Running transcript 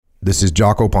This is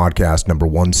Jocko Podcast number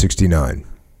 169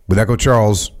 with Echo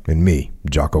Charles and me,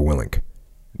 Jocko Willink.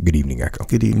 Good evening, Echo.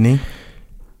 Good evening.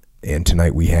 And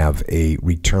tonight we have a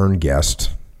return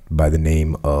guest by the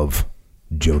name of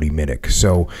Jody Mitic.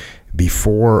 So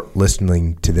before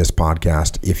listening to this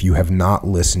podcast, if you have not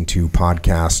listened to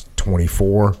podcast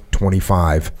 24,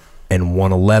 25, and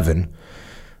 111,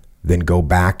 then go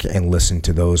back and listen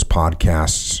to those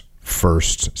podcasts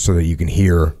first so that you can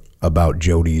hear about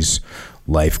Jody's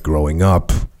life growing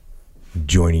up,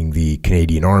 joining the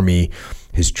Canadian Army,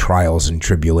 his trials and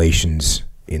tribulations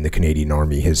in the Canadian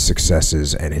Army, his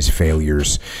successes and his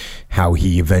failures, how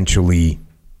he eventually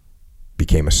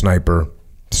became a sniper,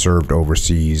 served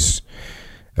overseas,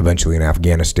 eventually in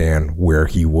Afghanistan, where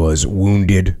he was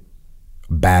wounded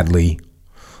badly,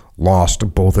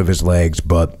 lost both of his legs,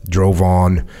 but drove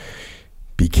on,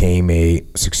 became a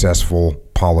successful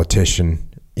politician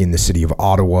in the city of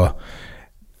Ottawa,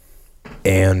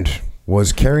 and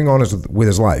was carrying on with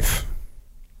his life.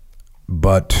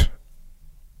 But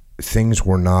things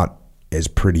were not as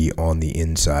pretty on the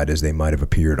inside as they might have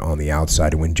appeared on the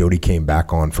outside. And when Jody came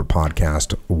back on for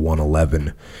podcast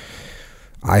 111,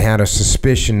 I had a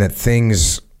suspicion that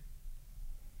things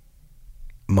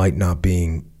might not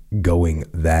be going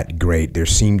that great. There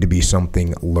seemed to be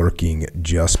something lurking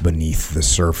just beneath the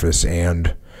surface,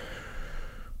 and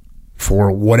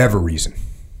for whatever reason,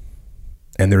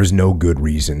 and there is no good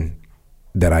reason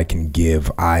that I can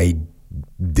give, I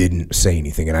didn't say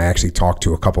anything. And I actually talked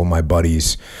to a couple of my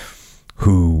buddies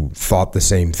who thought the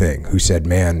same thing, who said,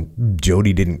 man,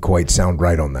 Jody didn't quite sound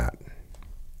right on that.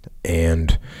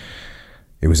 And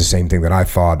it was the same thing that I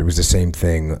thought. It was the same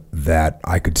thing that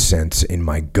I could sense in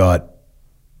my gut.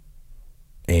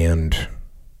 And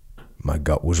my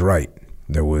gut was right.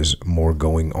 There was more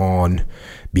going on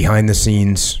behind the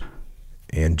scenes.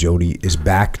 And Jody is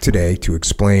back today to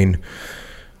explain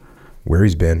where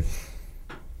he's been,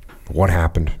 what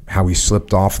happened, how he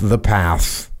slipped off the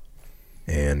path,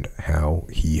 and how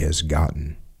he has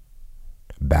gotten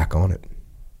back on it.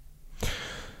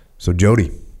 So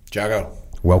Jody. Jocko.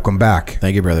 Welcome back.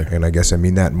 Thank you, brother. And I guess I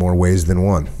mean that in more ways than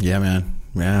one. Yeah, man.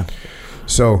 Yeah.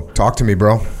 So talk to me,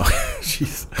 bro.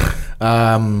 Jeez.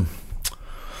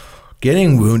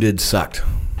 Getting wounded sucked.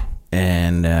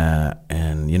 And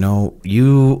you know,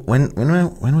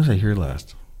 when was I here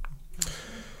last?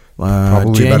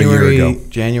 Probably about a year ago.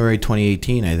 January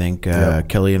 2018, I think.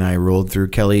 Kelly and I rolled through.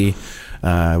 Kelly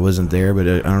wasn't there, but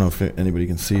I don't know if anybody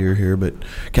can see her here. But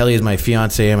Kelly is my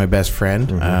fiance and my best friend.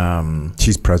 Mm-hmm.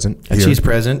 She's present. And she's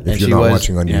present. If you're not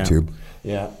watching on YouTube.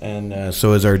 Yeah, and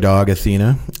so is our dog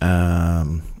Athena.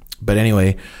 But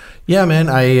anyway, yeah, man,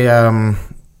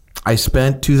 I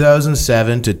spent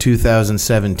 2007 to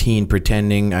 2017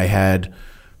 pretending I had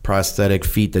prosthetic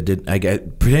feet that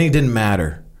pretending it didn't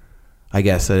matter. I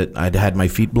guess that I'd had my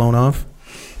feet blown off,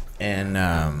 and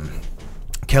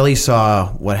Kelly saw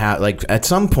what happened. Like at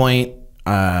some point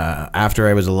after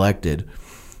I was elected,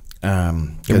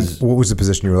 what was the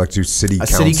position you were elected to?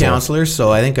 City councilor.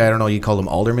 So I don't know. You call them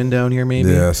aldermen down here,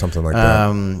 maybe. Yeah, something like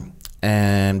that.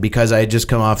 And because I had just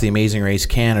come off the Amazing Race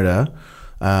Canada.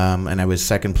 And I was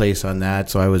second place on that,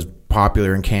 so I was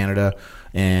popular in Canada,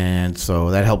 and so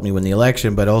that helped me win the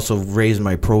election, but also raised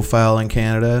my profile in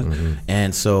Canada. Mm-hmm.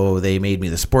 And so they made me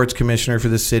the sports commissioner for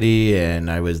the city,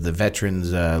 and I was the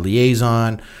veterans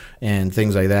liaison and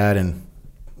things like that. And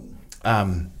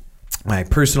my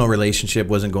personal relationship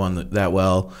wasn't going that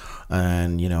well,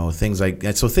 and you know, things like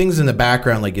that. So things in the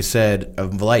background, like you said,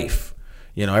 of life.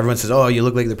 You know, everyone says, "Oh, you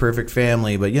look like the perfect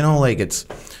family," but you know, like it's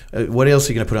what else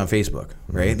are you going to put on Facebook,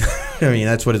 right? I mean,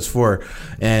 that's what it's for.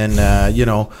 And you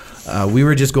know, we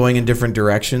were just going in different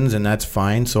directions, and that's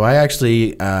fine. So I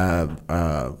actually,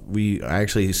 we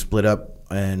actually split up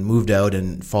and moved out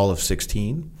in fall of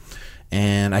 16,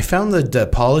 and I found the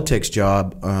politics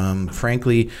job,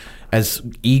 frankly, as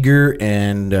eager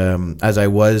and as I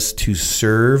was to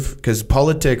serve, because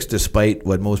politics, despite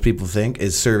what most people think,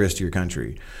 is service to your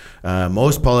country.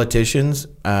 Most politicians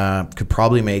could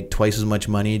probably make twice as much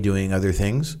money doing other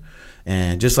things.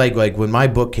 And just like when my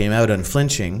book came out,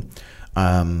 Unflinching,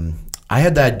 I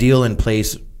had that deal in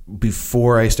place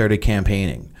before I started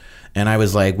campaigning. And I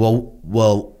was like,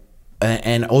 well,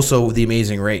 and also the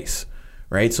Amazing Race,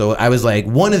 right? So I was like,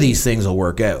 one of these things will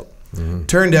work out. Mm-hmm.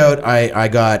 Turned out I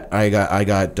got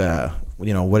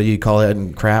you know, what do you call it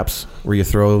in craps where you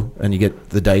throw and you get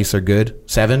the dice are good?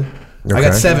 7. Okay. I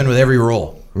got 7 with every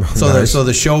roll. So Nice.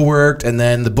 the show worked, and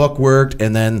then the book worked,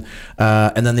 and then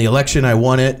the election, I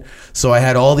won it. So I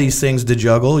had all these things to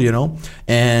juggle,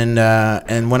 and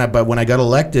when I got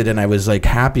elected, and I was like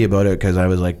happy about it because I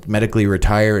was like medically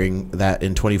retiring. That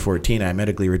in 2014, I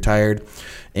medically retired,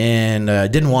 and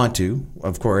didn't want to,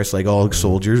 of course, like all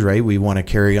soldiers, right? We want to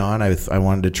carry on. I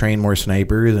wanted to train more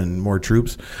snipers and more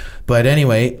troops, but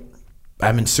anyway,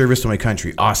 I'm in service to my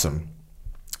country. Awesome.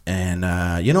 And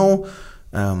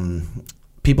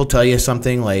people tell you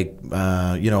something like,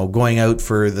 going out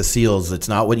for the SEALs, it's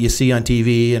not what you see on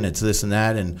TV, and it's this and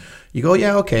that. And you go,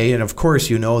 yeah, okay. And of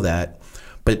course, you know that.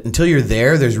 But until you're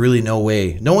there, there's really no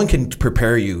way. No one can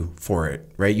prepare you for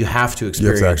it, right? You have to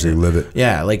experience it. You have to actually live it.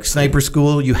 Yeah, like sniper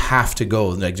school, you have to go.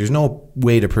 Like, there's no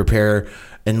way to prepare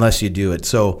unless you do it.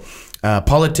 So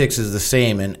politics is the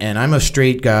same. And I'm a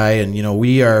straight guy, and,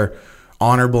 we are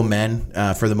honorable men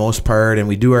for the most part, and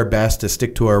we do our best to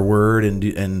stick to our word.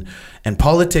 And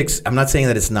politics, I'm not saying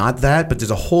that it's not that, but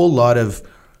there's a whole lot of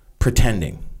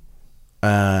pretending.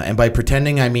 And by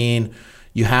pretending, I mean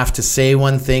you have to say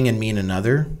one thing and mean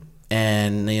another.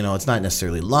 And it's not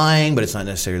necessarily lying, but it's not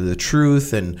necessarily the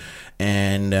truth. And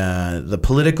the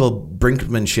political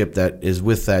brinkmanship that is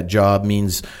with that job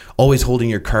means always holding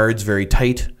your cards very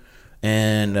tight.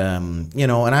 And I'm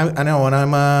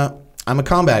a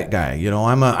combat guy,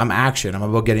 I'm action. I'm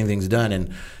about getting things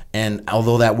done. And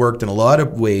although that worked in a lot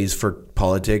of ways for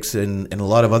politics, and in a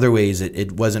lot of other ways,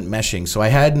 it wasn't meshing. So I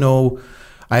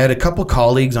had a couple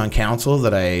colleagues on council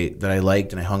that I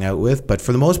liked and I hung out with, but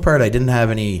for the most part, I didn't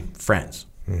have any friends.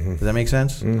 Mm-hmm. Does that make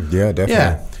sense? Yeah, definitely.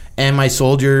 Yeah. And my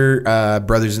soldier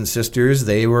brothers and sisters,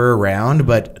 they were around,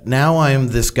 but now I'm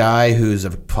this guy who's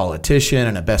a politician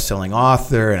and a best-selling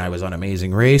author, and I was on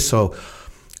Amazing Race. So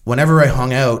whenever I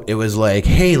hung out, it was like,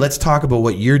 hey, let's talk about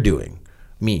what you're doing,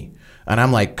 me. And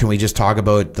I'm like, can we just talk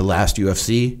about the last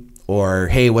UFC? Or,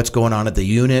 hey, what's going on at the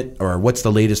unit? Or what's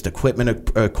the latest equipment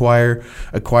acquired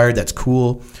that's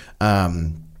cool?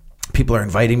 People are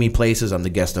inviting me places. I'm the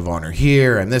guest of honor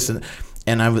here and this.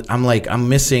 And I'm like, I'm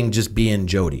missing just being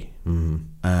Jody. Mm-hmm.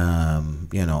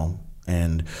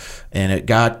 And it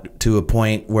got to a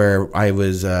point where I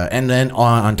was, and then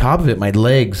on top of it, my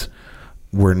legs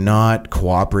were not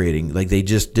cooperating. Like, they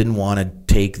just didn't want to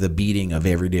take the beating of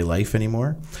everyday life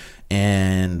anymore.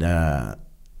 And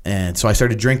so I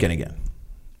started drinking again.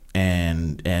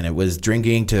 And it was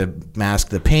drinking to mask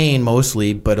the pain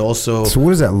mostly, but also. So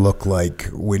what does that look like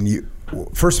when you,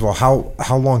 first of all,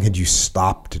 how long had you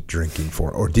stopped drinking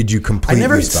for? Or did you completely stop?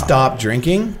 I never stopped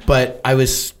drinking, but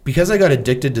because I got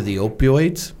addicted to the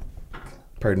opioids,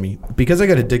 because I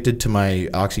got addicted to my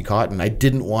Oxycontin, I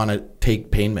didn't want to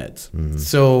take pain meds. Mm-hmm.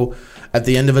 So at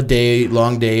the end of a day,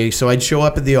 long day, so I'd show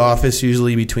up at the office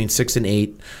usually between 6 and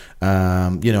 8,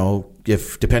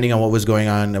 if depending on what was going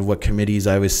on, of what committees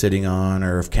I was sitting on,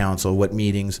 or of council, what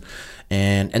meetings.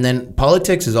 And then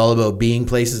politics is all about being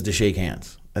places to shake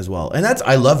hands as well. And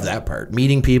I love that part.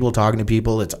 Meeting people, talking to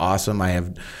people, it's awesome. I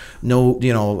have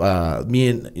me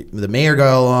and the mayor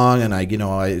got along, and I get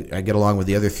along with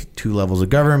the other two levels of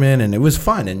government, and it was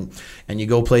fun. And you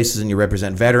go places and you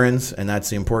represent veterans, and that's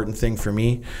the important thing for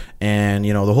me. And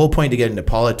the whole point to get into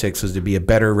politics was to be a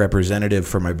better representative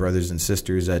for my brothers and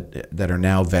sisters that are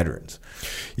now veterans.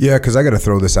 Yeah, because I got to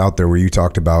throw this out there where you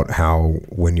talked about how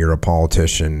when you're a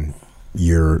politician,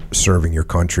 you're serving your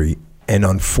country. And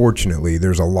unfortunately,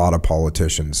 there's a lot of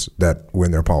politicians that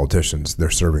when they're politicians, they're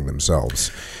serving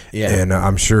themselves. Yeah. And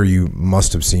I'm sure you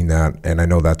must have seen that. And I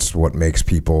know that's what makes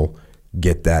people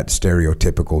get that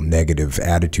stereotypical negative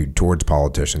attitude towards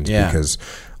politicians, because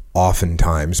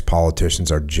oftentimes politicians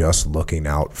are just looking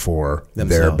out for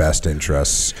their best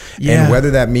interests. Yeah. And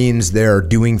whether that means they're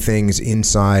doing things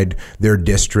inside their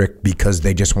district because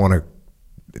they just want to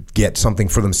get something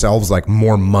for themselves, like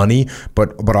more money,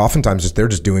 but oftentimes they're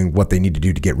just doing what they need to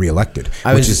do to get reaffected,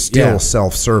 which is still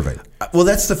self-serving. Well,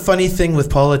 that's the funny thing with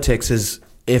politics is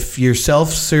if you're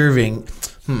self-serving,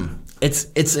 it's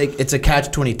a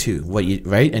catch-22,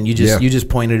 right? And you just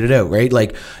pointed it out, right?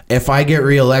 Like, if I get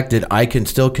reelected, I can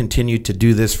still continue to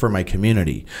do this for my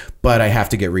community, but I have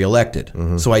to get reelected.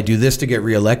 Mm-hmm. So I do this to get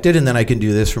reelected, and then I can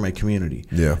do this for my community.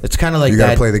 Yeah, it's kind of like you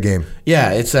got to play the game.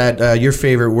 Yeah, it's that your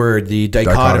favorite word, the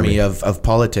dichotomy. Of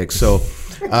politics. So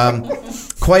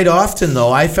quite often,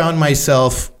 though, I found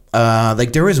myself.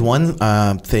 Like there was one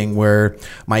thing where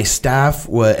my staff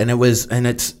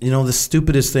it's the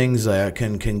stupidest things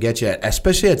can get you at,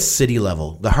 especially at city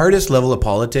level, the hardest level of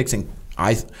politics, and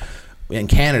in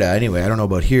Canada anyway, I don't know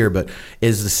about here, but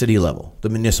is the city level, the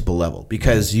municipal level,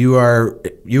 because you are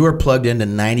plugged into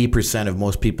 90% of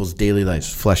most people's daily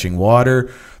lives, flushing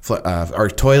water, our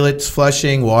toilets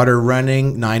flushing, water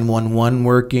running, 911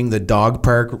 working, the dog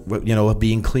park,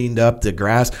 being cleaned up, the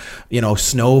grass,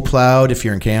 snow plowed if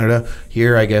you're in Canada.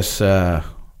 Here, I guess, I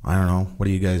don't know. What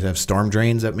do you guys have? Storm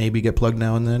drains that maybe get plugged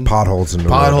now and then? Potholes in the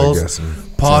road, I guess.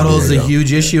 Potholes is a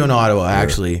huge issue in Ottawa,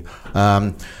 actually.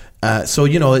 So,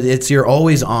 you're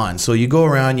always on. So you go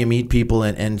around, you meet people.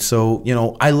 And so,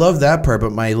 I love that part,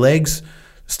 but my legs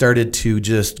started to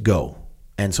just go.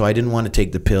 And so I didn't want to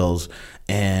take the pills.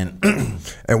 And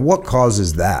what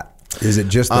causes that? Is it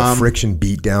just the friction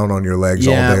beat down on your legs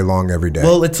all day long, every day?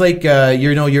 Well, it's like,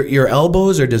 your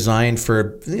elbows are designed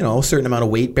for, a certain amount of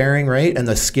weight bearing, right? And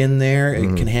the skin there,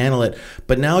 it can handle it.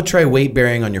 But now try weight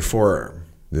bearing on your forearm.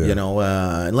 Yeah.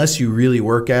 Unless you really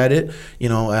work at it,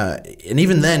 and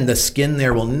even then the skin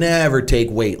there will never take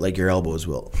weight like your elbows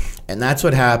will. And that's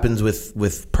what happens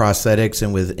with prosthetics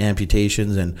and with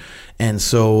amputations. And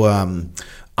so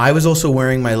I was also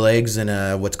wearing my legs in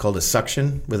what's called a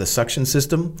suction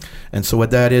system. And so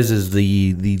what that is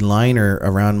the liner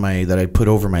around that I put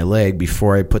over my leg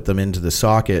before I put them into the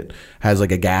socket has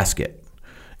like a gasket,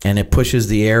 and it pushes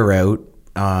the air out.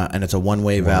 And it's a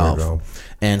one-way valve.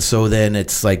 And so then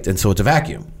it's it's a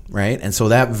vacuum, right? And so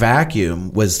that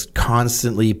vacuum was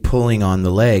constantly pulling on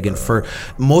the leg. And for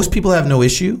most people have no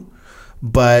issue,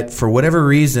 but for whatever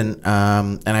reason,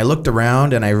 and I looked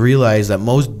around and I realized that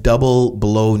most double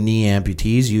below knee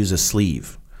amputees use a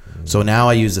sleeve. So now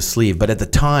I use a sleeve. But at the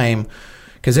time,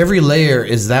 because every layer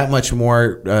is that much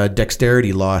more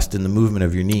dexterity lost in the movement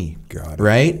of your knee. Got it.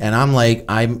 Right? And I'm like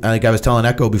I was telling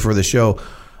Echo before the show,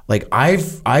 like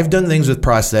I've done things with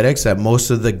prosthetics that most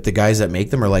of the guys that make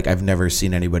them are like, I've never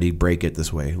seen anybody break it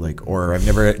this way, or I've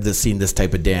never seen this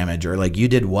type of damage, or like, you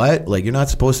did what? Like, you're not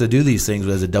supposed to do these things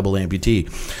as a double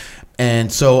amputee. And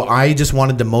so I just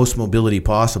wanted the most mobility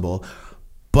possible,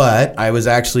 but I was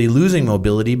actually losing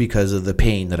mobility because of the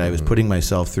pain that I was putting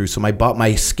myself through. So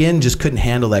my skin just couldn't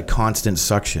handle that constant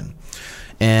suction.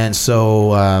 And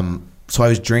so so I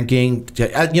was drinking,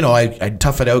 I'd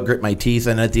tough it out, grit my teeth.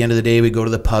 And at the end of the day, we'd go to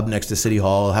the pub next to City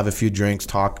Hall, have a few drinks,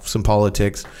 talk some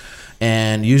politics.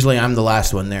 And usually I'm the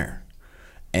last one there.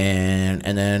 And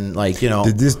then Did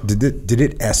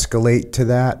it escalate to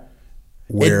that?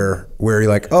 Where you're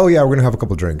like, oh yeah, we're gonna have a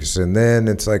couple drinks, and then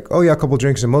it's like, oh yeah, a couple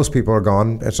drinks, and most people are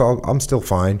gone. I'm still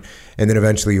fine. And then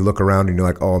eventually you look around and you're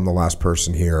like, oh, I'm the last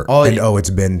person here. It's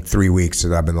been 3 weeks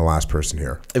since I've been the last person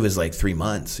here. It was like 3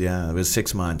 months, yeah. It was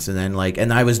 6 months, and then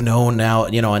and I was known now,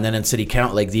 and then in City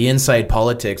Council, like the inside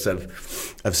politics of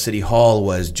City Hall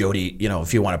was Jody.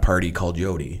 If you want to party, call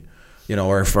Jody.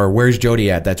 Or where's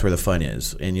Jody at? That's where the fun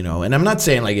is. And, and I'm not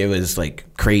saying like it was like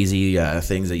crazy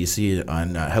things that you see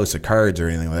on House of Cards or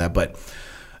anything like that. But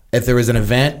if there was an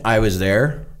event, I was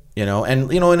there,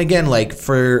 and again, like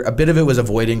for a bit of it was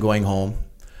avoiding going home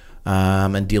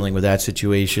and dealing with that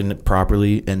situation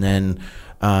properly. And then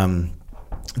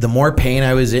the more pain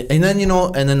I was in, and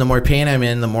then the more pain I'm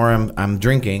in, the more I'm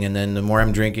drinking. And then the more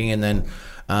I'm drinking, and then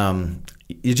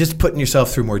you're just putting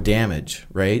yourself through more damage,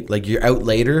 right? Like you're out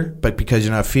later, but because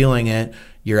you're not feeling it,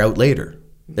 you're out later.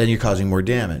 Then you're causing more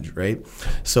damage, right?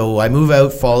 So I move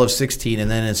out fall of 16,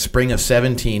 and then in spring of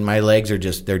 17, my legs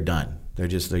they're done. They're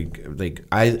just like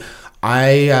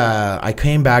I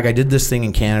came back. I did this thing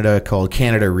in Canada called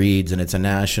Canada Reads, and it's a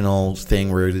national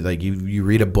thing where like you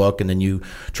read a book and then you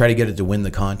try to get it to win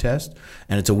the contest.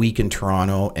 And it's a week in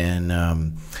Toronto,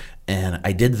 and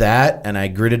I did that, and I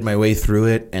gritted my way through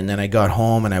it. And then I got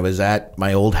home, and I was at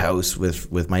my old house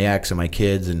with my ex and my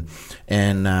kids,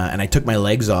 and I took my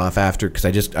legs off after,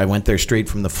 because I went there straight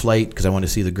from the flight because I wanted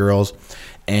to see the girls,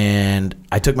 and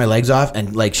I took my legs off,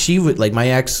 and like my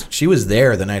ex, she was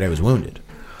there the night I was wounded,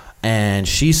 and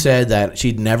she said that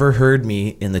she'd never heard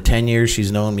me in the 10 years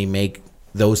she's known me make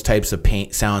those types of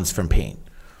pain sounds from pain.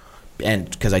 And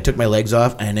because I took my legs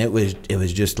off, and it was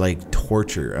just like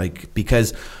torture, like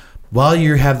because while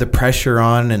you have the pressure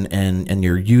on and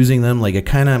you're using them, like it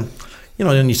kind of,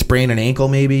 then you sprain an ankle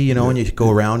maybe, and you go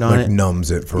around on like it. Numbs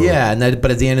it for. Yeah,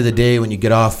 but at the end of the day, when you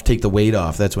get off, take the weight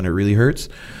off, that's when it really hurts.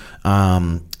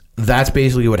 That's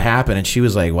basically what happened. And she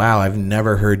was like, wow, I've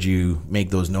never heard you make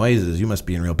those noises. You must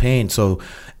be in real pain. So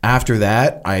after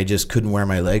that, I just couldn't wear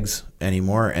my legs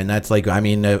anymore. And that's like,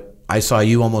 I saw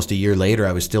you almost a year later.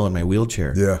 I was still in my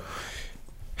wheelchair. Yeah.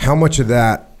 How much of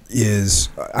that is,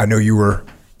 I know you were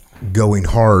going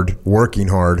hard, working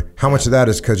hard. How much of that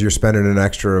is because you're spending an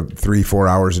extra 3-4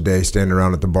 hours a day standing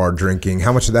around at the bar drinking?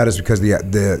 How much of that is because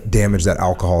the damage that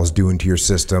alcohol is doing to your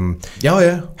system? Oh,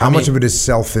 yeah. How much of it is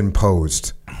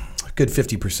self-imposed? good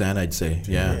 50%, I'd say.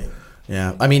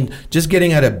 Yeah. I mean, just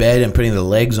getting out of bed and putting the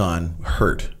legs on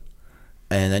hurt.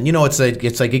 And then, it's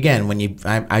like again, when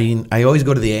I always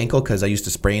go to the ankle because I used to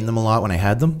sprain them a lot when I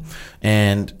had them.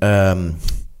 And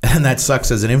that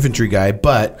sucks as an infantry guy,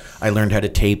 but I learned how to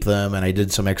tape them and I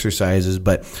did some exercises.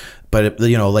 But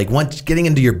like once getting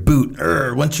into your boot,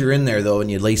 once you're in there though,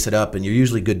 and you lace it up and you're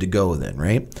usually good to go then,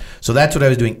 right? So that's what I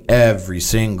was doing every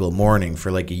single morning for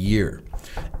like a year.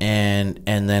 And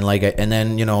then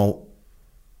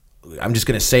I'm just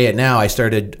going to say it now, I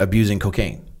started abusing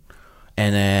cocaine.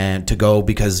 And then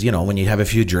because when you have a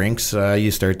few drinks,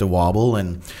 you start to wobble,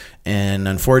 and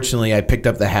unfortunately, I picked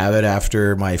up the habit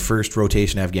after my first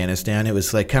rotation in Afghanistan. It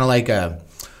was kind of like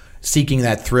seeking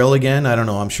that thrill again. I don't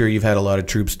know. I'm sure you've had a lot of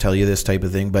troops tell you this type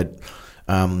of thing, but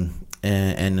and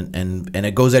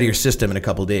it goes out of your system in a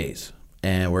couple days,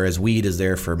 and whereas weed is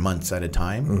there for months at a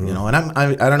time. And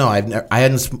I don't know. I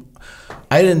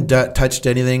hadn't touched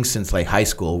anything since like high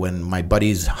school when my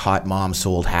buddy's hot mom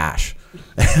sold hash.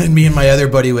 And me and my other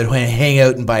buddy would hang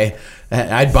out and buy.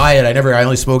 I'd buy it. I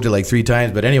only smoked it like 3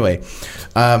 times. But anyway,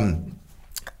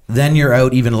 then you're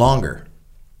out even longer,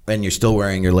 and you're still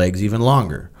wearing your legs even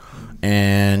longer.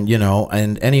 And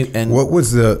what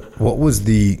was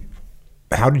the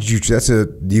how did you?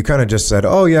 You kind of just said,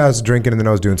 oh yeah, I was drinking and then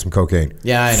I was doing some cocaine.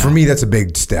 Yeah, I know. For me, that's a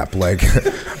big step. Like,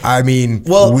 I mean,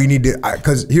 we need to,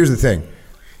 because here's the thing.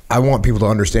 I want people to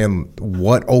understand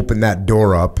what opened that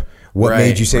door up. What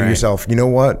made you say to yourself, you know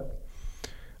what?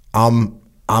 I'm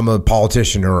a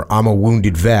politician or I'm a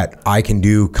wounded vet. I can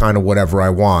do kind of whatever I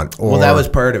want. Well, that was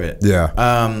part of it.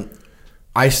 Yeah.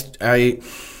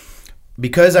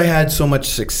 Because I had so much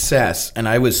success and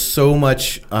I was so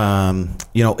much,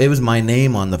 it was my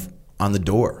name on the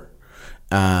door.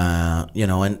 And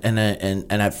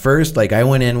at first, like I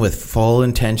went in with full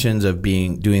intentions of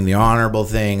doing the honorable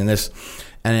thing and this,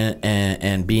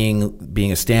 and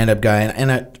being a stand-up guy,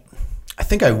 and I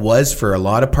think I was for a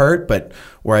lot of part, but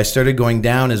where I started going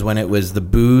down is when it was the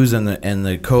booze and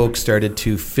the coke started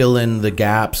to fill in the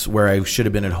gaps where I should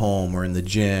have been at home or in the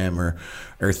gym or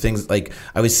things like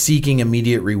I was seeking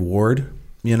immediate reward.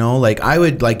 Like I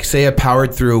would like say I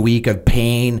powered through a week of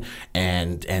pain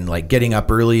and like getting up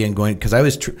early and going because I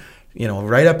was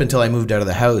right up until I moved out of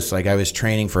the house, like I was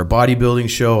training for a bodybuilding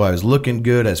show. I was looking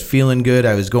good. I was feeling good.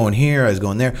 I was going here. I was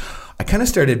going there. I kind of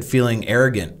started feeling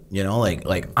arrogant,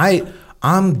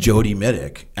 I'm Jody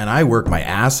Mitic and I work my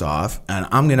ass off and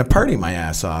I'm going to party my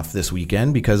ass off this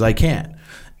weekend because I can.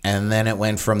 And then it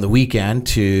went from the weekend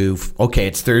to, okay,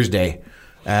 it's Thursday,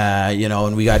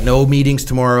 and we got no meetings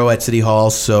tomorrow at City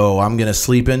Hall. So I'm going to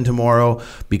sleep in tomorrow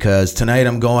because tonight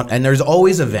I'm going, and there's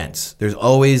always events. There's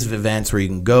always events where you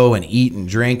can go and eat and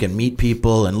drink and meet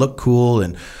people and look cool.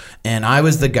 And I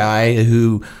was the guy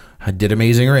who did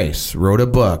Amazing Race, wrote a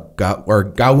book, got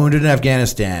wounded in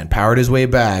Afghanistan, powered his way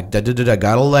back,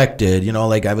 got elected,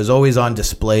 like I was always on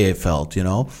display, it felt,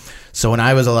 So when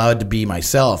I was allowed to be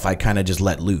myself, I kind of just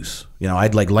let loose.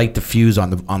 I'd like light the fuse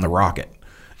on the rocket.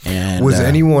 And was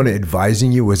anyone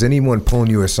advising you? Was anyone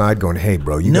pulling you aside going, hey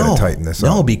bro, you gotta tighten this up?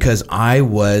 No, because I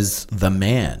was the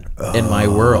man in my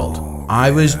world.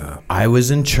 I was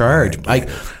in charge.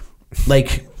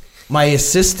 Like my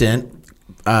assistant,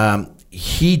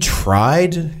 he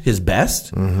tried his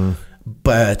best,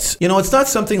 but it's not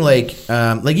something like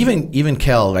even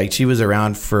Kel, like she was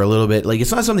around for a little bit. Like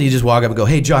it's not something you just walk up and go,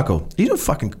 "Hey Jocko, are you doing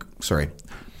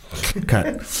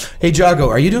Hey Jocko,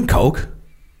 are you doing coke?"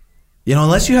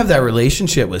 Unless you have that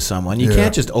relationship with someone, you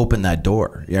can't just open that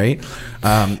door, right?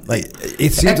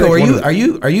 It seems Echo, like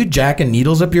are you jacking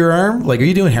needles up your arm? Like, are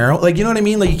you doing heroin? Like, you know what I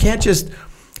mean? Like, you can't just.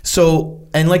 So,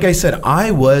 and like I said,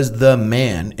 I was the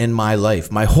man in my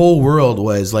life. My whole world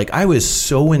was like, I was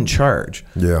so in charge.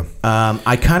 Yeah.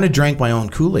 I kind of drank my own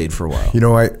Kool-Aid for a while.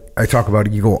 I talk about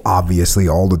ego obviously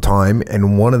all the time.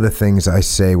 And one of the things I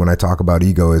say when I talk about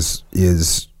ego is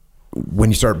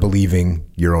when you start believing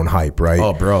your own hype, right?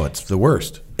 Oh, bro, it's the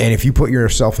worst. And if you put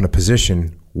yourself in a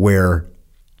position where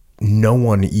no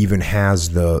one even has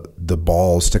the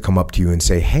balls to come up to you and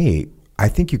say, hey, I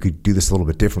think you could do this a little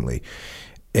bit differently.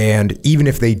 And even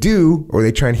if they do, or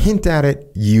they try and hint at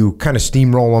it, you kind of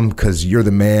steamroll them because you're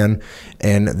the man.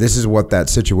 And this is what that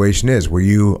situation is, where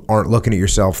you aren't looking at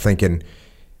yourself thinking,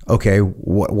 okay,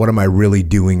 what am I really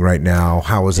doing right now?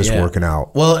 How is this working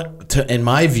out? Well, in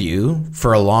my view,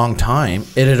 for a long time,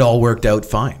 it had all worked out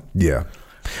fine. Yeah.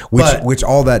 Which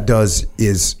all that does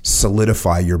is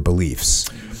solidify your beliefs.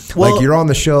 Well, like you're on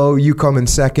the show, you come in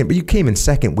second, but you came in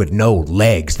second with no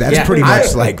legs. That's pretty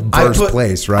much first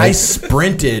place, right? I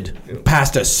sprinted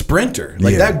past a sprinter.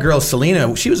 Like that girl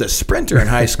Selena, she was a sprinter in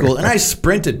high school, and I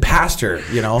sprinted past her.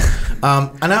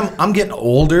 And I'm getting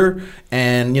older,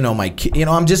 and my kid.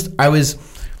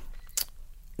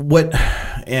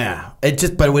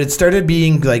 But when it started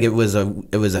being like it was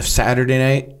a Saturday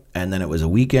night, and then it was a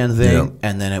weekend thing,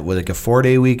 and then it was like a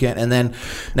 4-day weekend, and then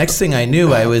next thing I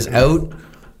knew, I was out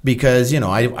because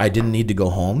I didn't need to go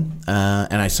home,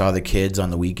 and I saw the kids on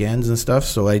the weekends and stuff,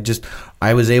 so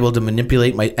I was able to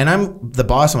manipulate and I'm the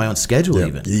boss of my own schedule.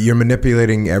 Even you're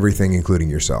manipulating everything, including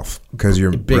yourself, because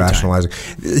you're rationalizing.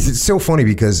 It's so funny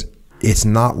because it's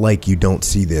not like you don't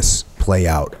see this play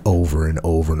out over and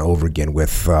over and over again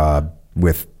with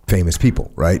famous people,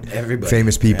 right? Everybody,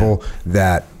 famous people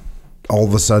that all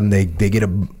of a sudden they get a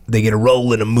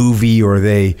role in a movie, or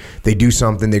they do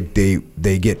something,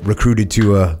 they get recruited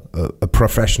to a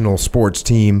professional sports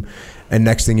team, and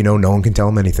next thing you know, no one can tell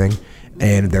them anything,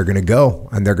 and they're going to go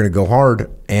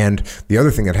hard. And the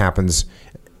other thing that happens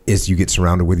is you get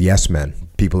surrounded with yes men,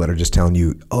 people that are just telling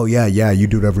you, oh yeah, you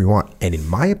do whatever you want. And in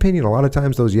my opinion, a lot of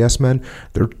times those yes men,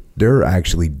 they're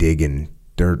actually digging,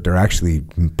 they're actually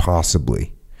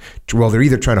possibly, well, they're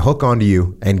either trying to hook onto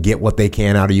you and get what they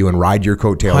can out of you and ride your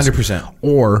coattails, 100%,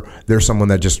 or there's someone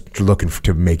that just looking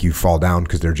to make you fall down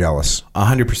because they're jealous.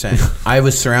 100%. I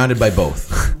was surrounded by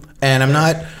both, and I'm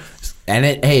not.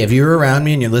 Hey, if you're around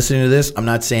me and you're listening to this, I'm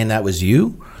not saying that was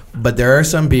you, but there are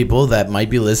some people that might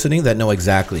be listening that know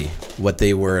exactly what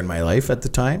they were in my life at the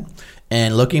time.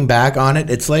 And looking back on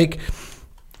it, it's like,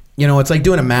 it's like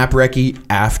doing a map recce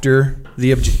after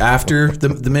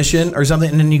the mission or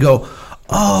something, and then you go,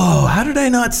 oh, how did I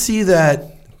not see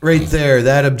that right there,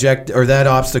 that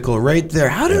obstacle right there?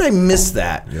 How did I miss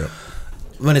that? Yeah.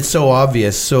 When it's so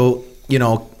obvious. So,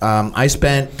 I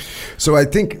spent. So I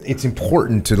think it's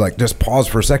important to just pause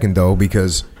for a second though,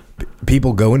 because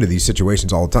people go into these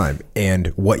situations all the time, and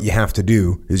what you have to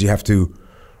do is you have to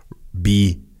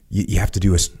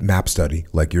do a map study,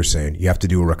 like you're saying. You have to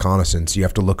do a reconnaissance. You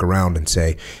have to look around and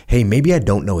say, hey, maybe I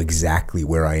don't know exactly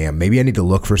where I am. Maybe I need to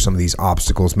look for some of these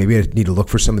obstacles. Maybe I need to look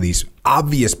for some of these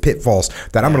obvious pitfalls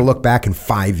that I'm going to look back in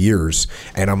 5 years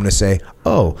and I'm going to say,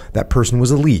 oh, that person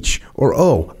was a leech, or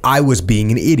oh, I was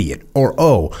being an idiot, or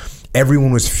oh,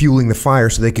 everyone was fueling the fire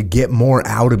so they could get more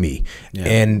out of me. Yeah.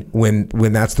 And when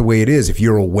that's the way it is, if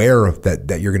you're aware of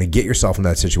that you're going to get yourself in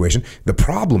that situation, the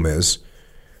problem is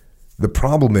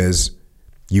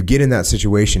you get in that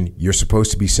situation, you're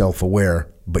supposed to be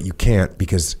self-aware, but you can't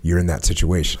because you're in that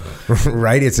situation,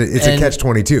 right? It's a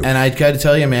catch-22. And I got to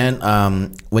tell you,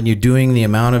 man, when you're doing the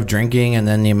amount of drinking and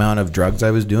then the amount of drugs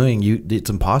I was doing, it's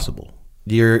impossible.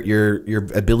 Your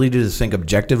ability to think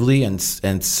objectively and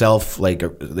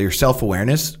your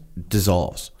self-awareness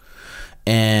dissolves.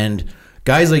 And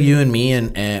guys like you and me,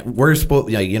 and we're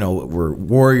supposed, we're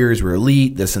warriors, we're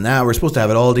elite, this and that. We're supposed to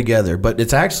have it all together, but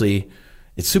it's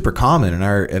super common in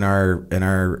our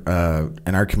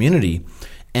community,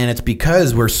 and it's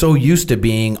because we're so used to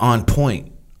being on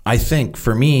point. I think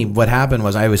for me, what happened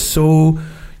was I was so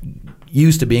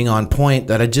used to being on point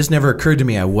that it just never occurred to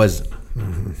me I wasn't.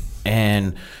 Mm-hmm.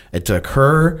 And it took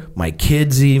her, my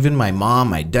kids, even my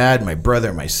mom, my dad, my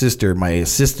brother, my sister, my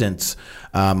assistants,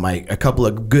 a couple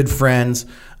of good friends,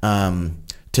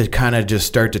 to kind of just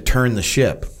start to turn the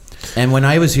ship. And when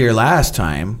I was here last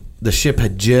time, the ship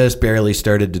had just barely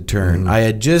started to turn. Mm-hmm. I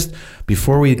had just,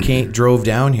 before we drove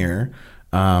down here,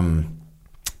 I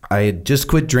had just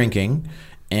quit drinking,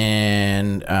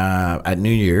 and at New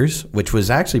Year's, which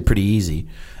was actually pretty easy.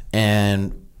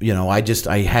 And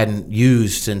I hadn't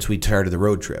used since we started the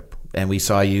road trip, and we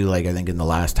saw you I think in the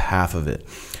last half of it.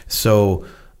 So,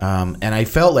 and I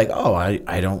felt like,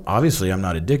 obviously I'm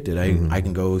not addicted. I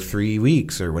can go 3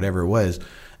 weeks or whatever it was.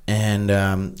 And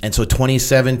so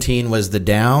 2017 was the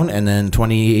down, and then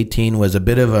 2018 was a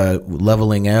bit of a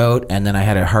leveling out. And then I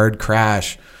had a hard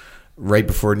crash right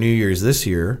before New Year's this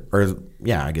year, or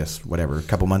I guess a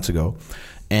couple months ago.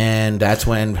 And that's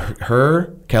when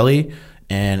Kelly,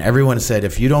 and everyone said,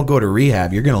 if you don't go to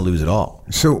rehab, you're going to lose it all.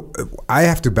 So I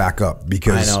have to back up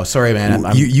because I know. Sorry, man.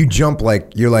 You jump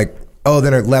you're like, oh,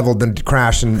 then it leveled, then it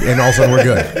crashed, and all of a sudden we're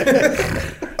good.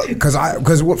 Because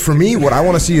for me, what I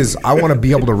want to see is I want to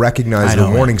be able to recognize the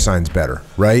warning signs better,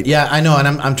 right? Yeah, I know, and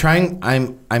I'm trying.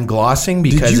 I'm glossing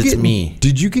because it's me.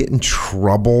 Did you get in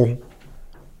trouble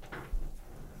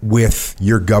with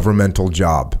your governmental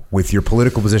job, with your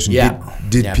political position? Yeah.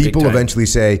 Did people eventually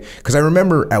say, because I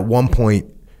remember at one point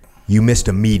you missed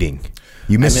a meeting.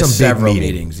 You missed some big several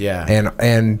meetings, yeah.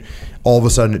 And all of a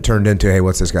sudden it turned into, hey,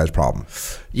 what's this guy's problem?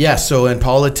 Yeah, so in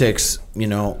politics, you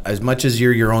know, as much as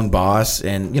you're your own boss,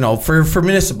 and, you know, for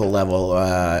municipal level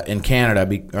in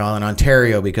Canada, in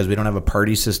Ontario, because we don't have a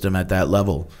party system at that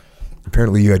level.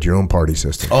 Apparently you had your own party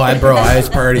system. Oh, I was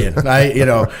partying.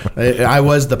 I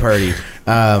was the party.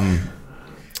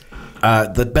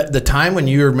 The time when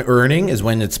you're earning is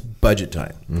when it's budget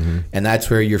time, and that's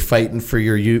where you're fighting for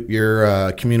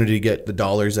your community to get the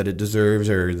dollars that it deserves,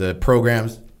 or the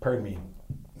programs. Pardon me.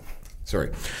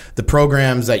 Sorry, the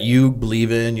programs that you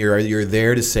believe in. You're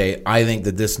there to say, I think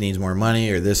that this needs more money,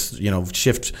 or this, you know,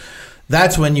 shift.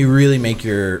 That's when you really make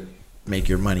your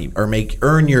money, or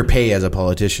earn your pay as a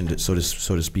politician, so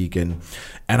to speak. And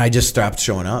I just stopped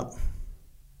showing up.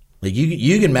 Like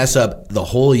you can mess up the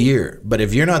whole year, but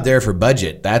if you're not there for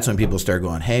budget, that's when people start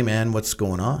going, hey man, what's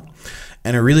going on?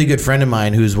 And a really good friend of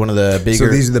mine who's one of the bigger... So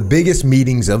these are the biggest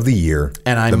meetings of the year.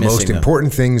 And I'm the missing most them.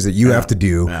 important things that you have to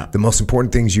do, the most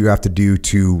important things you have to do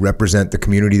to represent the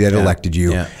community that elected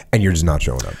you, and you're just not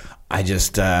showing up. I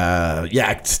just tell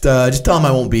them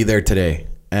I won't be there today.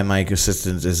 And my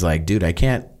assistant is like, dude, I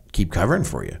can't keep covering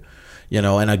for you. You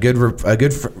know, and a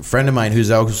good friend of mine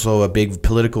who's also a big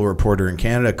political reporter in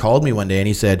Canada called me one day and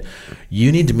he said,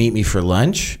 you need to meet me for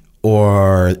lunch,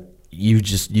 or you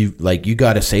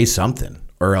got to say something,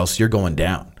 or else you're going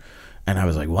down. And I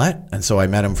was like, what? And so I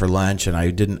met him for lunch, and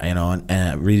I didn't, you know, and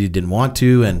I really didn't want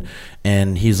to.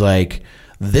 And he's like,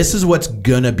 this is what's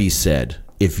going to be said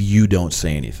if you don't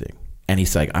say anything. And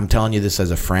he's like, I'm telling you this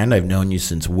as a friend. I've known you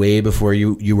since way before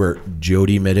you were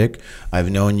Jody Mitic. I've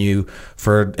known you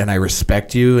and I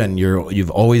respect you, and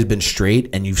you've always been straight,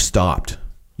 and you've stopped.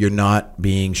 You're not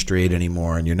being straight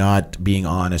anymore, and you're not being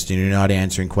honest, and you're not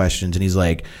answering questions. And he's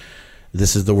like,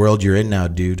 this is the world you're in now,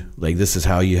 dude. Like, this is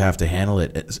how you have to handle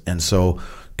it. And so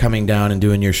coming down and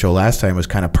doing your show last time was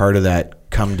kind of part of that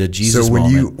come to Jesus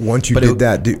moment. So once you did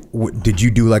that, did you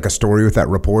do like a story with that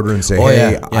reporter and say,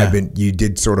 you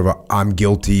did sort of I'm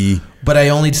guilty? But I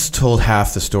only just told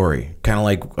half the story, kind of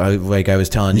like I was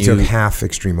telling you. You took half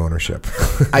extreme ownership.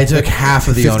 I took half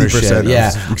of the ownership.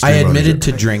 Yeah, I admitted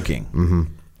to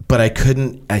drinking, but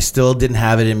I still didn't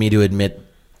have it in me to admit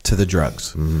to the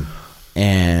drugs.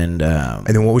 And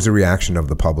then what was the reaction of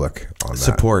the public on that?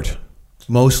 Support.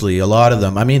 Mostly, a lot of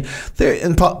them. I mean,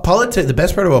 in politics, the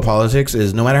best part about politics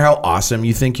is no matter how awesome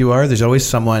you think you are, there's always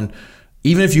someone,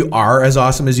 even if you are as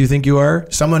awesome as you think you are,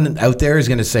 someone out there is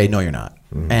going to say, no, you're not.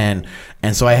 And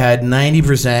so I had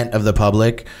 90% of the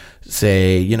public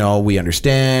say, you know, we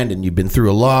understand, and you've been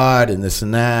through a lot, and this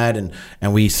and that, and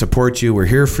we support you, we're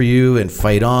here for you, and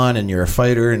fight on, and you're a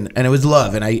fighter, and it was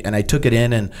love, and I took it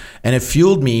in, and it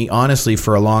fueled me, honestly,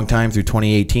 for a long time through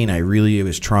 2018. I really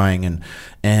was trying,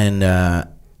 and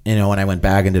you know, when I went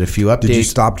back and did a few updates. Did you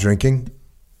stop drinking?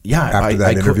 Yeah, after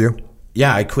that interview?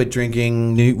 I quit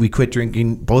drinking. We quit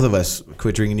drinking. Both of us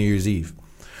quit drinking New Year's Eve.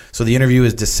 So the interview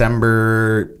is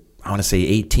December, I want to say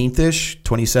 18th-ish,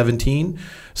 2017.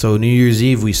 So New Year's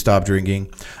Eve, we stopped drinking.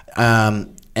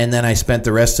 And then I spent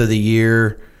the rest of the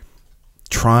year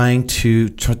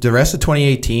the rest of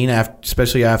 2018,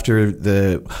 especially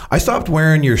after I stopped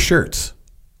wearing your shirts.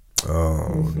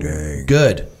 Oh, dang.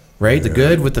 Good, right? Yeah. The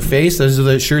good with the face, those are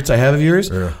the shirts I have of yours.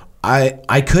 Yeah.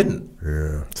 I couldn't.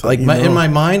 Yeah. Like in my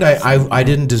mind, I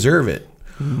didn't deserve it.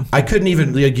 I couldn't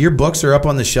even, like, your books are up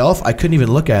on the shelf. I couldn't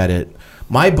even look at it.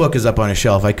 My book is up on a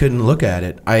shelf. I couldn't look at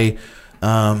it.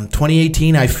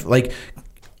 2018, I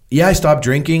stopped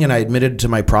drinking and I admitted to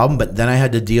my problem, but then I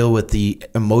had to deal with the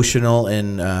emotional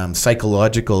and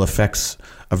psychological effects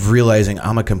of realizing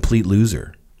I'm a complete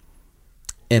loser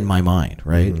in my mind,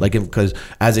 right? Like, because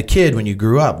as a kid, when you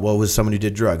grew up, what was someone who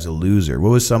did drugs? A loser. What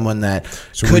was someone that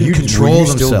couldn't control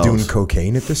themselves? Still doing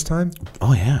cocaine at this time?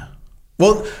 Oh, yeah.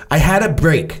 Well, I had a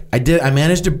break. I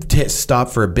managed to stop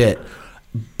for a bit,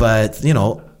 but, you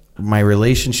know, my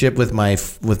relationship with my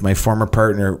former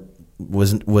partner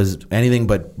was anything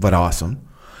but awesome.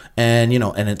 And, you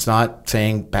know, and it's not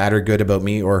saying bad or good about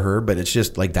me or her, but it's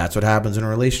just like, that's what happens when a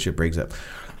relationship breaks up.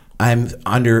 I'm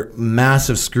under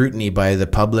massive scrutiny by the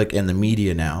public and the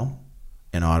media now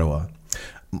in Ottawa.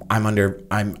 I'm under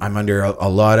a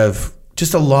lot of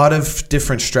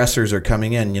different stressors are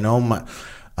coming in, you know.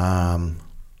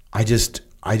 I just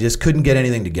couldn't get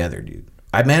anything together, dude.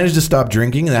 I managed to stop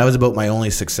drinking, and that was about my only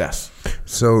success.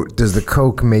 So does the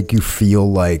Coke make you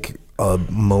feel like a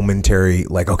momentary,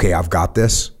 like, okay, I've got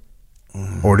this?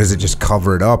 Or does it just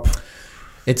cover it up?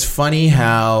 It's funny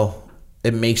how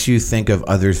it makes you think of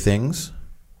other things.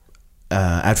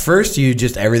 At first,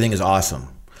 everything is awesome.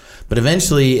 But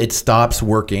eventually, it stops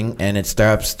working, and it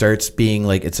starts being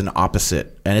like it's an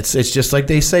opposite. And it's just like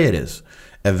they say it is.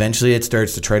 eventually it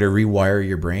starts to try to rewire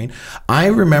your brain. I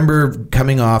remember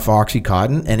coming off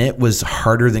Oxycontin, and it was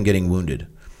harder than getting wounded.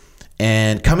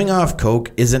 And coming off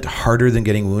Coke isn't harder than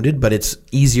getting wounded, but it's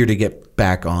easier to get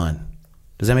back on.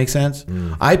 Does that make sense?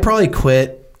 I probably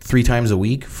quit 3 times a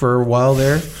week for a while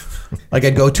there. Like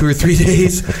I'd go 2 or 3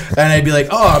 days and I'd be like,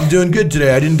 oh, I'm doing good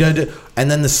today. I didn't get it.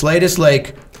 And then the slightest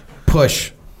like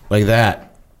push like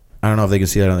that. I don't know if they can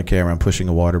see that on the camera. I'm pushing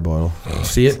a water bottle.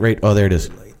 See it? Right. Oh, there it is.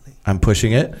 I'm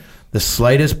pushing it. The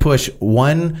slightest push,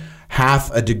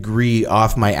 1/2 a degree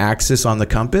off my axis on the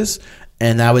compass.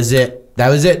 And that was it. That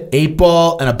was it. 8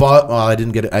 ball and a ball. Well, I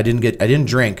didn't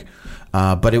drink.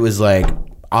 But it was like,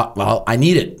 well, I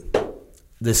need it.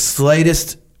 The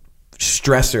slightest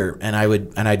stressor and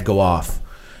I'd go off.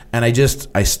 And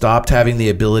I stopped having the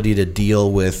ability to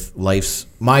deal with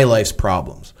my life's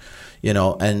problems, you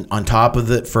know. And on top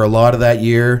of it, for a lot of that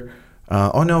year,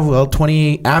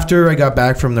 after I got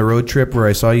back from the road trip where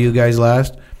I saw you guys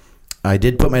last, I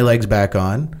did put my legs back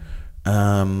on.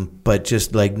 But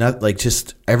just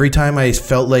just every time I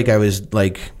felt like I was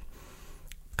like,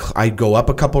 I'd go up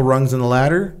a couple rungs in the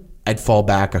ladder, I'd fall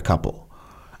back a couple.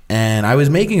 And I was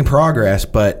making progress,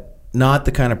 but not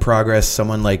the kind of progress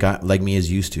someone like me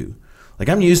is used to. Like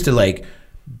I'm used to like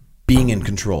being in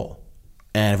control.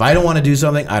 And if I don't want to do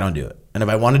something, I don't do it. And if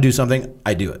I want to do something,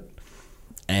 I do it.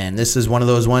 And this is one of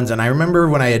those ones. And I remember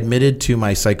when I admitted to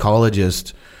my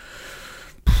psychologist,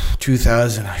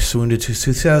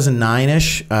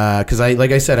 2009-ish, because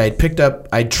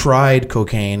I tried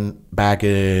cocaine back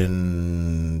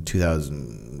in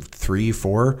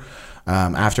 2003-4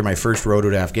 after my first road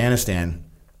to Afghanistan.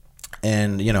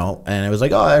 And, you know, and it was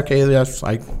like, oh, okay, that's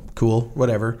cool,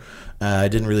 whatever. I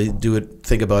didn't really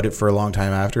think about it for a long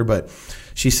time after, but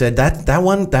she said that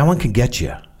one can get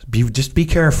you. Just be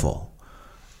careful.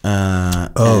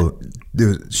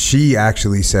 She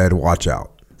actually said, watch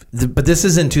out. But this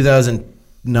is in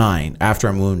 2009 after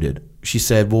I'm wounded. She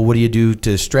said, well, what do you do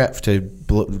to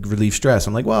relieve stress?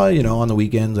 I'm like, well, you know, on the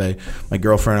weekends, my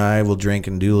girlfriend and I will drink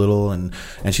and do a little. And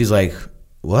she's like,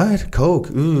 what? Coke?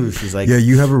 Ooh. She's like, yeah,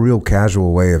 you have a real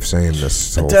casual way of saying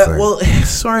this whole thing. Well,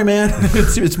 sorry, man.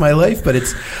 it's my life, but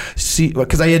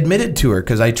because I admitted to her,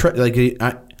 because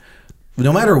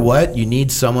no matter what, you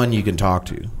need someone you can talk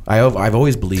to. I've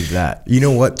always believed that. You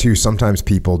know what, too? Sometimes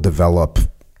people develop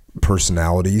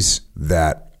personalities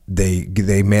that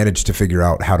they manage to figure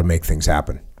out how to make things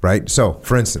happen, right? So,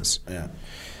 for instance,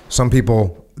 some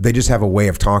people, they just have a way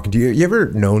of talking to you. You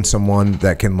ever known someone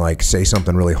that can like say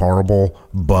something really horrible,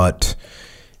 but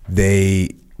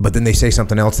then they say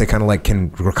something else, they kind of like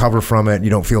can recover from it. You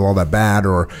don't feel all that bad,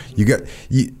 or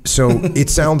so it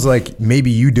sounds like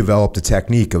maybe you developed a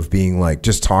technique of being like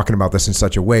just talking about this in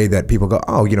such a way that people go,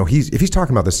 oh, you know, if he's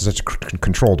talking about this in such a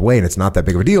controlled way and it's not that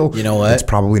big of a deal, you know what? It's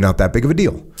probably not that big of a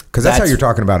deal. Because that's how you're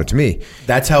talking about it to me.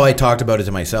 That's how I talked about it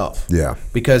to myself. Yeah.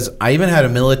 Because I even had a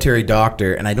military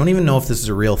doctor, and I don't even know if this is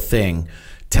a real thing,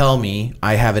 tell me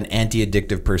I have an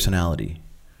anti-addictive personality,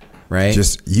 right?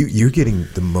 Just you're getting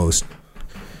the most.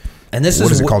 And this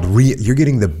what is it called? You're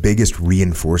getting the biggest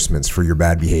reinforcements for your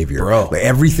bad behavior, bro. Like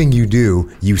everything you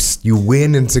do, you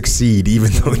win and succeed,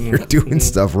 even though you're doing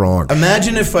stuff wrong.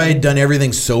 Imagine if I had done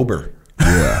everything sober.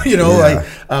 Yeah. You know,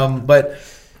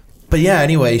 But yeah,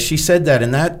 anyway, she said that,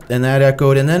 and that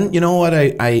echoed. And then, you know what,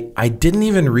 I didn't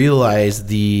even realize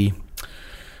I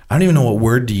don't even know what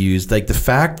word to use, like the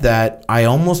fact that I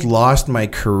almost lost my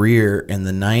career in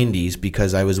the 90s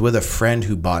because I was with a friend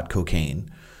who bought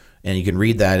cocaine. And you can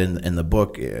read that in the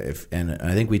book, and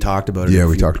I think we talked about it. Yeah,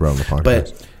 we talked about it on the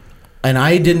podcast.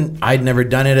 I'd never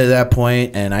done it at that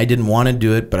point, and I didn't want to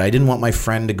do it, but I didn't want my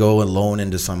friend to go alone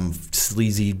into some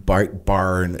sleazy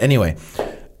bar. And anyway,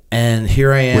 and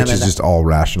here I am. Which is just all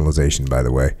rationalization, by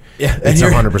the way. Yeah. It's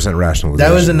 100% rationalization.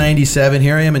 That was in 97.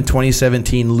 Here I am in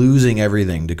 2017 losing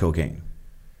everything to cocaine.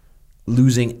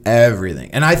 Losing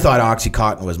everything. And I thought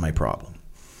Oxycontin was my problem,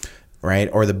 right?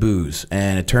 Or the booze.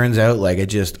 And it turns out like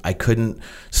I couldn't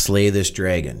slay this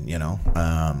dragon, you know.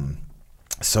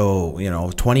 So, you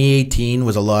know, 2018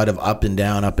 was a lot of up and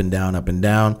down, up and down, up and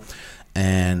down.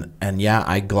 And yeah,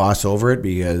 I gloss over it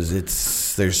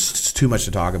because there's too much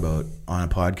to talk about on a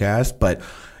podcast. But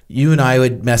you and I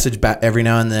would message back every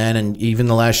now and then, and even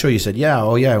the last show, you said,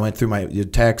 I went through your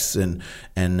texts and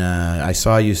I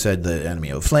saw you said the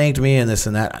enemy outflanked me and this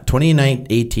and that.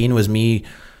 2018 was me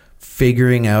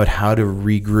figuring out how to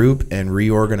regroup and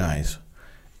reorganize,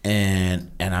 and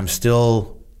I'm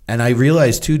still. And I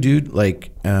realized too, dude,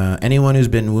 like anyone who's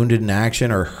been wounded in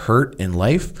action or hurt in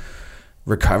life.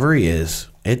 Recovery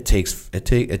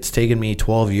it's taken me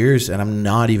 12 years and I'm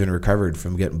not even recovered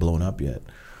from getting blown up yet.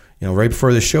 You know, right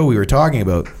before the show we were talking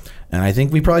about, And I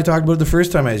think we probably talked about it the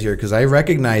first time I was here, because I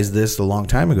recognized this a long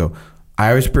time ago.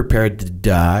 I was prepared to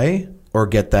die or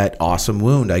get that awesome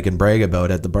wound I can brag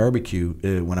about at the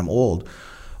barbecue when I'm old.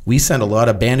 We sent a lot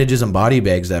of bandages and body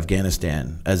bags to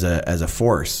Afghanistan as a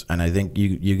force, and I think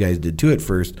you guys did too at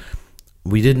first.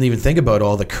 We didn't even think about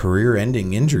all the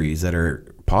career-ending injuries that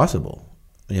are possible,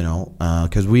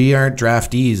 because we aren't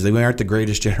draftees. We aren't the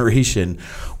greatest generation.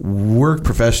 We're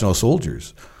professional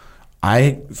soldiers.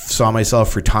 I saw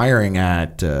myself retiring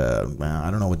at, I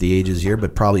don't know what the age is here,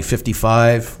 but probably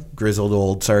 55, grizzled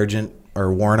old sergeant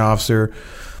or warrant officer,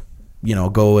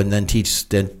 go and then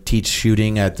teach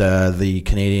shooting at the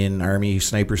Canadian Army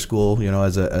Sniper School,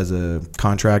 as a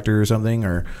contractor or something,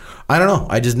 or I don't know.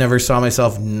 I just never saw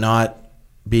myself not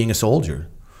being a soldier.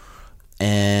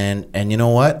 And you know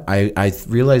what? I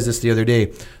realized this the other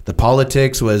day. The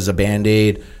politics was a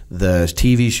Band-Aid. The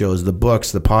TV shows, the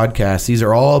books, the podcasts, these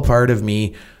are all part of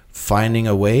me finding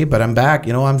a way. But I'm back.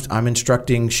 I'm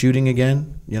instructing shooting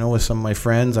again, with some of my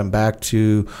friends. I'm back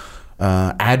to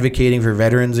advocating for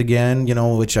veterans again,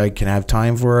 which I can have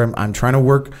time for. I'm trying to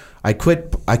work. I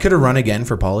could have run again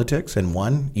for politics and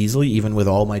won easily, even with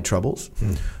all my troubles.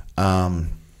 I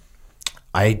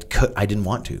didn't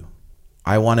want to.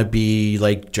 I want to be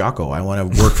like Jocko. I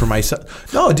want to work for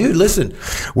myself. No, dude, listen.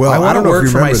 Well, I don't know if you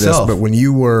remember this, myself. but when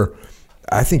you were,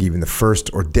 I think even the first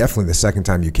or definitely the second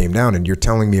time you came down, and you're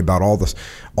telling me about all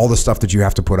the stuff that you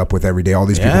have to put up with every day, all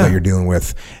these people that you're dealing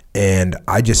with, and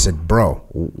I just said, bro,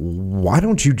 why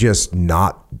don't you just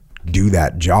not do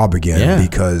that job again? Yeah.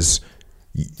 Because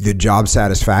the job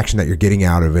satisfaction that you're getting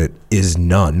out of it is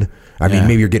none. I mean,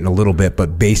 maybe you're getting a little bit,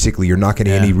 but basically you're not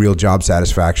getting any real job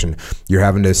satisfaction. You're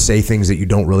having to say things that you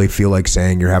don't really feel like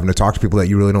saying. You're having to talk to people that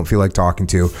you really don't feel like talking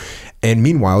to. And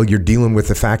meanwhile, you're dealing with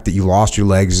the fact that you lost your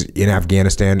legs in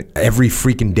Afghanistan. Every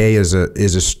freaking day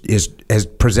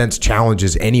presents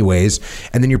challenges anyways.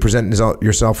 And then you're presenting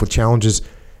yourself with challenges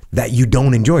that you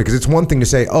don't enjoy. Because it's one thing to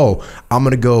say, oh, I'm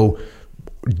going to go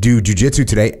do jiu-jitsu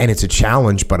today, and it's a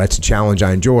challenge, but it's a challenge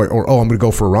I enjoy. Or, oh, I'm going to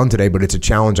go for a run today, but it's a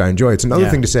challenge I enjoy. It's another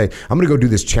thing to say, I'm going to go do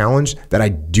this challenge that I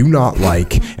do not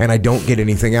like and I don't get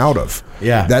anything out of.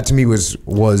 Yeah. That to me was it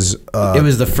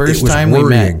was the first time we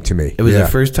met. To me. It was the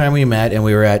first time we met, and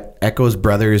we were at Echoes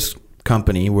Brothers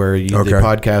Company where the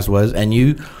podcast was, and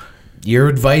your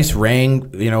advice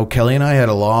rang. Kelly and I had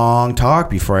a long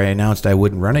talk before I announced I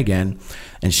wouldn't run again,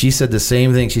 and she said the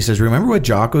same thing. She says, remember what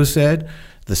Jocko said?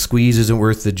 The squeeze isn't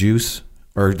worth the juice,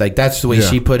 or like that's the way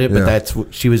she put it. But that's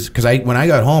what she was, because when I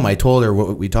got home, I told her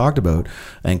what we talked about,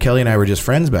 and Kelly and I were just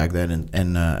friends back then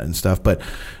and stuff. But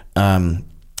that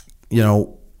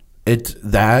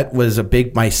was a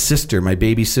big. My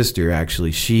baby sister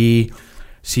actually, she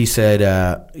said,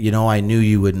 I knew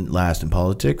you wouldn't last in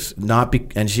politics, and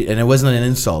it wasn't an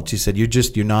insult. She said,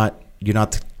 you're not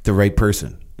the right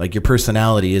person. Like your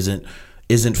personality isn't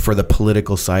for the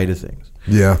political side of things.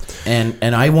 Yeah.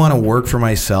 And I want to work for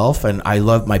myself, and I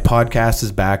love my podcast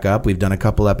is back up. We've done a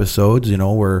couple episodes,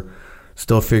 we're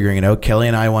still figuring it out. Kelly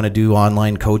and I want to do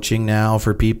online coaching now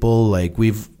for people. Like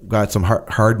we've got some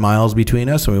hard miles between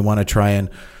us, and we want to try and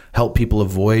help people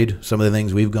avoid some of the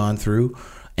things we've gone through.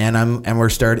 And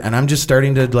I'm just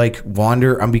starting to like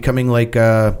wander. I'm becoming like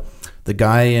the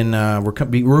guy in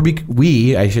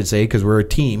we I should say, because we're a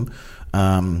team.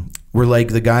 We're like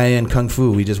the guy in Kung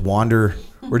Fu. We just wander.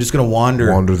 We're just going to wander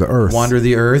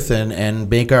the earth and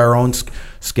make our own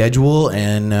schedule.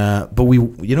 And but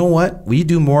you know what? We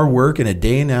do more work in a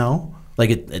day now. Like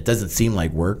it doesn't seem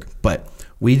like work, but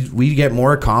we get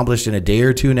more accomplished in a day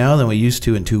or two now than we used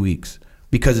to in 2 weeks,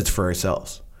 because it's for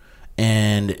ourselves,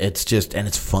 and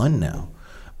it's fun now.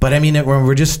 But I mean,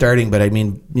 we're just starting. But I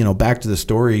mean, back to the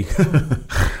story.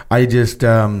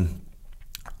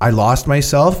 I lost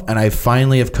myself, and I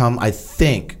finally have come, I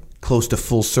think, close to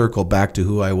full circle back to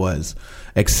who I was.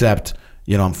 Except,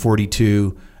 I'm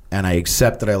 42, and I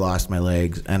accept that I lost my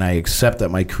legs, and I accept that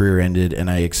my career ended, and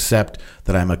I accept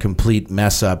that I'm a complete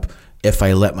mess up if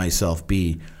I let myself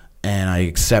be, and I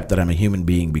accept that I'm a human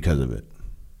being because of it.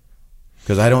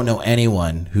 Because I don't know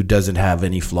anyone who doesn't have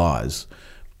any flaws.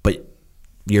 But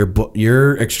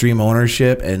your extreme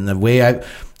ownership and the way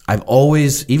I've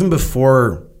always, even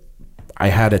before I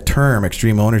had a term,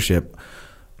 extreme ownership.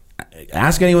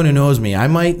 Ask anyone who knows me. I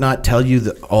might not tell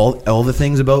you all the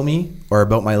things about me or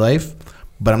about my life,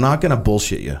 but I'm not going to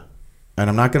bullshit you. And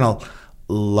I'm not going to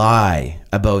lie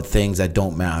about things that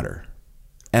don't matter.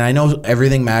 And I know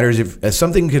everything matters. If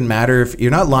something can matter, if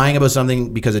you're not lying about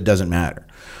something because it doesn't matter.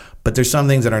 But there's some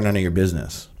things that are none of your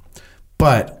business.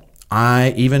 But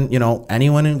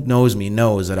anyone who knows me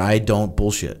knows that I don't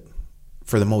bullshit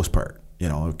for the most part. you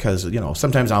know, because, you know,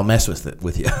 sometimes I'll mess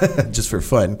with you just for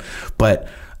fun, but,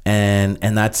 and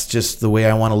that's just the way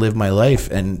I want to live my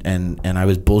life. And I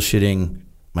was bullshitting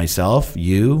myself,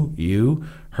 you,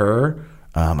 her,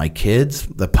 my kids,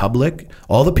 the public,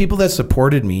 all the people that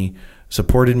supported me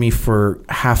for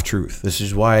half truth. This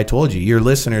is why I told you, your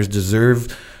listeners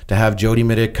deserve to have Jody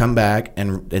Mitic come back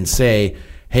and say,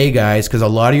 hey guys, because a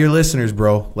lot of your listeners,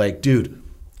 bro, like, dude,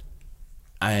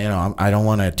 I don't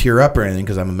want to tear up or anything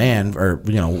because I'm a man or,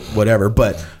 you know, whatever,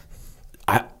 but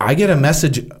I get a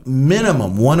message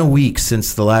minimum 1 a week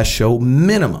since the last show,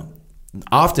 minimum.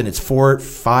 Often it's 4,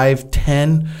 5,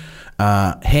 10.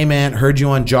 Hey man, heard you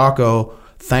on Jocko.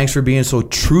 Thanks for being so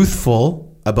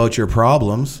truthful about your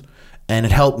problems. And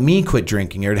it helped me quit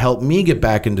drinking, or it helped me get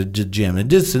back into the gym.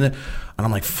 And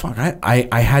I'm like, fuck,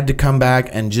 I had to come back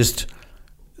and just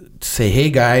say, hey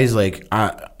guys, like,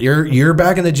 you're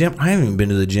back in the gym. I haven't even been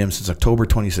to the gym since October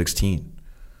 2016.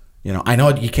 You know, I know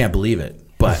you can't believe it,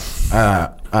 but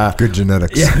good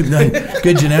genetics. Yeah,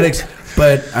 good genetics.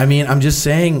 But I mean, I'm just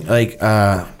saying, like,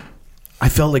 I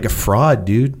felt like a fraud,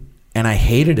 dude, and I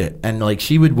hated it. And like,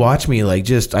 she would watch me, like,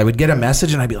 I would get a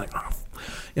message, and I'd be like, oh,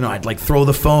 you know, I'd like throw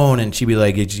the phone, and she'd be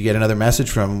like, did you get another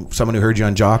message from someone who heard you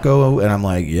on Jocko? And I'm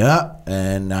like, yeah.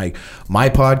 And my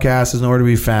podcast is nowhere to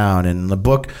be found. And the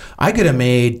book, I could have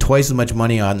made twice as much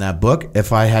money on that book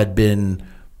if I had been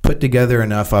put together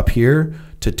enough up here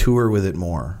to tour with it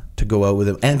more, to go out with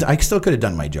it. And I still could have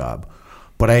done my job.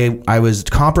 But I was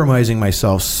compromising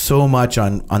myself so much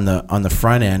on the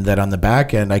front end that on the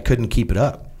back end, I couldn't keep it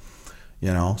up.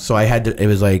 You know, so I had to, it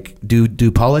was like,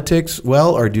 do politics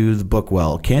well or do the book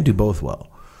well? Can't do both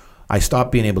well. I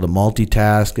stopped being able to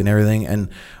multitask and everything. And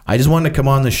I just wanted to come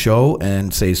on the show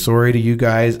and say sorry to you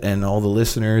guys and all the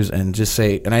listeners and just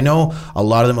say, and I know a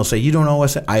lot of them will say, you don't know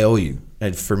what I owe you.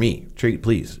 And for me,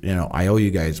 please, you know, I owe you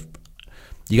guys.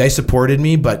 You guys supported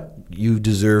me, but you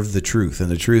deserve the truth. And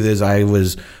the truth is I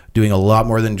was doing a lot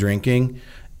more than drinking.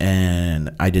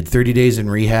 And I did 30 days in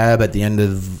rehab at the end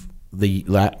of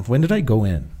when did I go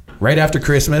in? Right after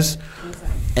Christmas.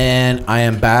 And I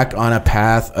am back on a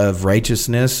path of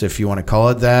righteousness, if you want to call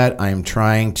it that. I am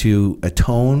trying to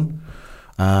atone.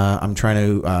 I'm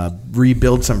trying to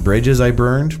rebuild some bridges I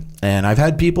burned. And I've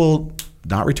had people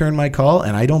not return my call,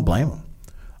 and I don't blame them.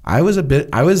 I was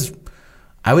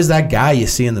that guy you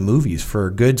see in the movies for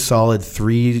a good solid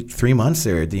three months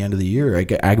there at the end of the year.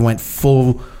 I went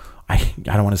full, I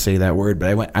don't want to say that word, but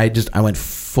I went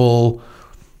full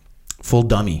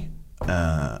dummy,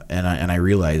 and I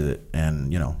realize it,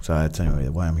 and you know, so that's anyway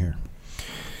why I'm here.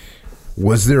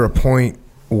 Was there a point?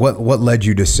 What led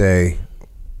you to say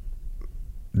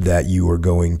that you were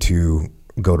going to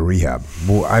go to rehab?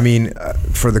 Well, I mean,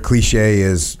 for the cliche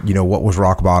is, you know, what was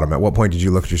rock bottom? At what point did you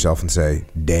look at yourself and say,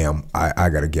 "Damn, I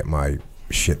got to get my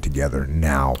shit together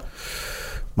now"?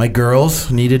 My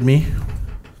girls needed me.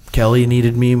 Kelly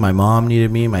needed me, my mom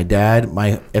needed me, my dad.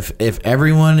 If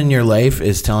everyone in your life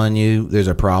is telling you there's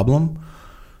a problem,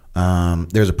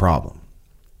 there's a problem.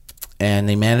 And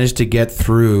they managed to get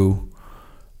through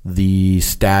the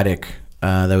static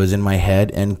that was in my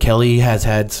head. And Kelly has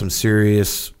had some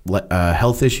serious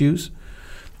health issues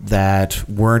that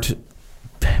weren't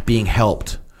being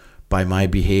helped by my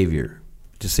behavior,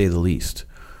 to say the least.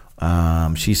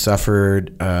 She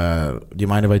suffered, do you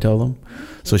mind if I tell them?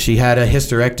 So she had a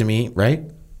hysterectomy, right?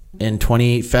 In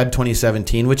Feb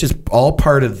 2017, which is all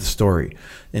part of the story.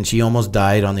 And she almost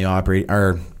died on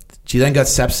the she then got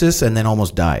sepsis and then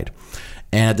almost died.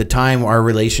 And at the time, our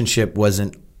relationship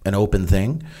wasn't an open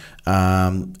thing.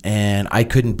 And I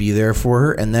couldn't be there for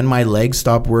her. And then my legs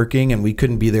stopped working and we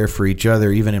couldn't be there for each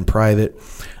other, even in private.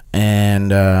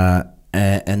 And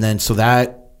then, so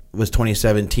that was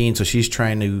 2017. So she's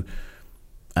trying to,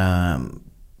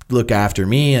 look after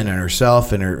me and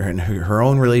herself and her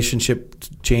own relationship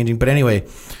changing. But anyway,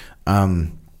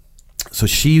 so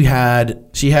she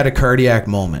had a cardiac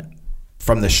moment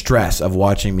from the stress of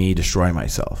watching me destroy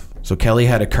myself. So Kelly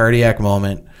had a cardiac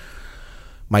moment.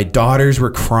 My daughters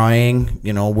were crying,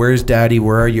 you know, where's daddy?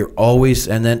 Where are you?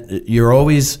 And then you're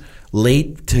always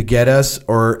late to get us,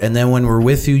 and then when we're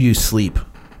with you, you sleep.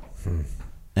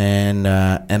 And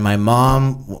my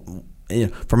mom,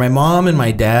 for my mom and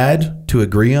my dad to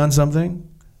agree on something,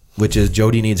 which is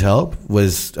Jody needs help,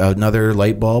 was another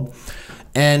light bulb.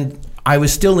 And I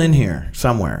was still in here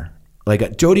somewhere.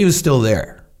 Like, Jody was still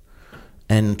there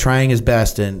and trying his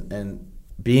best and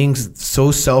being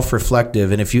so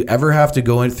self-reflective. And if you ever have to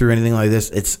go through anything like this,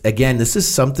 this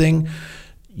is something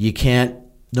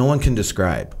no one can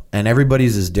describe. And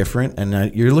everybody's is different.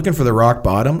 And you're looking for the rock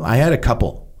bottom. I had a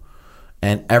couple.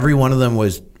 And every one of them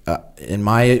was, from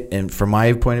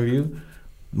my point of view,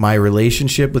 my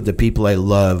relationship with the people I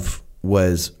love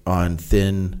was on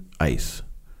thin ice.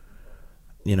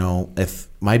 You know, if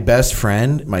my best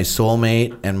friend, my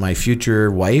soulmate, and my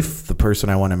future wife, the person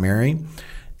I want to marry,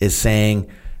 is saying,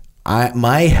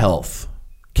 my health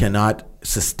cannot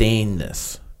sustain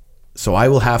this, so I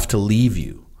will have to leave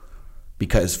you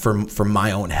because for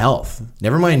my own health,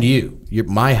 never mind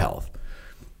my health.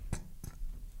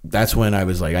 That's when I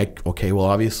was like, okay, well,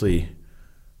 obviously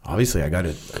I got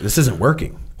to, this isn't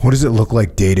working. What does it look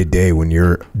like day to day when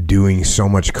you're doing so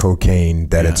much cocaine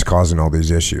that it's causing all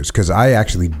these issues? Because I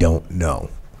actually don't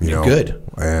know. You know, good.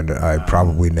 And I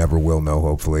probably never will know,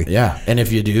 hopefully. Yeah. And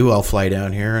if you do, I'll fly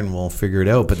down here and we'll figure it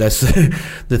out. But that's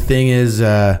the thing is,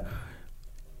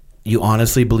 you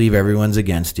honestly believe everyone's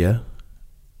against you.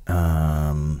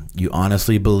 You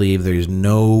honestly believe there's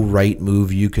no right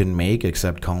move you can make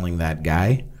except calling that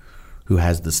guy who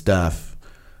has the stuff.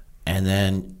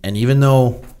 And even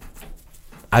though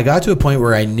I got to a point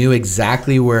where I knew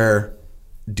exactly where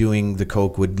doing the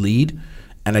coke would lead,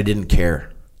 and I didn't care.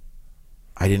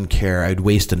 I'd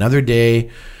waste another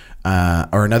day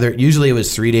or another. Usually it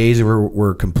was 3 days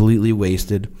were completely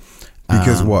wasted.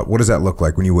 Because what does that look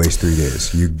like when you waste 3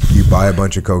 days? You buy a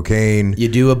bunch of cocaine. You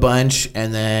do a bunch,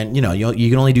 and then you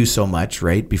can only do so much,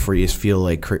 right? Before you just feel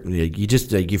like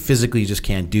you physically just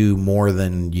can't do more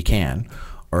than you can,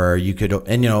 or you could,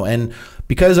 and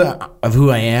because of who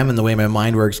I am and the way my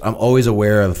mind works, I'm always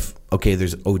aware of, okay,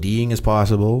 there's ODing is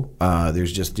possible.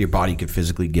 There's just your body could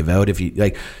physically give out if you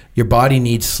like. Your body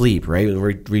needs sleep, right?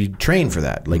 We train for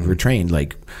that, we're trained,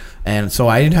 and so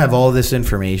I didn't have all this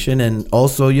information, and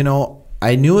also,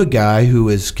 I knew a guy who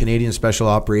was Canadian Special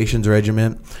Operations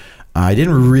Regiment. I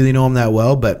didn't really know him that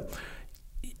well, but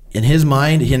in his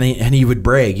mind, and he would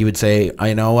brag. He would say,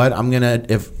 "You know what? I'm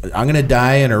gonna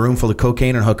die in a room full of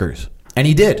cocaine and hookers," and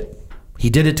he did. He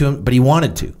did it to him, but he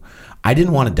wanted to. I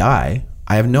didn't want to die.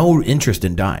 I have no interest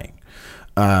in dying.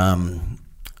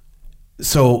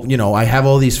 So I have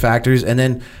all these factors, and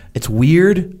then it's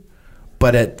weird.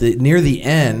 But near the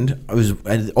end,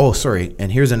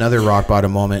 and here's another rock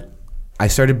bottom moment. I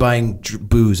started buying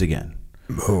booze again.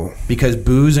 Oh. Because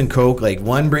booze and coke,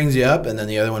 one brings you up and then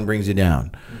the other one brings you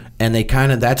down. And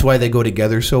that's why they go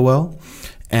together so well.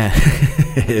 And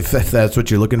if that's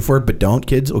what you're looking for, but don't,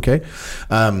 kids, okay?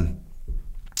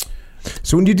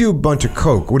 So when you do a bunch of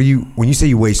coke, when you say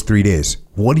you waste 3 days,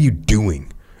 what are you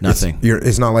doing? Nothing.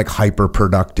 It's not like hyper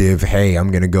productive. Hey, I'm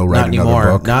going to go write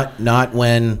another book. Not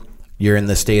when you're in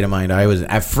the state of mind I was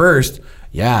at first.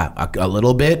 Yeah, a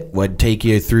little bit would take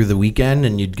you through the weekend,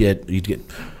 and you'd get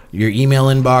your email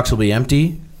inbox will be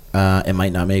empty. It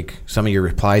might not make, some of your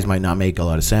replies might not make a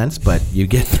lot of sense, but you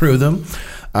get through them.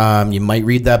 You might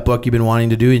read that book you've been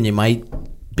wanting to do, and you might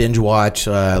binge watch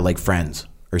Friends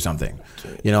or something.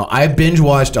 I binge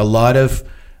watched a lot of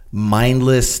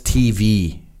mindless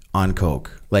TV on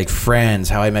coke, like Friends,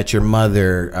 How I Met Your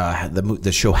Mother,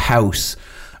 the show House,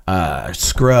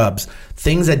 Scrubs,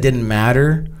 things that didn't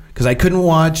matter. Because I couldn't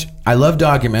watch, I love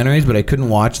documentaries, but I couldn't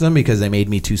watch them because they made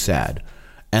me too sad.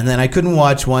 And then I couldn't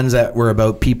watch ones that were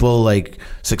about people, like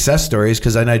success stories,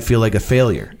 because then I'd feel like a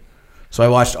failure. So I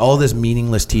watched all this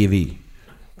meaningless TV.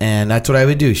 And that's what I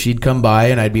would do. She'd come by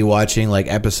and I'd be watching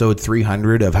episode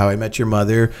 300 of How I Met Your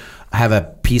Mother. Have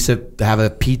a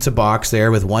pizza box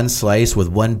there with one slice with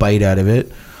one bite out of it.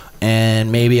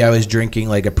 And maybe I was drinking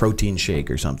a protein shake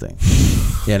or something,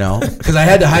 because I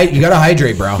had to you got to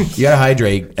hydrate, bro. You got to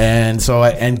hydrate. And so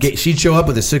she'd show up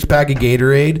with a 6-pack of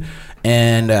Gatorade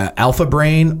and Alpha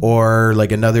Brain or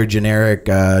another generic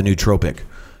nootropic.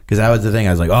 Because that was the thing.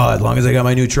 I was like, oh, as long as I got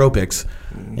my nootropics.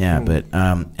 Yeah. But,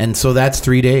 and so that's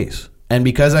 3 days. And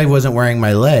because I wasn't wearing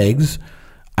my legs,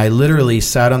 I literally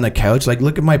sat on the couch.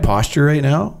 Look at my posture right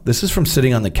now. This is from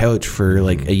sitting on the couch for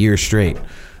a year straight.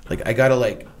 I got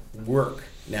to work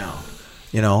now,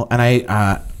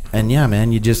 and yeah,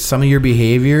 man, some of your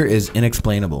behavior is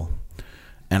inexplainable.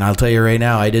 And I'll tell you right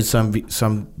now, I did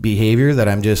some behavior that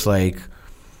I'm just I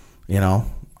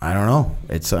don't know.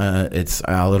 It's I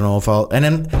don't know if and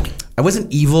then I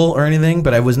wasn't evil or anything,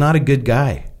 but I was not a good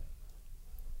guy.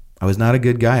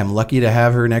 I'm lucky to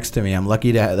have her next to me. I'm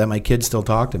lucky that my kids still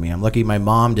talk to me. I'm lucky my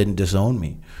mom didn't disown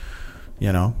me.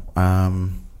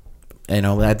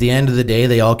 At the end of the day,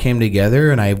 they all came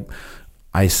together, and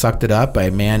I sucked it up. I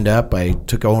manned up. I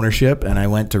took ownership, and I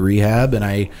went to rehab, and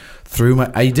I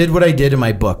did what I did in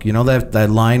my book. That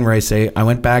line where I say I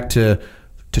went back to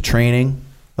training.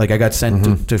 I got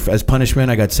sent to as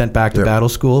punishment. I got sent back to battle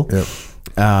school. Yep.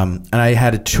 And I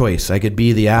had a choice. I could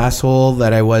be the asshole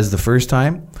that I was the first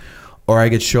time, or I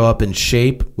could show up in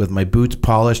shape with my boots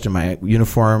polished and my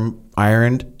uniform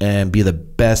ironed and be the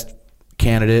best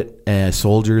candidate,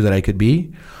 soldier that I could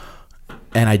be.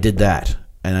 And I did that.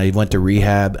 And I went to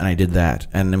rehab and I did that.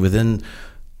 And then within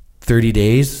 30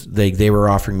 days, they were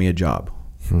offering me a job.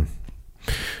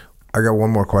 I got one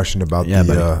more question about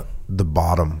the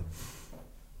bottom.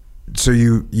 So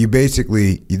you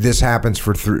basically, this happens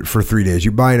for 3 days.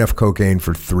 You buy enough cocaine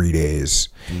for 3 days,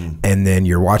 and then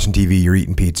you're watching TV, you're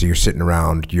eating pizza, you're sitting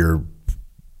around, you're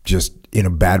just in a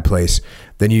bad place.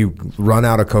 Then you run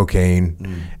out of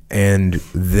cocaine, and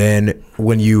then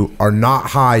when you are not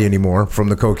high anymore from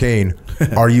the cocaine,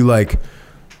 are you like,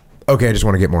 okay, I just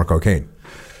want to get more cocaine?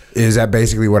 Is that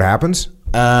basically what happens?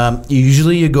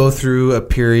 Usually you go through a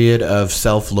period of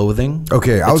self-loathing.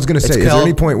 Okay, I was going to say, is there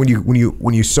any point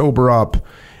when you sober up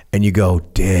and you go,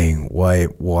 dang,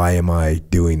 why am I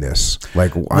doing this?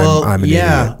 Like, I'm an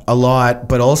idiot. A lot,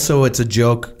 but also it's a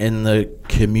joke in the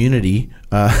community,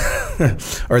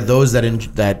 or those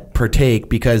that partake,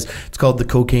 because it's called the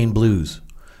cocaine blues.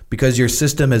 Because your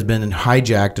system has been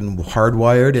hijacked and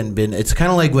hardwired, and it's kind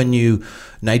of like when you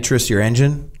nitrous your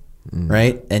engine.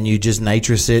 Right? And you just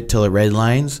nitrous it till it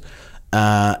redlines.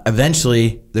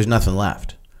 Eventually, there's nothing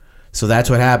left. So that's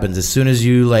what happens. As soon as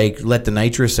you like let the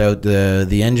nitrous out,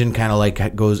 the engine kind of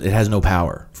like goes. It has no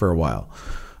power for a while,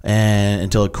 and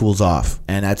until it cools off.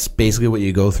 And that's basically what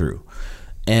you go through.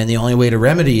 And the only way to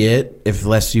remedy it,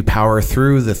 unless you power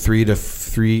through the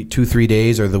 2-3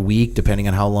 days or the week, depending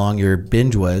on how long your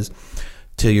binge was,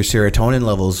 till your serotonin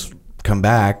levels come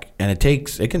back. And it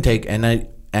can take.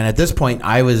 And at this point,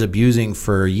 I was abusing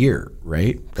for a year,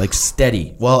 right? Like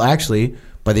steady. Well, actually,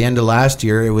 by the end of last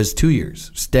year, it was 2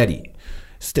 years, steady.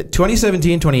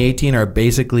 2017, 2018 are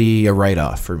basically a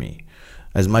write-off for me.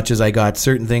 As much as I got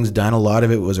certain things done, a lot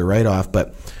of it was a write-off.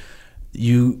 But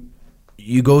you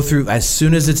go through, as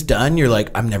soon as it's done, you're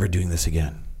like, I'm never doing this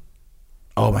again.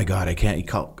 Oh my God, I can't.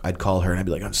 I'd call her and I'd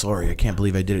be like, I'm sorry, I can't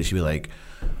believe I did it. She'd be like,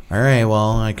 all right,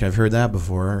 well, I've heard that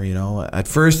before, you know. At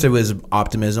first it was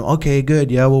optimism. Okay, good.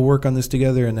 Yeah, we'll work on this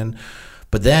together.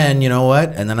 But then, you know what?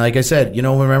 And then, like I said, you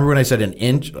know, remember when I said an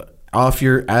inch off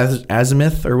your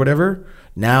azimuth or whatever?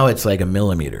 Now it's like a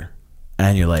millimeter.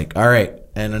 And you're like, all right.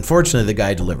 And unfortunately, the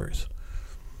guy delivers,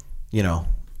 you know.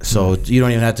 So you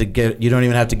don't even have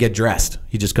to get dressed.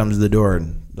 He just comes to the door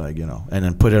and, like, you know, and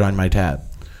then put it on my tab.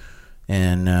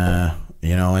 And,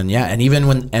 you know, and yeah, and even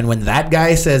when that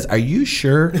guy says, "Are you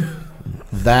sure?"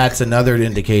 That's another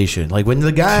indication. Like when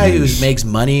the guy who makes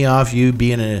money off you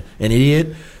being an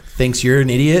idiot thinks you're an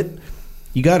idiot,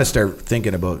 you got to start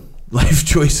thinking about life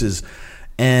choices.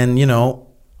 And you know,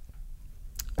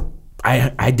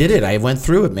 I did it. I went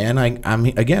through it, man.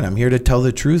 I'm here to tell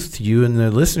the truth to you and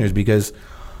the listeners, because,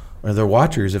 or the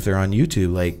watchers if they're on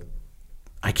YouTube. Like,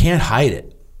 I can't hide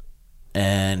it,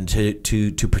 and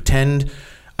to pretend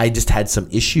I just had some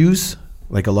issues,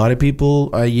 like a lot of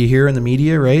people you hear in the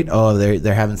media, right? Oh,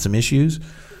 they're having some issues.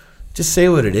 Just say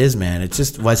what it is, man. It's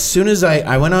just, well, as soon as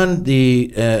I went on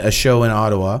a show in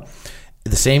Ottawa,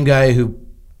 the same guy who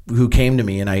came to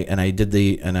me and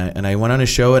I went on a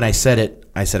show and I said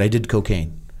I did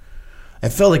cocaine. I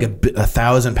felt like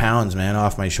 1,000 pounds, man,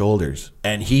 off my shoulders.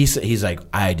 And he's like,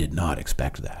 I did not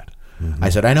expect that.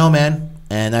 I said, I know, man,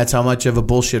 and that's how much of a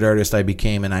bullshit artist I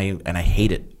became, and I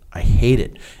hate it. I hate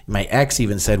it. My ex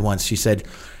even said once, she said,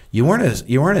 you weren't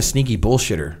a sneaky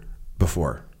bullshitter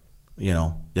before, you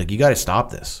know, like, you got to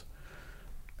stop this.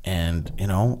 And, you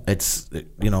know, it's,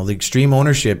 you know, the extreme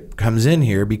ownership comes in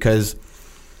here, because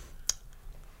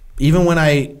even when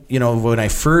I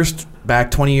first,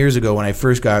 back 20 years ago, when I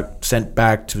first got sent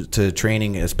back to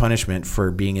training as punishment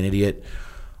for being an idiot,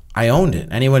 I owned it.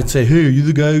 Anyone would say, hey, are you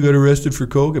the guy who got arrested for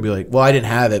coke? I'd be like, well, I didn't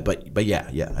have it, but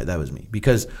yeah, that was me.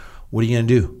 Because what are you going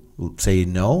to do? Say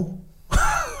no?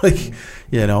 Like,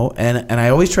 you know, and I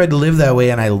always tried to live that way,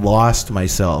 and I lost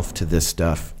myself to this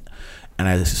stuff. And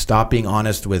I stopped being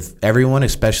honest with everyone,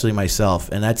 especially myself.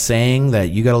 And that saying that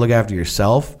you got to look after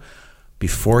yourself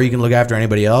before you can look after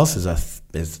anybody else is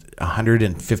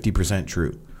 150%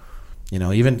 true. You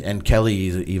know, and Kelly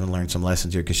even learned some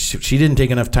lessons here, because she didn't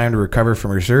take enough time to recover from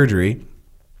her surgery,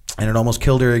 and it almost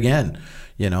killed her again.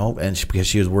 You know, because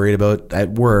she was worried about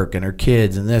at work and her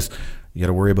kids and this. You got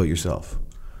to worry about yourself.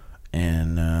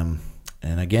 And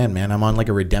again, man, I'm on like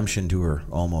a redemption tour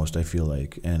almost, I feel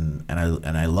like, and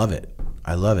I love it.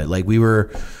 I love it. Like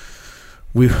where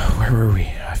were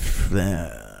we? I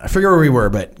forget where we were,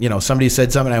 but you know, somebody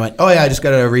said something. I went, oh yeah, I just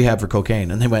got out of rehab for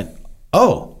cocaine, and they went,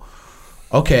 oh,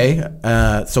 okay,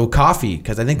 so coffee,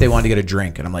 because I think they wanted to get a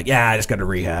drink, and I'm like, yeah, I just got to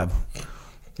rehab.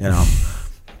 You know,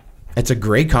 it's a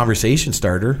great conversation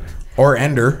starter or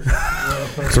ender.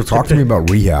 So talk to me about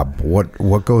rehab.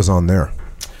 What goes on there?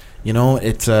 you know,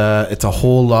 it's a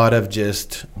whole lot of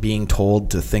just being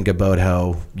told to think about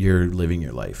how you're living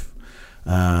your life.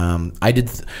 I did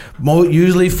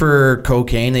usually for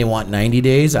cocaine they want 90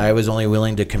 days. I was only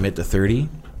willing to commit to 30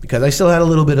 because I still had a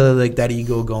little bit of like that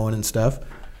ego going and stuff.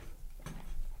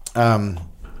 And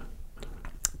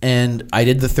I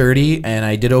did the 30 and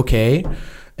I did okay.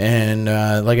 And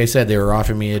like I said, they were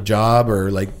offering me a job, or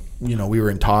like, you know, we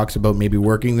were in talks about maybe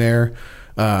working there.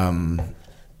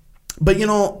 But you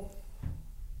know,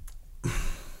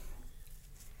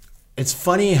 it's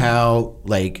funny how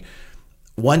like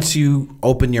once you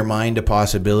open your mind to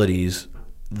possibilities,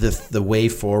 the way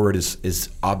forward is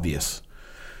obvious.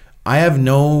 I have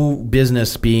no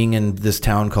business being in this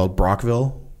town called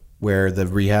Brockville, where the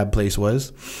rehab place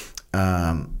was.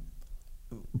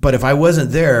 But if I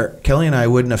wasn't there, Kelly and I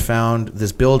wouldn't have found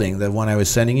this building, the one I was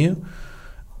sending you,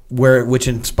 which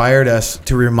inspired us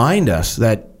to remind us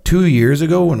that 2 years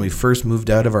ago when we first moved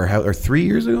out of our house, or 3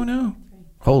 years ago now?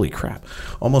 Holy crap.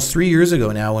 Almost 3 years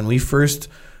ago now, when we first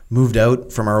moved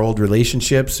out from our old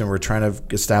relationships and we're trying to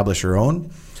establish our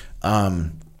own,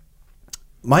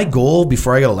 my goal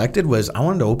before I got elected was I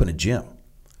wanted to open a gym.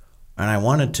 And I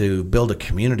wanted to build a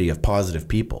community of positive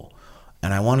people.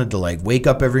 And I wanted to like wake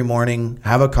up every morning,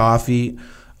 have a coffee.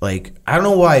 Like, I don't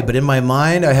know why, but in my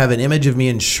mind, I have an image of me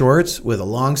in shorts with a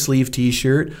long sleeve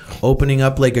t-shirt, opening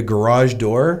up like a garage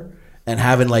door and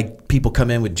having like people come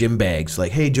in with gym bags.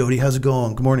 Like, hey, Jody, how's it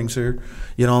going? Good morning, sir.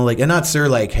 You know, like, and not sir,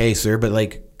 like, hey, sir, but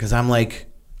like, cause I'm like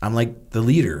the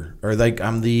leader, or like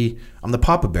I'm the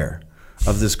Papa Bear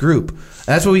of this group. And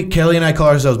that's what Kelly and I call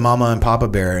ourselves, Mama and Papa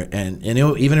Bear. And you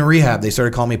know, even in rehab, they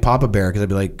started calling me Papa Bear because I'd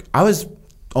be like, I was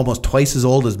almost twice as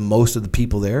old as most of the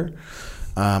people there.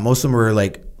 Most of them were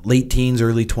like late teens,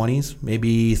 early 20s,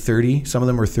 maybe 30. Some of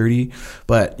them were 30.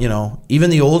 But, you know, even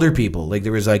the older people, like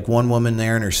there was like one woman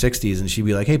there in her 60s and she'd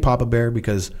be like, hey, Papa Bear,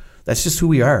 because that's just who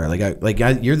we are.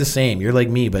 You're the same. You're like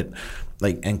me, but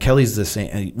like, and Kelly's the same.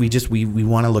 And we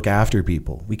want to look after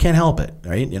people. We can't help it,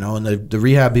 right? You know, and the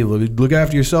rehab people, look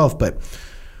after yourself. But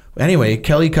anyway,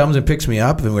 Kelly comes and picks me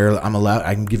up and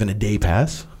I'm given a day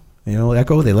pass. You know,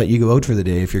 Echo, they let you go out for the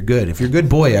day if you're good. If you're a good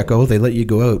boy, Echo, they let you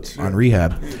go out on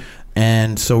rehab.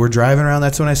 And so we're driving around.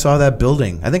 That's when I saw that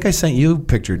building. I think I sent you a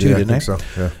picture too, didn't I? So.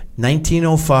 Yeah.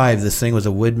 1905, this thing was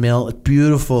a wood mill.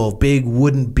 Beautiful, big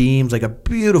wooden beams, like a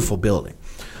beautiful building.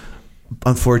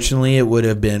 Unfortunately, it would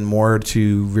have been more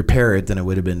to repair it than it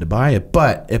would have been to buy it.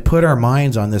 But it put our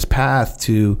minds on this path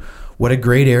to what a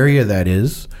great area that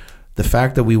is. The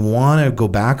fact that we want to go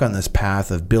back on this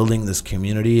path of building this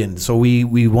community. And so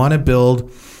we want to build,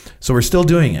 so we're still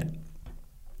doing it.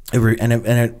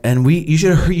 You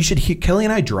should hear, Kelly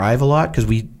and I drive a lot because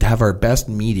we have our best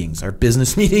meetings. Our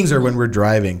business meetings are when we're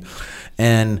driving.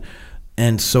 And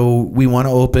so we want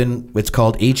to open, it's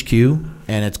called HQ,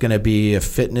 and it's going to be a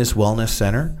fitness wellness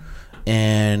center.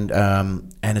 And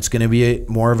it's going to be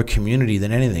more of a community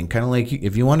than anything. Kind of like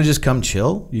if you want to just come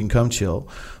chill, you can come chill.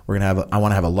 I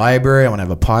want to have a library. I want to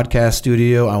have a podcast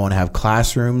studio. I want to have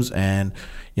classrooms, and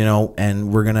you know,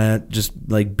 and we're gonna just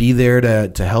like be there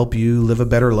to help you live a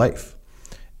better life.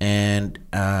 And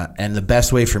the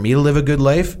best way for me to live a good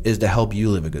life is to help you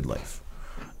live a good life.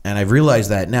 And I've realized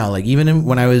that now. Like even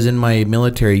when I was in my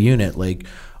military unit, like.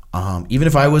 Even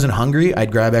if I wasn't hungry,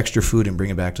 I'd grab extra food and bring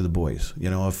it back to the boys. You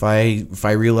know, if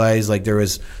I realized like there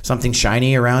was something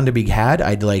shiny around to be had,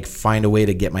 I'd like find a way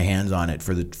to get my hands on it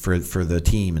for the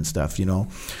team and stuff. You know,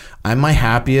 I'm my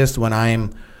happiest when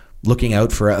I'm looking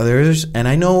out for others, and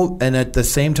I know, and at the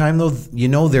same time though, you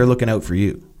know, they're looking out for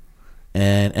you,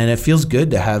 and it feels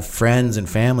good to have friends and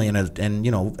family and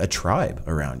you know, a tribe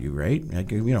around you, right?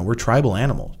 Like, you know, we're tribal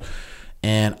animals,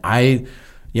 and do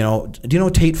you know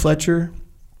Tate Fletcher?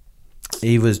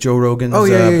 He was Joe Rogan's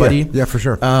buddy. Yeah, for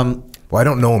sure. Well, I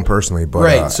don't know him personally, but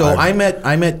right. So I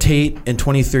met Tate in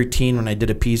 2013 when I did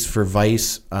a piece for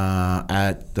Vice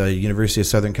at the University of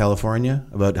Southern California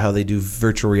about how they do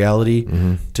virtual reality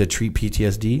to treat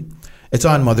PTSD. It's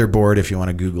on Motherboard if you want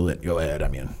to Google it. Go ahead. I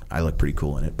mean, I look pretty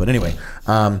cool in it. But anyway,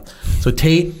 so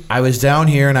Tate, I was down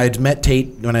here and I'd met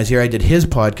Tate when I was here. I did his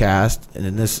podcast, and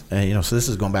in this, so this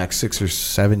is going back 6 or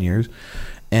 7 years,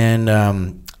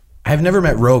 and. I've never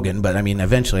met Rogan, but I mean,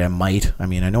 eventually I might. I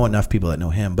mean, I know enough people that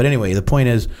know him. But anyway, the point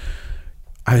is,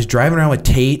 I was driving around with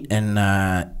Tate, and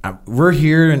we're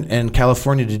here in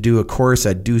California to do a course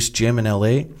at Deuce Gym in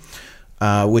LA,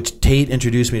 which Tate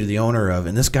introduced me to the owner of.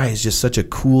 And this guy is just such a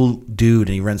cool dude,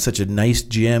 and he runs such a nice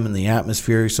gym and the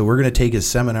atmosphere. So we're going to take his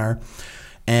seminar.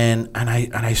 And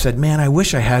I said, man, I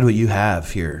wish I had what you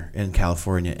have here in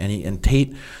California. And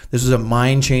Tate, this was a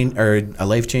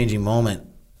life-changing moment.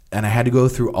 And I had to go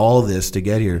through all of this to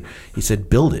get here. He said,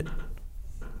 build it.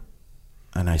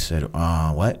 And I said,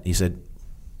 what? He said,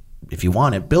 if you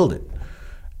want it, build it.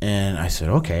 And I said,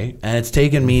 okay. And it's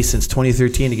taken me since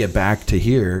 2013 to get back to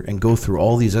here and go through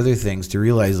all these other things to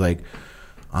realize, like,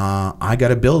 I got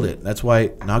to build it. That's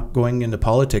why not going into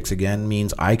politics again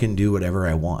means I can do whatever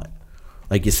I want.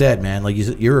 Like you said, man, like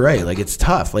you're right. Like, it's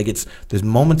tough. Like, there's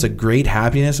moments of great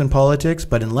happiness in politics,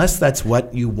 but unless that's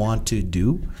what you want to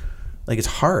do, like, it's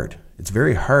hard. It's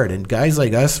very hard. And guys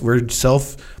like us, we're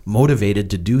self-motivated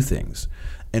to do things.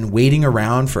 And waiting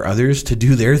around for others to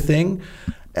do their thing,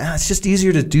 it's just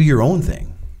easier to do your own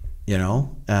thing, you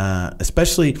know?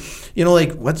 Especially, you know,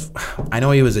 like, I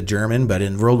know he was a German, but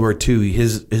in World War II,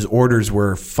 his orders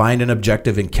were find an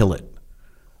objective and kill it.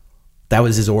 That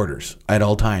was his orders at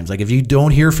all times. Like, if you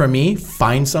don't hear from me,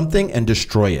 find something and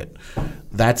destroy it.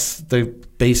 That's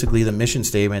basically the mission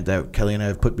statement that Kelly and I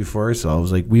have put before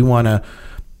ourselves. Like, we want to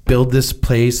build this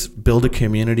place, build a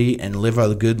community, and live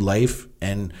a good life.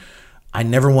 And I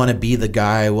never want to be the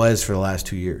guy I was for the last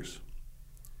 2 years.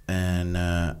 And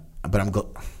but I don't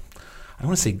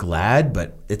want to say glad,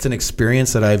 but it's an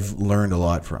experience that I've learned a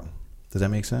lot from. Does that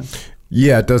make sense?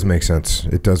 Yeah, it does make sense.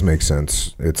 It does make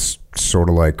sense. It's sort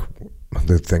of like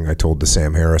the thing I told to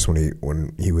Sam Harris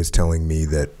when he was telling me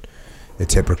that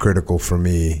it's hypocritical for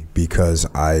me because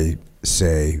I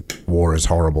say war is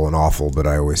horrible and awful, but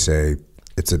I always say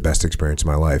it's the best experience of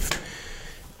my life.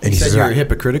 And he said you're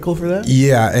hypocritical for that?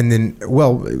 Yeah, and then,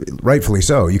 well, rightfully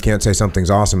so. You can't say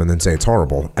something's awesome and then say it's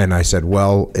horrible. And I said,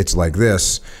 well, it's like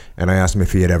this. And I asked him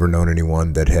if he had ever known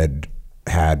anyone that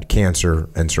had cancer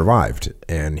and survived.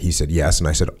 And he said yes. And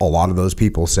I said, a lot of those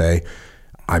people say,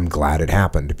 I'm glad it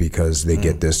happened because they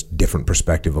get this different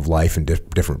perspective of life and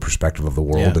different perspective of the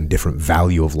world and different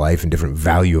value of life and different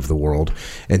value of the world.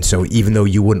 And so even though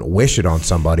you wouldn't wish it on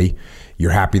somebody,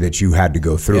 you're happy that you had to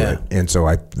go through it. And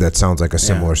so that sounds like a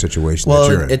similar situation that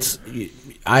you're in.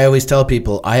 I always tell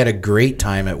people I had a great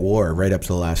time at war right up to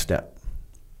the last step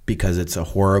because it's a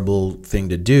horrible thing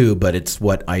to do, but it's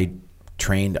what I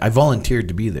volunteered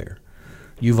to be there.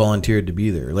 You volunteered to be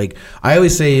there. Like, I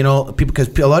always say, you know, because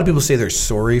a lot of people say they're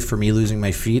sorry for me losing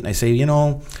my feet. And I say, you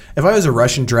know, if I was a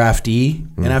Russian draftee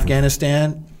in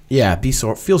Afghanistan,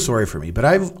 feel sorry for me. But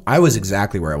I was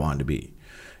exactly where I wanted to be.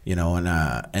 You know,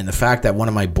 and the fact that one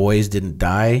of my boys didn't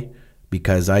die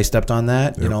because I stepped on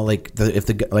that, you know, like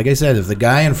like I said, if the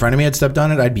guy in front of me had stepped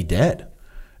on it, I'd be dead.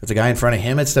 If the guy in front of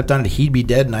him had stepped on it, he'd be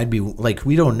dead, and I'd be like,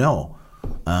 we don't know.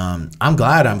 I'm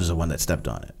glad I was the one that stepped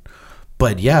on it.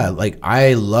 But yeah, like,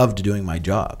 I loved doing my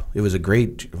job. It was it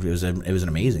was an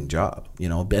amazing job, you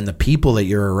know. And the people that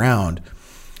you're around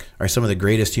are some of the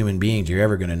greatest human beings you're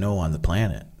ever going to know on the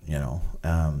planet, you know.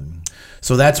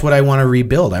 So that's what I want to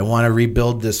rebuild. I want to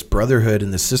rebuild this brotherhood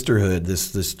and this sisterhood,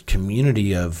 this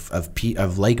community of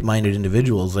like-minded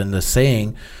individuals. And the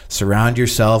saying, surround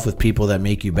yourself with people that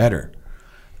make you better.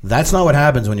 That's not what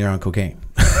happens when you're on cocaine.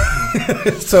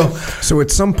 So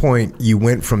at some point you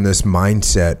went from this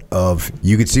mindset of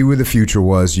you could see where the future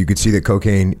was, you could see that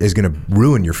cocaine is going to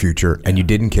ruin your future, and you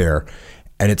didn't care.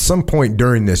 And at some point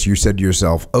during this, you said to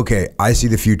yourself, okay, I see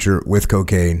the future with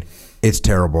cocaine. It's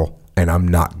terrible, and I'm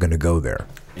not going to go there.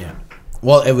 Yeah.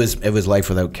 Well, it was life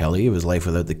without Kelly. It was life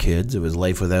without the kids. It was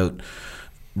life without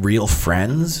real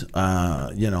friends.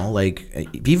 You know, like,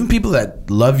 even people that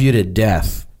love you to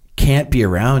death can't be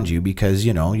around you because,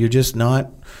 you know, you're just not.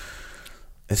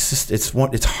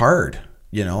 It's hard,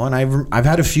 you know. And I've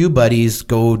had a few buddies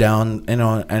go down, you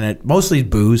know, and it mostly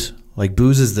booze. Like,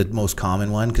 booze is the most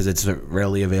common one because it's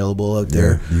readily available out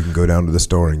there. You can go down to the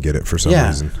store and get it for some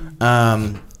reason.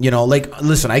 You know, like,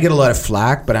 listen, I get a lot of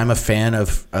flack, but I'm a fan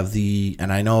of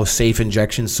and I know safe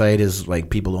injection site is, like,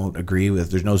 people don't agree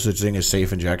with. There's no such thing as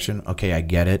safe injection. Okay, I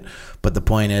get it. But the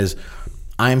point is,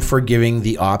 I'm for giving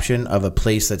the option of a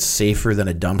place that's safer than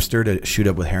a dumpster to shoot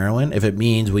up with heroin if it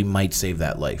means we might save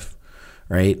that life,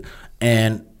 right?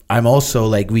 And I'm also,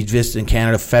 like, we just in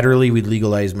Canada federally we'd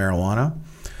legalize marijuana.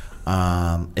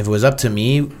 If it was up to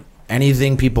me,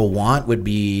 anything people want would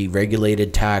be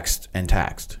regulated, taxed,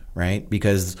 right?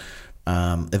 Because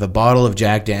if a bottle of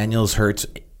Jack Daniels hurts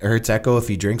Echo if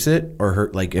he drinks it,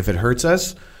 or if it hurts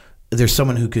us, there's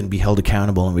someone who can be held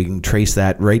accountable, and we can trace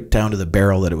that right down to the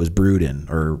barrel that it was brewed in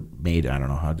or made. I don't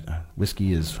know how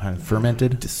whiskey is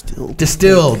fermented,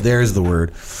 distilled. There's the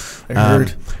word. I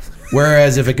heard.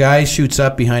 Whereas if a guy shoots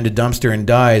up behind a dumpster and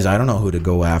dies, I don't know who to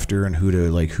go after and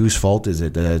whose fault is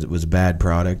it that it was a bad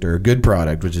product or a good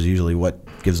product, which is usually what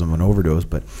gives them an overdose.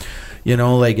 But, you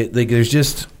know, like there's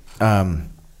just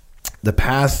the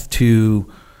path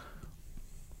to,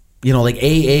 you know, like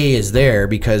AA is there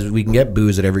because we can get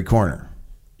booze at every corner,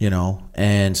 you know,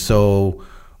 and so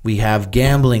We have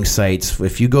gambling sites.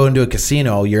 If you go into a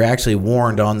casino, you're actually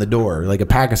warned on the door. Like a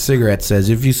pack of cigarettes says,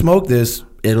 if you smoke this,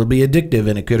 it'll be addictive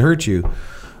and it could hurt you.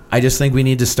 I just think we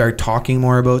need to start talking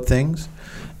more about things.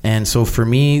 And so for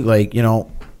me, like, you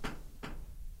know,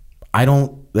 I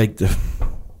don't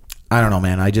know,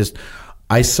 man.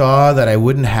 I saw that I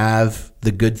wouldn't have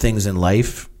the good things in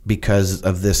life because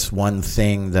of this one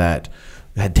thing that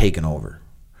had taken over.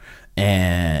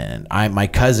 And my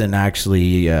cousin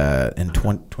actually in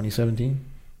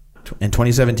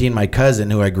 2017, my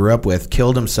cousin who I grew up with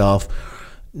killed himself.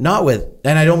 Not with,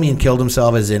 and I don't mean killed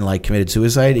himself as in like committed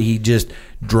suicide. He just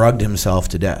drugged himself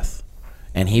to death,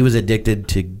 and he was addicted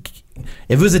to.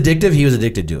 If it was addictive, he was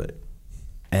addicted to it,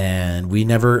 and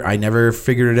I never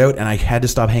figured it out, and I had to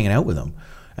stop hanging out with him,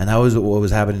 and that was what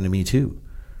was happening to me too.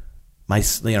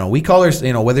 We call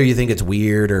her, whether you think it's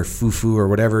weird or foo-foo or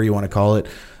whatever you want to call it.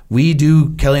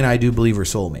 Kelly and I do believe we're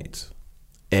soulmates.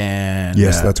 And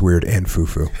yes, that's weird and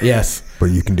foo-foo. Yes. But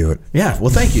you can do it. Yeah, well,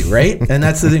 thank you, right? And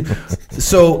that's the thing.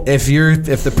 So if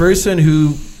the person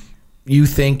who you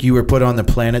think you were put on the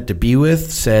planet to be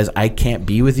with says, I can't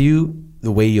be with you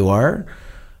the way you are,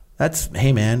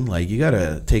 hey man, like you got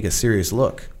to take a serious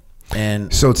look.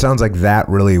 And so it sounds like that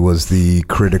really was the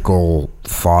critical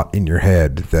thought in your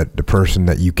head, that the person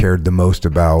that you cared the most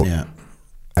about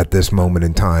at this moment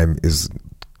in time is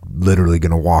literally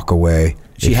going to walk away.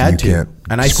 She had to,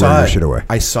 and I saw it. Shit away.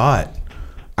 I saw it.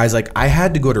 I was like, I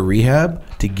had to go to rehab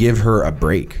to give her a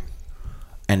break,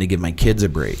 and to give my kids a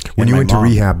break. When you went to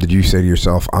rehab, did you say to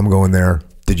yourself, "I'm going there"?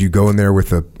 Did you go in there with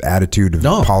the attitude of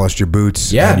polished your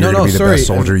boots? Yeah, and you're gonna be the best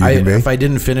soldier you can be? If I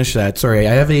didn't finish that, sorry,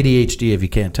 I have ADHD. If you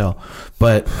can't tell,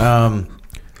 but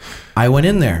I went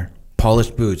in there,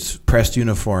 polished boots, pressed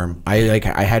uniform. I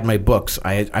had my books.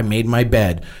 I made my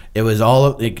bed. It was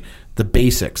all like the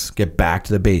basics. Get back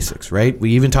to the basics, right?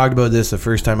 We even talked about this the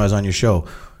first time I was on your show.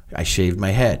 I shaved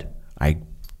my head. I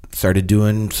started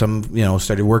doing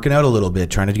started working out a little bit,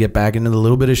 trying to get back into a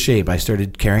little bit of shape. I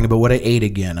started caring about what I ate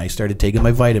again. I started taking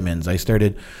my vitamins. I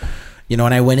started, and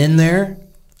I went in there,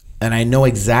 and I know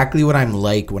exactly what I'm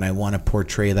like when I want to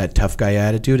portray that tough guy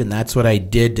attitude, and that's what I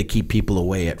did to keep people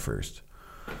away at first.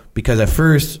 Because at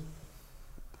first,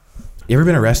 you ever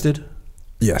been arrested?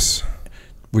 Yes.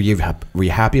 Were you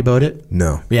happy about it?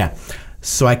 No. Yeah.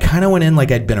 So I kind of went in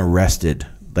like I'd been arrested,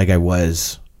 like I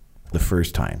was the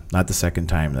first time, not the second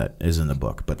time that is in the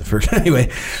book, but the first anyway.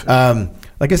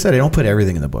 Like I said, I don't put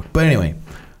everything in the book, but anyway,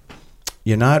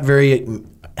 you're not very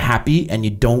happy and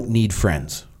you don't need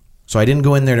friends. So I didn't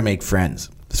go in there to make friends.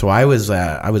 So I was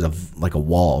like a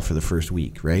wall for the first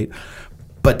week, right?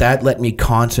 But that let me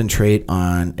concentrate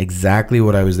on exactly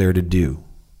what I was there to do,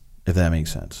 if that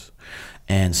makes sense.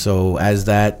 And so as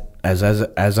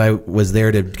I was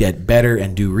there to get better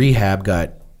and do rehab, I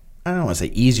don't want to say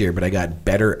easier, but I got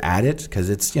better at it, because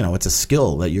it's a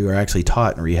skill that you are actually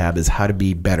taught in rehab, is how to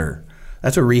be better.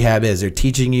 That's what rehab is. They're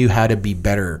teaching you how to be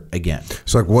better again.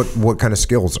 So like what kind of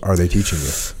skills are they teaching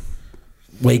you?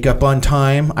 Wake up on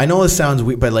time. I know this sounds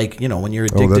weird, but when you're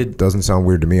addicted. Oh, that doesn't sound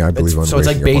weird to me. I believe so it's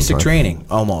like basic training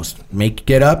almost.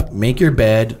 Get up, make your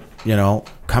bed,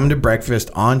 come to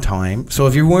breakfast on time. So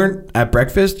if you weren't at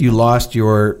breakfast, you lost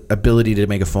your ability to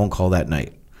make a phone call that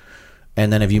night.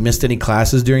 And then if you missed any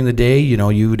classes during the day,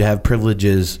 you would have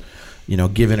privileges,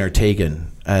 given or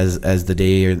taken as the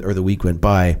day or the week went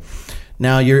by.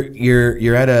 Now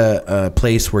you're at a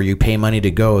place where you pay money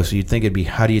to go, so you'd think it'd be,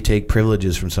 how do you take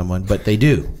privileges from someone? But they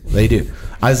do.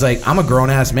 I was like, I'm a grown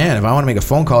ass man. If I want to make a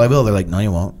phone call, I will. They're like, no,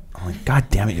 you won't. I'm like, God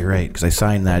damn it, you're right, because I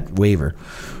signed that waiver.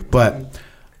 But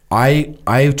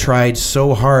I tried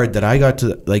so hard that I got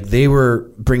to, they were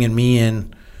bringing me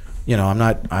in. I'm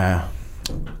not.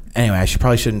 Anyway, I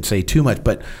probably shouldn't say too much,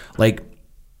 but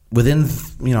within,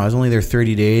 I was only there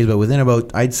 30 days, but within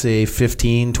about, I'd say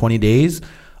 15, 20 days,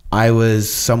 I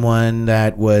was someone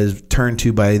that was turned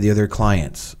to by the other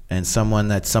clients, and someone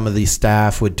that some of the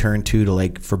staff would turn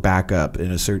to for backup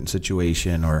in a certain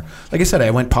situation. Or like I said,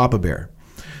 I went Papa Bear.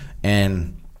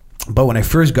 But when I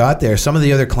first got there, some of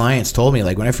the other clients told me,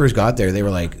 when I first got there, they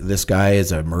were like, this guy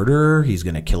is a murderer. He's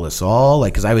going to kill us all.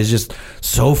 Because I was just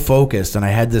so focused, and I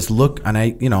had this look, and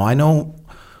I know,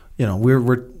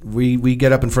 we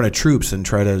get up in front of troops and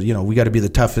try to, we got to be the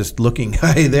toughest looking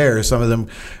guy there. Some of them,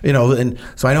 and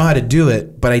so I know how to do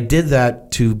it, but I did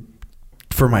that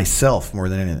for myself more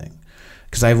than anything.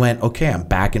 Because I went, okay, I'm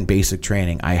back in basic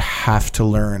training. I have to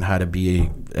learn how to be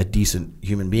a decent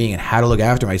human being and how to look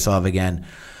after myself again.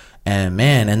 And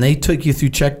man, and they took you through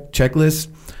checklists.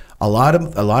 A lot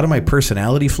of my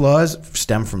personality flaws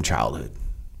stem from childhood,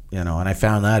 and I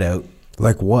found that out.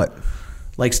 Like what?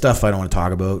 Like stuff I don't want to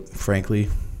talk about, frankly.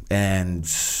 And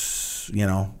you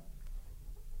know,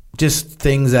 just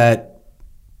things that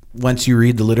once you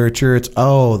read the literature, it's,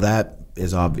 oh, that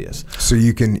is obvious. So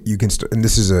you can and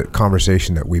this is a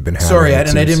conversation that we've been having. Sorry,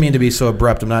 and I didn't mean to be so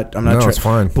abrupt. I'm not. No, it's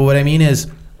fine. But what I mean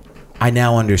is, I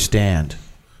now understand,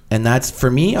 and that's for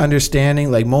me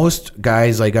understanding. Like most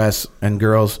guys like us and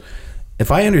girls,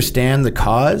 if I understand the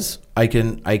cause, I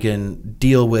can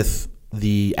deal with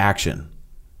the action,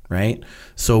 right?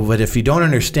 So, but if you don't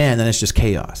understand, then it's just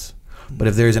chaos. But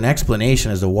if there's an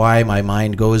explanation as to why my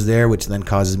mind goes there, which then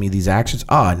causes me these actions,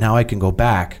 now I can go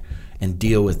back and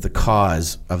deal with the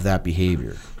cause of that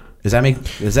behavior. Is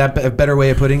that a better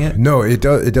way of putting it? No, it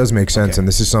does make sense. Okay. And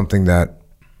this is something that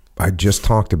I just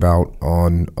talked about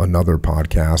on another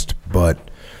podcast.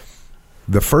 But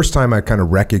the first time I kind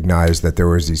of recognized that there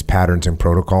was these patterns and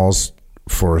protocols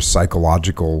for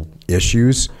psychological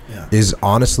issues is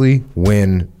honestly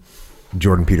when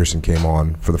Jordan Peterson came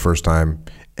on for the first time,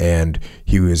 and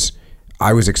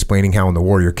I was explaining how in the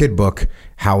Warrior Kid book,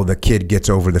 how the kid gets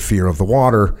over the fear of the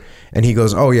water, and he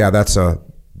goes, oh yeah, that's a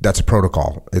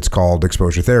protocol. It's called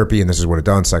exposure therapy, and this is what it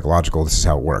does, psychological, this is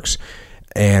how it works.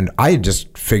 And I had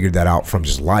just figured that out from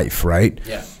just life, right?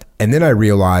 Yeah. And then I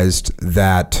realized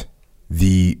that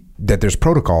there's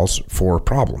protocols for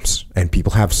problems, and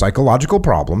people have psychological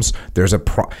problems. There's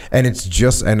and it's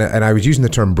just, and I was using the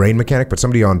term brain mechanic, but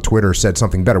somebody on Twitter said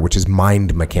something better, which is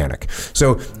mind mechanic.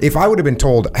 So if I would have been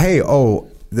told, hey,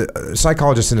 the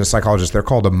psychologist and a psychologist, they're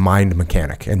called a mind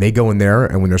mechanic, and they go in there,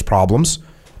 and when there's problems,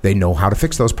 they know how to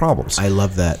fix those problems. I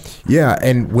love that. Yeah,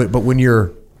 but when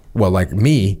you're, well, like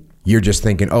me, you're just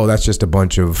thinking, oh, that's just a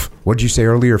bunch of, what did you say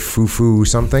earlier, foo-foo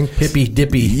something? Hippy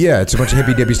dippy. Yeah, it's a bunch of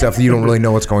hippy dippy stuff that you don't really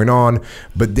know what's going on.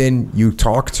 But then you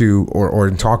talk to, or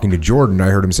in talking to Jordan, I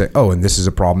heard him say, oh, and this is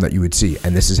a problem that you would see,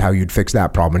 and this is how you'd fix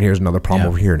that problem, and here's another problem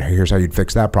over here, and here's how you'd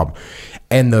fix that problem.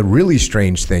 And the really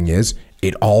strange thing is,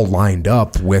 it all lined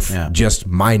up with just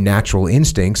my natural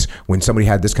instincts. When somebody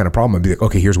had this kind of problem, I'd be like,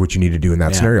 okay, here's what you need to do in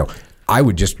that scenario. I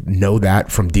would just know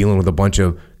that from dealing with a bunch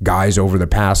of guys over the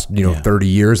past 30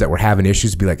 years that were having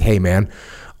issues. Be like, hey man,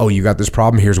 oh, you got this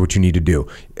problem, here's what you need to do.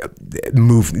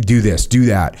 Move, do this, do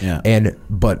that.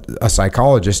 But a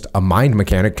psychologist, a mind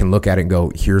mechanic, can look at it and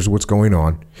go, here's what's going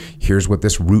on, here's what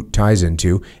this root ties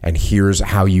into, and here's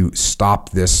how you stop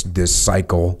this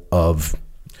cycle of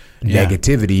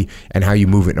negativity and how you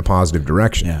move it in a positive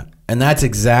direction. Yeah. And that's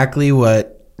exactly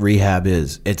what rehab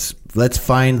is. It's, let's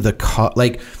find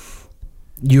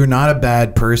you're not a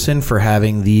bad person for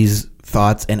having these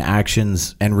thoughts and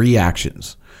actions and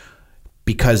reactions,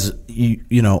 because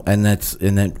and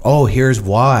then here's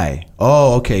why.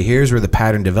 Oh, okay, here's where the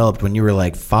pattern developed when you were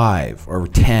like 5 or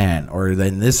 10, or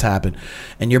then this happened.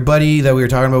 And your buddy that we were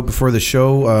talking about before the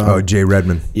show, Jay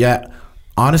Redman. Yeah.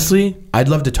 Honestly, I'd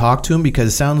love to talk to him, because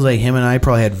it sounds like him and I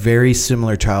probably had very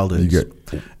similar childhoods.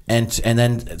 And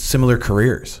then similar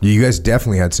careers. You guys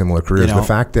definitely had similar careers. The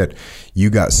fact that you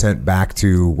got sent back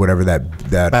to whatever that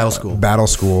battle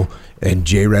school, and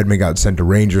Jay Redman got sent to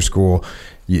Ranger School,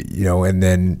 and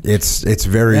then it's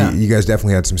very. You guys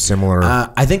definitely had some similar.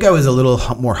 I think I was a little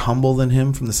more humble than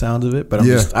him from the sounds of it, but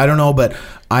I don't know. But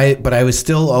I was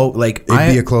still it'd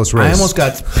be a close race.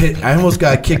 I almost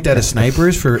got kicked out of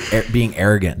snipers for being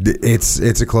arrogant. It's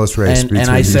a close race between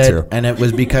I said, you two. And it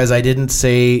was because I didn't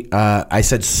say. I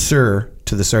said sir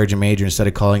to the sergeant major instead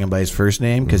of calling him by his first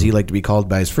name, because he liked to be called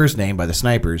by his first name by the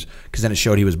snipers, because then it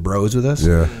showed he was bros with us.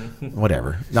 Yeah.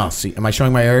 Whatever. No, see, am I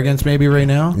showing my arrogance maybe right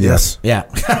now? Yes. Yeah.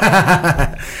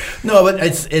 No, but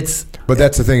it's. But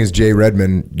that's the thing is, Jay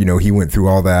Redman, he went through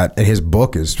all that, and his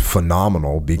book is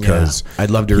phenomenal, because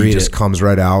I'd love to read it. He just comes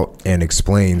right out and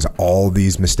explains all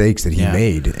these mistakes that he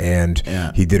made, and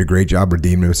he did a great job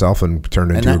redeeming himself and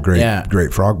turned into a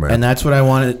great frogman. And that's what I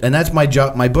wanted, and that's my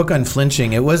job. My book,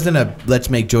 Unflinching, it wasn't let's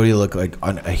make Jody look like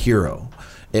a hero.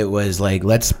 It was like,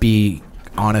 let's be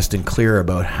honest and clear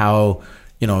about how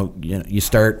you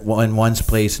start in one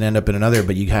place and end up in another,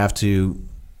 but you have to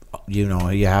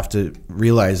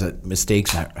realize that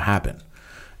mistakes happen.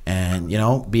 And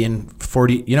being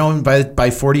 40,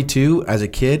 by 42 as a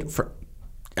kid,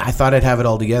 I thought I'd have it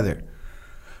all together,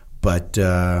 but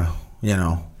I'm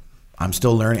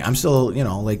still learning. I'm still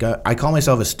I call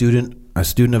myself a student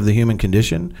of the human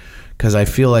condition, because I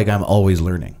feel like I'm always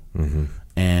learning. Mm-hmm.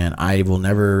 And I will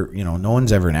never, no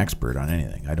one's ever an expert on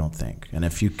anything, I don't think. And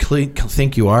if you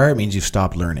think you are, it means you've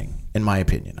stopped learning, in my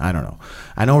opinion. I don't know.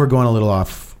 I know we're going a little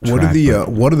off track.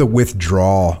 What are the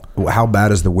withdrawal? How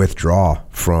bad is the withdrawal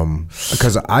from?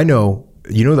 Because I know,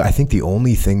 I think the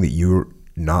only thing that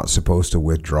not supposed to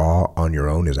withdraw on your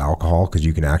own is alcohol, because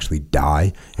you can actually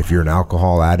die if you're an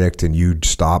alcohol addict and you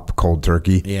stop cold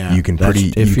turkey. Yeah, you can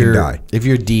die if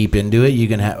you're deep into it. You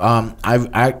can have.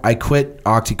 I quit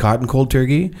OxyContin cold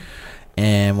turkey,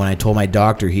 and when I told my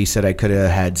doctor, he said I could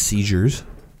have had seizures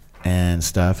and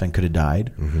stuff and could have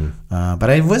died. But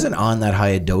I wasn't on that high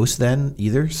a dose then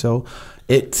either. So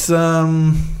it's.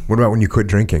 What about when you quit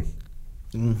drinking?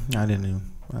 I didn't know.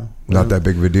 Well, not that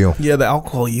big of a deal. Yeah, the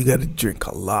alcohol, you got to drink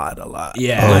a lot.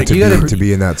 Yeah, like to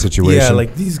be in that situation. Yeah,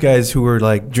 like these guys who were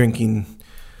like drinking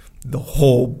the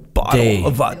whole bottle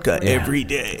of vodka every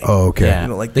day. Oh, okay. Yeah. You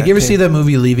know, like you ever see that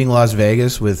movie Leaving Las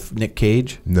Vegas with Nick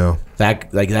Cage? No.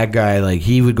 That guy, like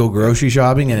he would go grocery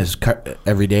shopping and his cart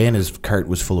every day, and his cart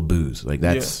was full of booze. Like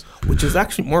that's which is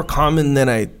actually more common than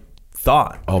I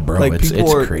thought. Oh, bro, like it's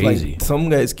crazy. Like, some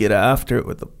guys get after it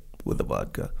with the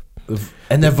vodka.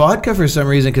 And the vodka for some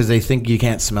reason because they think you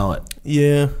can't smell it.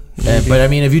 Yeah. But I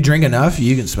mean, if you drink enough,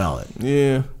 you can smell it.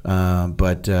 Yeah.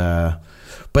 But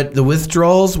the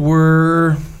withdrawals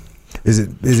were. Is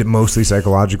it mostly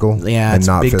psychological? Yeah, and it's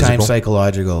not big physical? time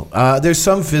psychological. There's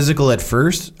some physical at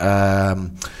first. I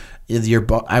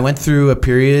went through a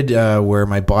period where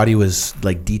my body was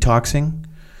like detoxing.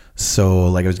 So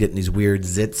like I was getting these weird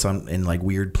zits in like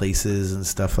weird places and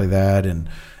stuff like that, and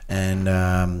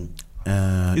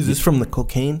is this from the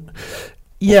cocaine?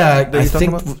 Yeah, I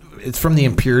think it's from the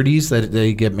impurities that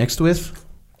they get mixed with.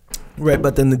 Right,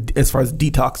 but then as far as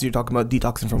detox, you're talking about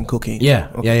detoxing from cocaine. Yeah,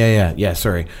 okay. Yeah.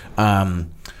 Sorry. But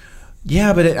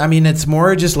it's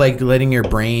more just like letting your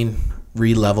brain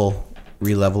re-level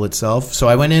itself. So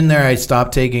I went in there. I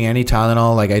stopped taking any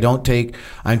Tylenol. Like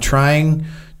I'm trying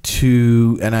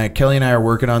to, and Kelly and I are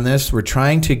working on this. We're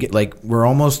trying to get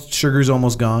sugar's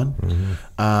almost gone. Mm-hmm.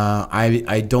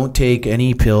 I don't take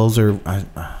any pills or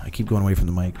I keep going away from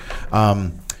the mic.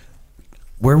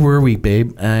 Where were we,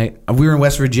 babe? We were in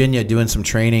West Virginia doing some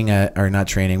training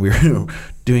we were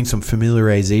doing some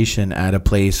familiarization at a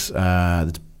place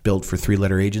that's built for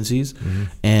 3-letter agencies. Mm-hmm.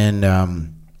 And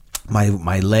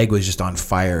my leg was just on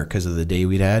fire because of the day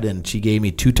we'd had, and she gave me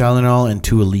 2 Tylenol and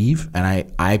 2 Aleve,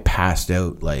 and I passed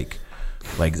out like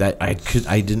that.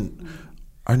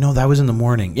 That was in the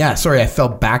morning. Yeah, sorry, I fell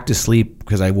back to sleep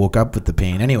because I woke up with the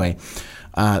pain. Anyway,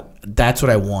 that's what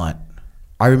I want.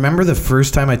 I remember the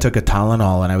first time I took a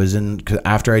Tylenol, and I was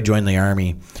after I joined the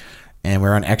Army, and we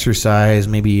were on exercise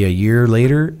maybe a year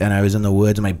later, and I was in the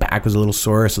woods, and my back was a little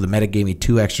sore, so the medic gave me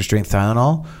 2 extra strength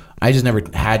Tylenol. I just never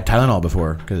had Tylenol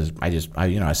before because I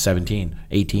was 17,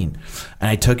 18, and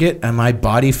I took it, and my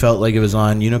body felt like it was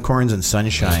on unicorns and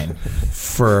sunshine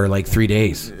for like 3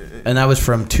 days, and that was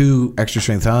from 2 extra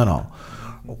strength Tylenol.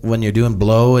 When you're doing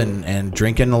blow and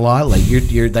drinking a lot, like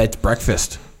that's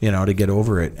breakfast, to get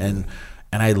over it, and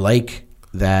I like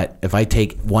that if I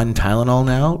take 1 Tylenol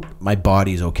now, my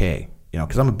body's okay.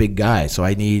 Because I'm a big guy, so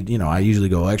I need, I usually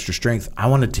go extra strength. I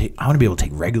want to be able to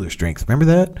take regular strength. Remember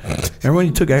that? Remember when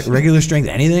you took regular strength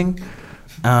anything?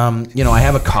 I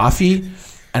have a coffee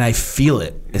and I feel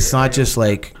it. It's not just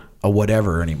like a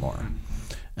whatever anymore.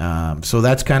 So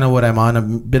that's kind of what I'm on, a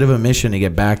bit of a mission to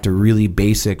get back to really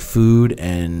basic food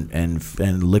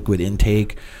and liquid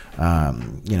intake.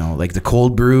 Like the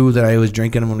cold brew that I was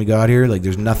drinking when we got here, like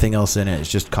there's nothing else in it. It's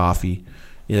just coffee.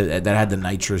 That had the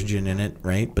nitrogen in it,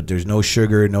 right? But there's no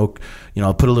sugar,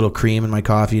 I'll put a little cream in my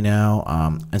coffee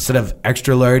now. Instead of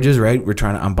extra larges, right?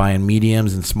 I'm buying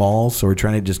mediums and smalls, so we're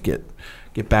trying to just get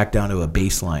back down to a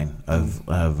baseline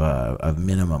of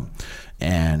minimum,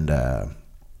 and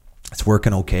it's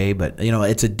working okay. But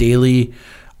it's a daily.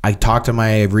 I talk to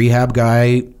my rehab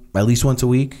guy at least once a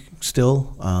week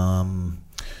still.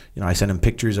 I send him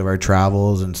pictures of our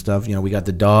travels and stuff. We got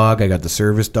the dog. I got the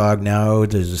service dog now.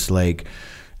 There's just like,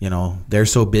 they're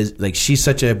so busy. Like she's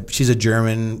a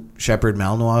German Shepherd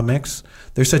Malinois mix.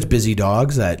 They're such busy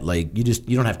dogs that like you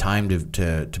don't have time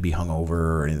to be hungover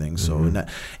or anything. So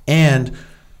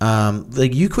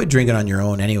like you quit drinking on your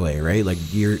own anyway, right? Like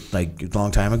you're like a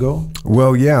long time ago.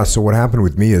 Well, yeah. So what happened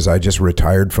with me is I just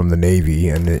retired from the Navy,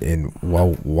 and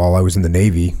while I was in the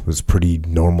Navy, it was pretty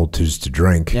normal to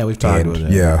drink. Yeah, we've talked about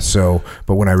that. Yeah. So,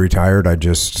 but when I retired, I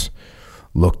just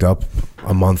looked up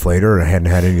a month later and I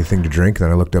hadn't had anything to drink. Then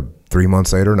I looked up 3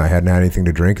 months later and I hadn't had anything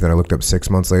to drink. Then I looked up 6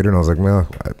 months later and I was like, well,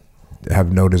 I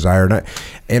have no desire.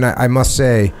 And I must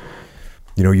say,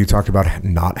 you talked about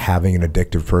not having an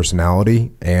addictive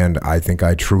personality, and I think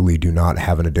I truly do not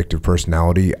have an addictive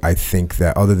personality. I think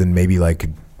that other than maybe like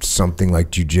something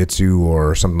like jiu-jitsu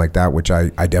or something like that, which I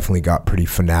definitely got pretty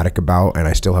fanatic about, and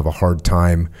I still have a hard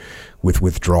time with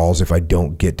withdrawals if I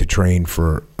don't get to train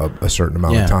for a certain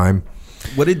amount of time.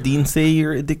 What did Dean say?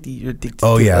 You're addicted. You're addicted.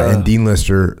 Oh to, yeah, and Dean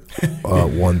Lister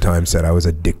one time said I was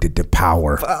addicted to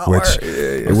power. Which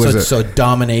it was so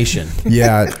domination.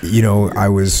 Yeah, you know, I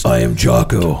am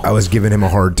Jocko. I was giving him a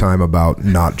hard time about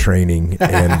not training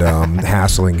and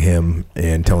hassling him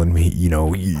and telling me, you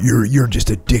know, you're just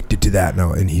addicted to that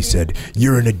now. And he said,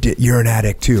 you're an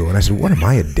addict too. And I said, what am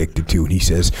I addicted to? And he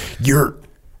says, you're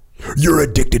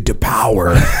addicted to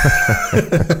power.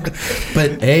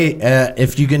 But hey,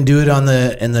 if you can do it on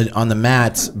the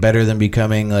mats, better than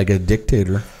becoming like a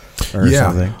dictator or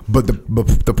something. But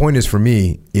the point is, for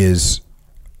me, is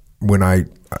when I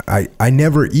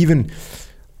never even,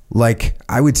 like,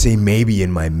 I would say maybe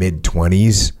in my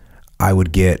mid-20s, I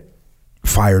would get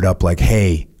fired up like,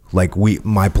 hey, like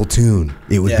my platoon,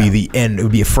 it would be the end. It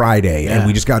would be a Friday, and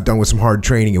we just got done with some hard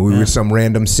training, and we were in some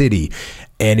random city,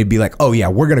 and it'd be like, oh yeah,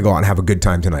 we're gonna go out and have a good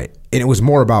time tonight. And it was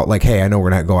more about like, hey, I know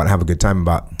we're gonna go out and have a good time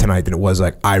about tonight than it was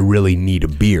like, I really need a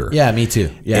beer. Yeah, me too.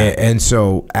 Yeah. And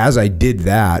so as I did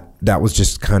that, that was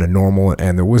just kind of normal.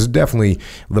 And there was definitely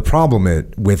the problem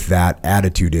with that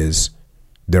attitude is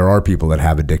there are people that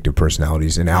have addictive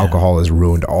personalities, and alcohol has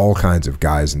ruined all kinds of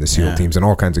guys in the SEAL teams and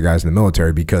all kinds of guys in the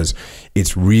military, because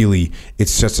it's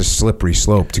just a slippery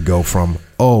slope to go from,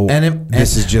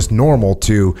 this is just normal,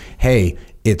 to, hey,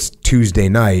 it's Tuesday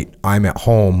night, I'm at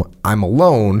home, I'm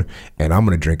alone, and I'm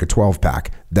going to drink a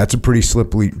 12-pack. That's a pretty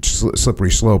slippery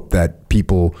slope that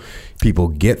people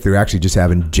get through. Actually, just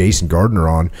having Jason Gardner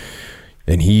on,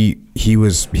 and he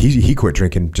quit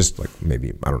drinking just like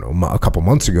maybe, I don't know, a couple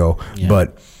months ago. Yeah.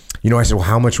 But, you know, I said, well,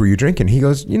 how much were you drinking? He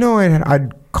goes, you know,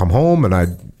 I'd come home and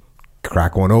I'd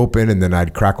crack one open, and then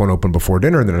I'd crack one open before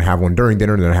dinner, and then I'd have one during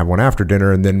dinner, and then I'd have one after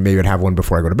dinner, and then maybe I'd have one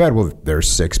before I go to bed. Well, there's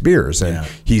 6 beers, and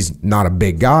he's not a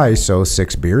big guy, so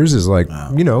 6 beers is like,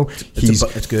 you know,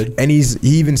 it's good. And he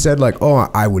even said like, oh,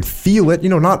 I would feel it, you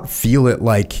know, not feel it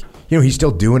like, you know, he's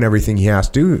still doing everything he has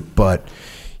to do, but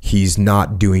he's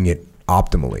not doing it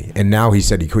optimally. And now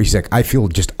he's like, I feel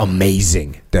just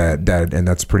amazing. And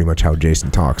that's pretty much how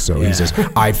Jason talks. So he says,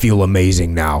 I feel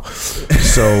amazing now.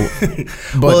 So,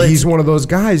 but he's one of those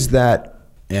guys that,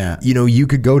 you know, you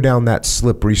could go down that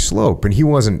slippery slope, and he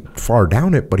wasn't far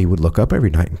down it, but he would look up every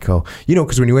night and go, you know,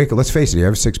 because when you wake up, let's face it, you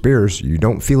have 6 beers, you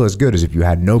don't feel as good as if you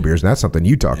had no beers. And that's something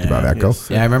you talked about, Echo. Yes.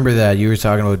 Yeah, I remember that. You were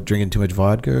talking about drinking too much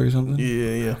vodka or something?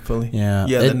 Yeah, fully. Yeah.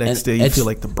 Yeah, the next day you feel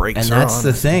like the brakes are on. And that's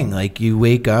the thing. Like, you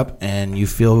wake up and you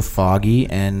feel foggy,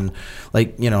 and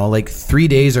like, you know, like 3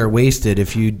 days are wasted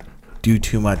if you do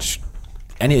too much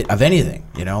of anything,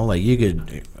 you know, like you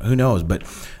could, who knows, but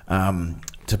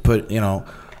to put, you know,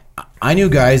 I knew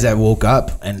guys that woke up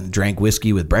and drank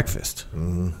whiskey with breakfast,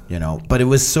 you know, but it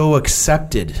was so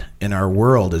accepted in our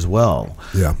world as well.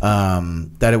 Yeah.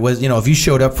 That it was, you know, if you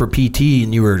showed up for PT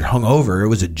and you were hungover, it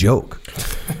was a joke.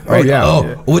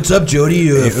 Right? What's up, Jody?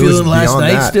 You feeling last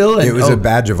night still? And, it was a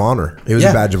badge of honor. It was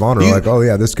a badge of honor. Like, oh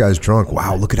yeah, this guy's drunk.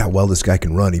 Wow, look at how well this guy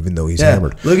can run, even though he's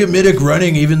hammered. Look at Mitic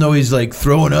running, even though he's like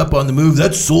throwing up on the move.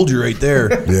 That's soldier right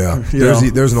there. Yeah.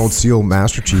 There's an old SEAL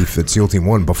Master Chief at SEAL Team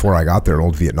 1 before I got there, an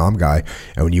old Vietnam guy.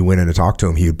 And when you went in to talk to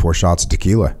him, he would pour shots of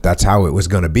tequila. That's how it was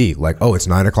going to be. Like, oh, it's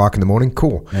 9 o'clock in the morning.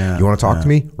 Cool. Yeah, you want to talk to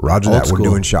me? Roger old that. School. We're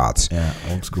doing shots. Yeah,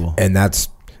 old school. And that's,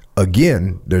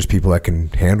 again, there's people that can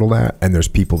handle that, and there's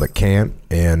people that can't.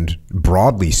 And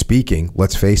broadly speaking,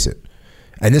 let's face it.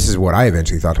 And this is what I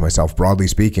eventually thought to myself. Broadly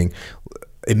speaking,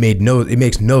 it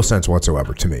makes no sense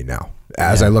whatsoever to me now.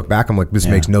 As I look back, I'm like, this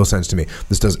makes no sense to me.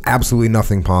 This does absolutely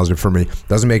nothing positive for me.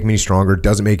 Doesn't make me stronger.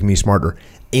 Doesn't make me smarter.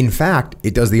 In fact,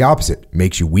 it does the opposite.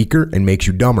 Makes you weaker and makes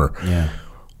you dumber. Yeah.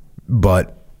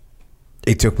 But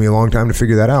it took me a long time to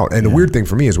figure that out. And the weird thing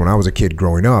for me is when I was a kid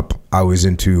growing up, I was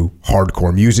into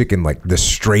hardcore music and like the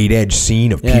straight edge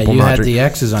scene of people. You had the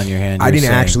X's on your hand. I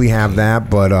didn't actually have that,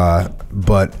 but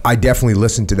I definitely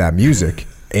listened to that music,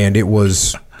 and it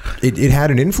was. It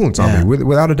had an influence on me,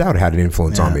 without a doubt. It had an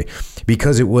influence on me,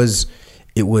 because it was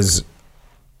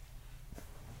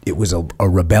a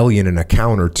rebellion and a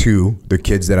counter to the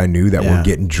kids that I knew that were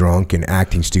getting drunk and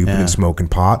acting stupid and smoking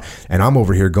pot. And I'm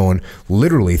over here going,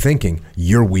 literally thinking,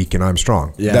 you're weak and I'm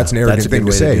strong. Yeah, that's an arrogant thing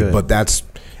to say, but that's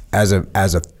as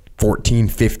a 14,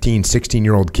 15,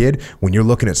 16-year-old kid, when you're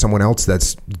looking at someone else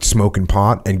that's smoking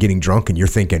pot and getting drunk and you're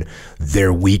thinking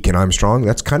they're weak and I'm strong,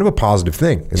 that's kind of a positive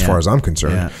thing as far as I'm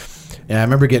concerned. Yeah, I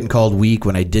remember getting called weak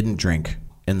when I didn't drink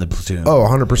in the platoon. Oh,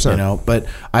 100%. You know, but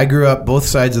I grew up, both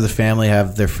sides of the family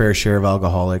have their fair share of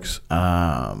alcoholics.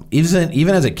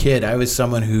 Even as a kid, I was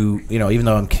someone who, you know, even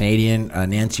though I'm Canadian,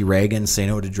 Nancy Reagan's Say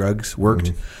No to Drugs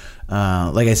worked.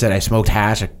 Like I said, I smoked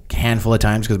hash a handful of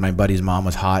times because my buddy's mom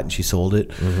was hot and she sold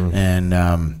it. And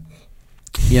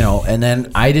and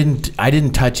then I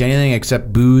didn't touch anything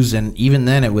except booze. And even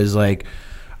then it was like,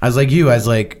 I was like you,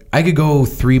 I could go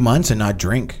 3 months and not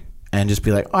drink and just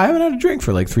be like, I haven't had a drink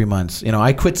for like 3 months.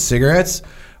 I quit cigarettes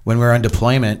when we were on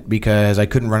deployment because I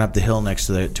couldn't run up the hill next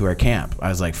to our camp. I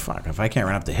was like, fuck, if I can't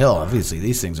run up the hill, obviously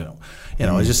these things are,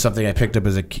 it's just something I picked up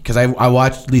as a kid because I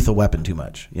watched Lethal Weapon too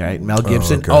much. Right? Mel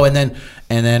Gibson. Oh, okay.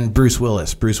 And then Bruce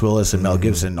Willis and Mel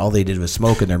Gibson. All they did was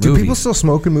smoke in their movies. Do people still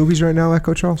smoke in movies right now,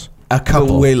 Echo Charles? A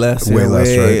couple, way less,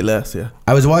 right? less. Yeah.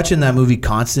 I was watching that movie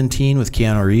Constantine with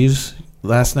Keanu Reeves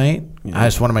last night. Yeah.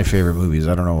 It's one of my favorite movies.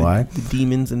 I don't know why. The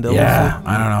demons and devils. Yeah,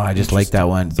 I don't know. I just like that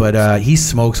one. But he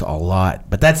smokes a lot.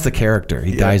 But that's the character.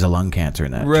 He dies of lung cancer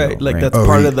in that. Right, show, like right? that's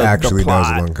part of the actually plot.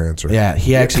 dies of lung cancer. Yeah,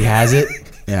 he actually has it.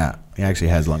 Yeah, he actually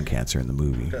has lung cancer in the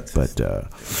movie. But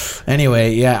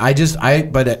anyway, yeah, and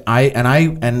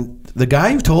the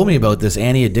guy who told me about this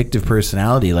anti-addictive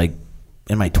personality, like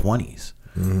in my 20s.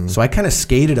 Mm-hmm. So I kind of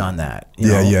skated on that.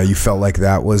 You felt like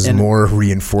that was more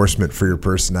reinforcement for your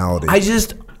personality.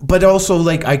 But also,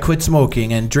 like, I quit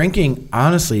smoking and drinking.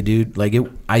 Honestly, dude, like,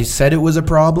 I said it was a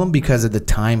problem because at the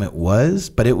time it was,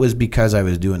 but it was because I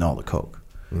was doing all the coke.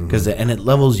 And it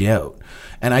levels you out.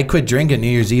 And I quit drinking New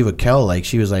Year's Eve with Kel. Like,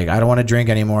 she was like, I don't want to drink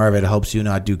anymore if it helps you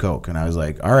not do coke. And I was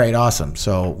like, all right, awesome.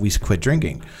 So we quit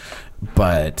drinking.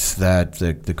 But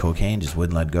the cocaine just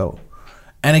wouldn't let go.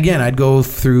 And again, I'd go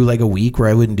through like a week where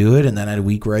I wouldn't do it, and then I had a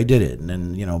week where I did it. And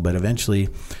then, but eventually,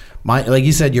 like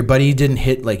you said, your buddy didn't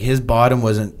hit, like his bottom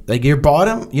wasn't, like your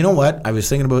bottom, you know what? I was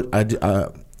thinking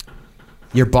about,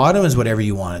 your bottom is whatever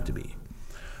you want it to be.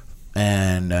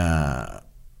 And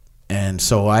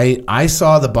so I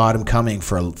saw the bottom coming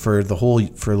for the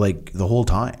whole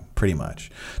time, pretty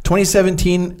much.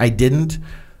 2017, I didn't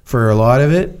for a lot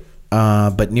of it,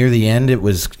 but near the end, it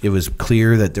was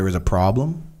clear that there was a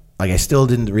problem. Like, I still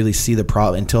didn't really see the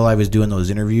problem until I was doing those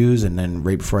interviews and then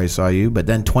right before I saw you. But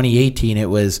then 2018, it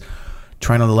was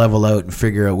trying to level out and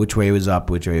figure out which way was up,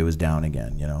 which way was down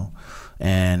again,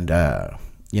 And,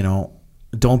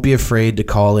 don't be afraid to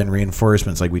call in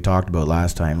reinforcements like we talked about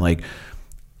last time. Like,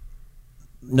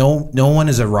 no one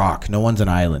is a rock. No one's an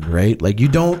island, right? Like,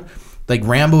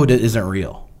 Rambo isn't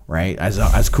real. Right,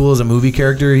 as cool as a movie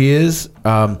character he is,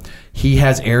 he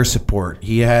has air support.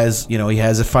 He has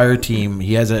a fire team.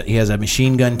 He has a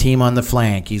machine gun team on the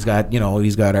flank. He's got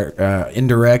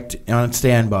indirect on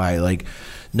standby. Like,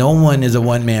 no one is a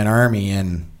one man army.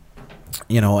 And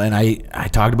and I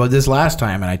talked about this last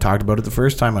time, and I talked about it the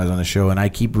first time I was on the show. And I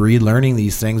keep relearning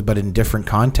these things, but in different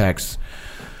contexts.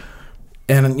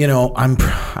 And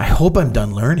I hope I'm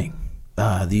done learning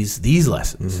these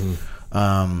lessons.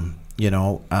 Mm-hmm.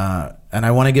 And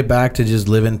I want to get back to just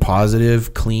living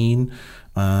positive, clean.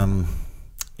 I'm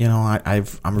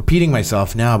repeating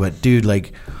myself now, but dude,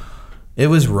 like, it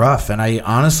was rough. And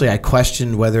I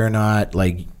questioned whether or not,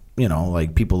 like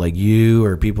people like you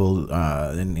or people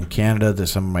in Canada, to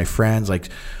some of my friends, like,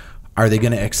 are they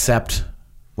going to accept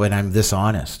when I'm this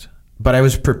honest? But I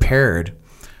was prepared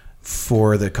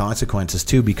for the consequences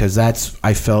too, because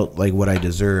I felt like what I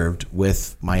deserved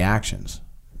with my actions.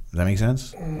 Does that make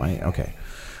sense? Okay.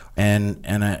 And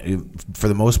for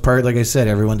the most part, like I said,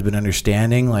 everyone's been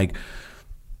understanding. Like,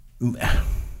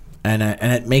 and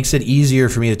it makes it easier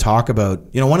for me to talk about.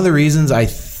 One of the reasons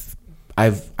I've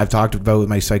talked about with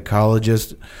my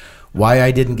psychologist why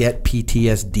I didn't get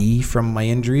PTSD from my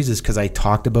injuries is because I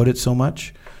talked about it so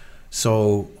much.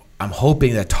 So I'm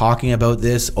hoping that talking about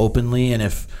this openly, and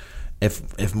if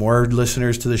more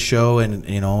listeners to the show, and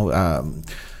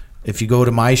if you go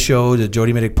to my show, the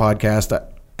Jody Mitic podcast,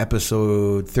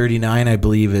 episode 39, I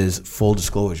believe, is Full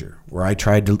Disclosure, where I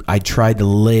tried to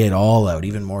lay it all out,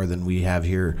 even more than we have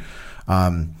here,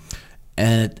 and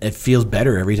it feels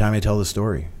better every time I tell the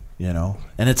story, And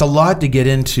it's a lot to get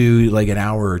into, like an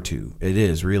hour or two. It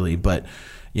is really, but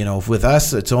with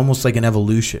us, it's almost like an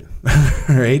evolution,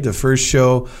 right? The first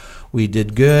show we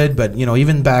did good, but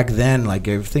even back then, like,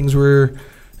 things were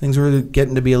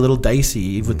getting to be a little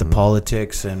dicey with the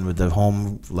politics and with the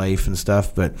home life and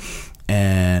stuff.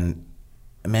 And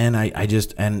man, I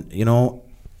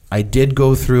did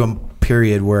go through a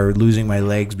period where losing my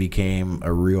legs became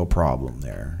a real problem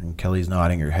there. And Kelly's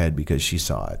nodding her head because she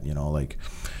saw it, like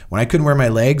when I couldn't wear my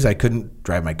legs, I couldn't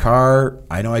drive my car.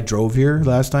 I know I drove here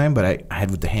last time, but I had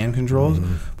with the hand controls.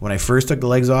 Mm-hmm. But when I first took the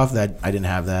legs off, that I didn't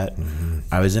have that. Mm-hmm.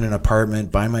 I was in an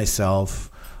apartment by myself.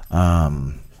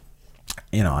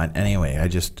 Anyway, I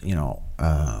just, here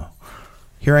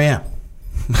I am.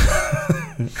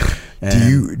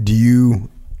 Do you,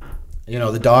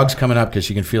 the dog's coming up because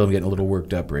she can feel him getting a little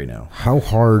worked up right now. How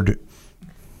hard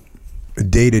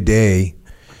day to day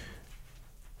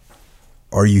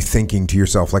are you thinking to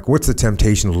yourself? Like, what's the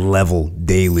temptation level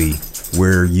daily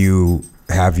where you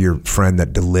have your friend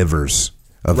that delivers?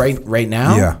 Right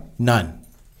now? Yeah. None.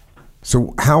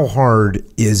 So how hard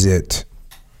is it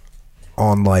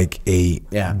on like a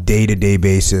day-to-day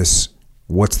basis?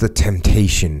 What's the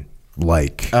temptation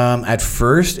like? At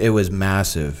first, it was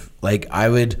massive. Like I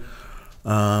would, you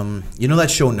know that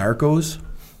show Narcos?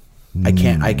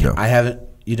 I haven't.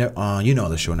 You know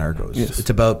the show Narcos. Yes.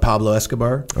 It's about Pablo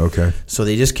Escobar. Okay. So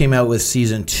they just came out with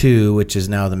season 2, which is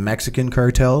now the Mexican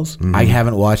cartels. Mm-hmm. I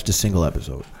haven't watched a single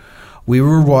episode. We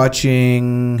were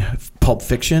watching Pulp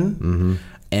Fiction, Mm-hmm.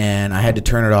 and I had to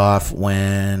turn it off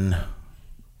when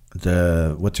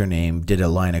what's her name did a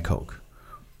line of coke.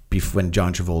 When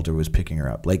John Travolta was picking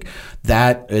her up, like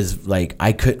that is like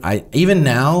even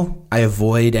now I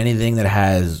avoid anything that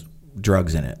has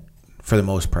drugs in it for the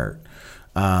most part.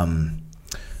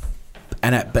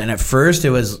 And at first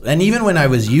it was, and even when I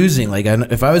was using, like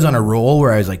if I was on a roll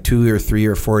where I was like 2 or 3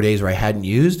 or 4 days where I hadn't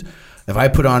used, if I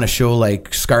put on a show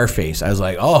like Scarface, I was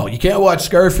like, oh, you can't watch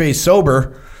Scarface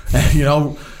sober, you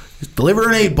know, deliver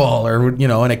an 8-ball or, you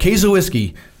know, and a case of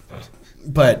whiskey.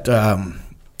 But,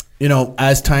 you know,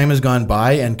 as time has gone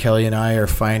by and Kelly and I are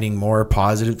finding more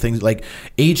positive things, like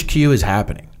HQ is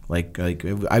happening.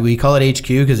 We call it HQ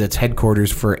because it's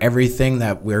headquarters for everything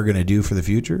that we're going to do for the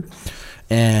future.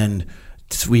 And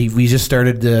we just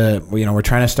started we're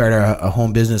trying to start a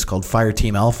home business called Fire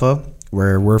Team Alpha,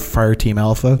 where we're Fire Team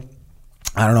Alpha.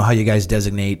 I don't know how you guys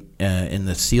designate in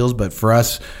the SEALs, but for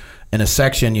us, in a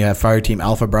section, you have Fire Team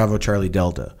Alpha, Bravo, Charlie,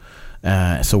 Delta.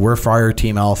 So we're Fire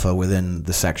Team Alpha within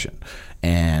the section.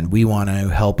 And we want to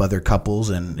help other couples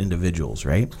and individuals,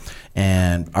 right?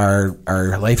 And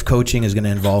our life coaching is going to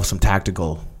involve some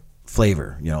tactical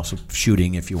flavor, you know, so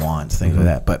shooting if you want, things like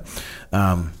that. But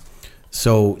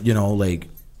so, you know, like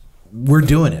we're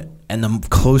doing it. And the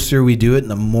closer we do it and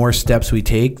the more steps we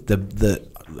take,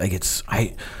 last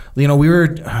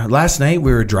night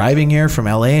we were driving here from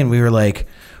LA and we were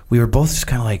both just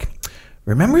kind of like,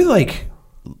 remember like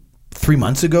 3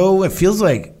 months ago? It feels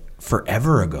like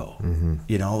forever ago. Mm-hmm.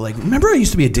 You know, like, remember I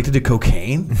used to be addicted to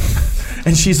cocaine?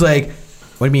 And she's like,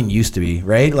 what do you mean used to be,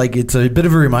 right? Like, it's a bit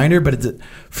of a reminder, but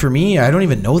for me, I don't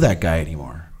even know that guy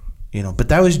anymore. You know, but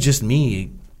that was just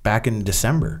me back in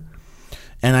December.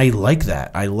 And I like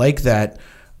that. I like that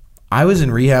I was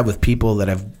in rehab with people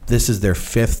that this is their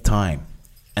 5th time.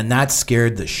 And that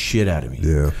scared the shit out of me.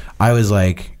 Yeah. I was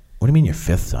like, what do you mean your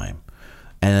 5th time?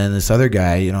 And then this other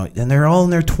guy, you know, and they're all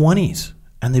in their 20s.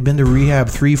 And they've been to rehab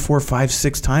 3, 4, 5,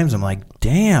 6 times. I'm like,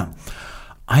 damn,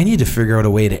 I need to figure out a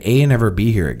way to A, never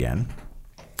be here again,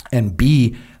 and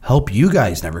B, help you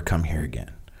guys never come here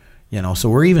again. You know, so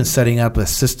we're even setting up a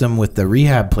system with the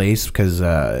rehab place because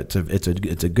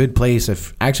it's a good place.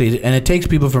 And it takes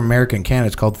people from America and Canada.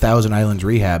 It's called Thousand Islands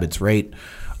Rehab. It's right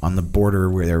on the border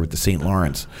with the St.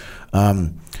 Lawrence.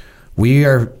 We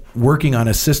are working on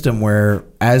a system where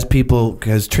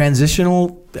because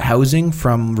transitional housing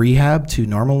from rehab to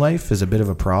normal life is a bit of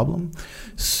a problem.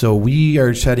 So we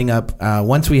are setting up,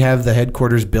 once we have the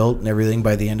headquarters built and everything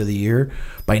by the end of the year,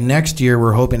 by next year,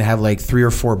 we're hoping to have like 3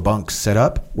 or 4 bunks set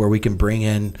up where we can bring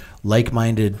in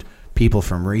like-minded people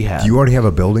from rehab. Do you already have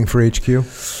a building for HQ? Or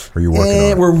are you working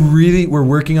on it? We're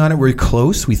working on it. We're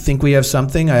close. We think we have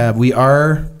something. I am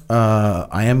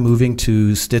moving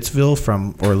to Stittsville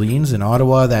from Orleans in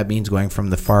Ottawa. That means going from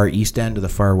the far east end to the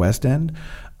far west end.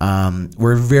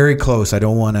 We're very close. I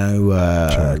don't want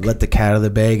to let the cat out of the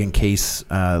bag in case,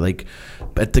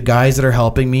 but the guys that are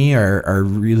helping me are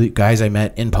really guys I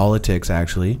met in politics,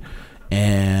 actually.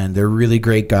 And they're really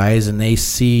great guys. And they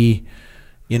see,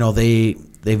 you know, they've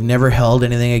never held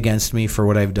anything against me for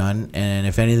what I've done. And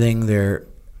if anything,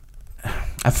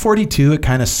 at 42, it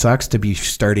kind of sucks to be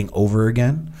starting over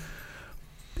again.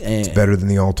 It's better than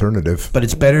the alternative. But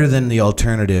it's better than the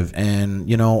alternative. And,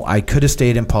 you know, I could have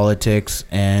stayed in politics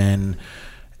and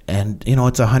you know,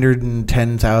 it's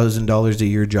 $110,000 a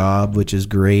year job, which is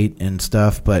great and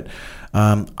stuff. But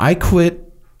I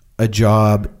quit a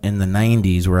job in the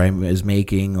 90s where I was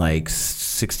making like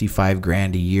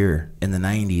 $65,000 a year in the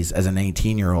 90s as a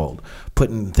 19-year-old,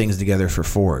 putting things together for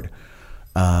Ford.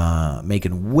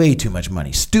 Making way too much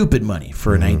money, stupid money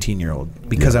for a 19-year-old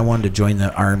because I wanted to join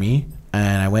the Army.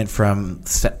 And I went from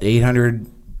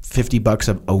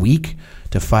 $850 a week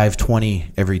to $520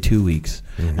 every 2 weeks,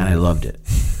 and I loved it.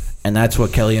 And that's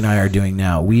what Kelly and I are doing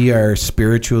now. We are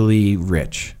spiritually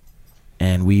rich,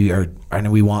 and we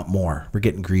want more. We're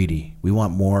getting greedy. We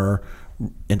want more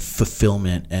and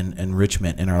fulfillment and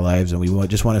enrichment in our lives, and we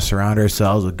just want to surround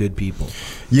ourselves with good people.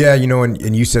 Yeah, you know,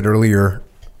 and you said earlier,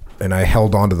 and I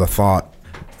held on to the thought.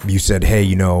 You said, hey,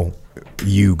 you know,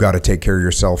 you got to take care of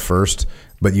yourself first.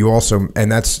 But you also,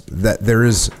 and there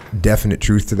is definite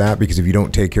truth to that, because if you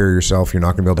don't take care of yourself, you're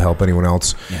not going to be able to help anyone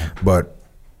else. Yeah. But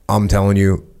I'm telling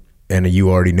you, and you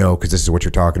already know, because this is what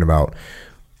you're talking about,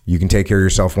 you can take care of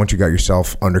yourself. Once you got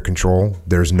yourself under control,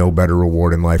 there's no better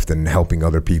reward in life than helping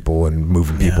other people and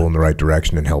moving people in the right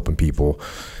direction and helping people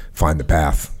find the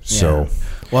path. So,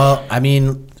 well, I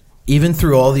mean, even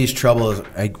through all these troubles,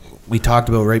 we talked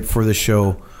about right before the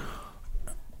show,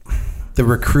 the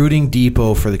recruiting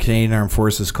depot for the Canadian Armed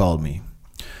Forces called me.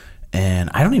 And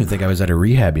I don't even think I was at a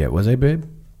rehab yet. Was I, babe?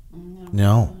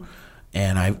 No.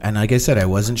 And like I said, I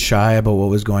wasn't shy about what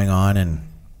was going on.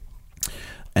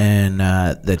 And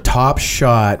the top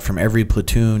shot from every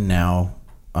platoon now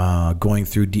going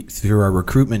through our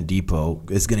recruitment depot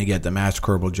is going to get the Master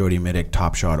Corporal Jody Mitic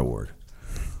Top Shot Award.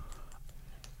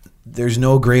 There's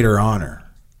no greater honor.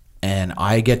 And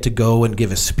I get to go and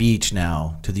give a speech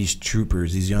now to these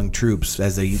troopers, these young troops,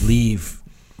 as they leave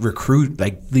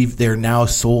they're now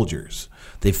soldiers.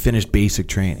 They've finished basic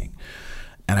training.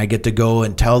 And I get to go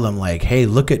and tell them, like, hey,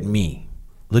 look at me.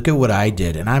 Look at what I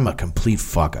did. And I'm a complete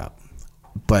fuck up.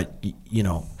 But, you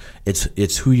know,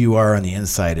 it's who you are on the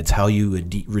inside. It's how you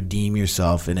redeem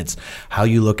yourself. And it's how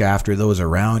you look after those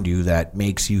around you that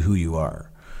makes you who you are.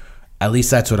 At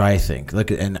least that's what I think. Look,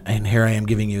 and here I am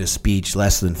giving you a speech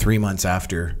less than 3 months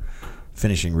after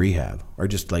finishing rehab, or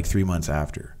just like 3 months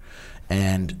after.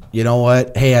 And you know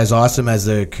what? Hey, as awesome as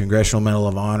the Congressional Medal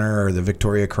of Honor or the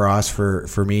Victoria Cross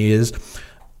for me is,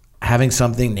 having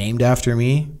something named after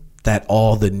me that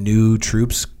all the new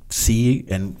troops see,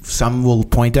 and some will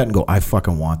point at and go, I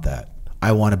fucking want that.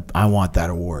 I want that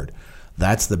award.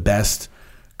 That's the best,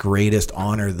 greatest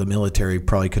honor the military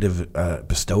probably could have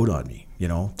bestowed on me. You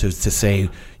know, to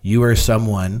say, you are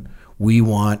someone we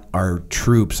want our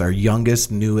troops, our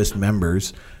youngest, newest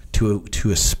members to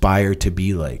aspire to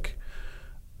be like.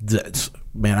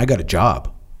 Man, I got a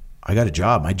job.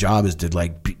 My job is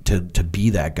to be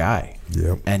that guy.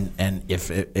 Yep. And if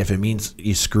it means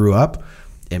you screw up,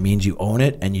 it means you own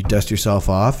it and you dust yourself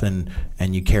off and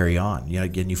you carry on. You know,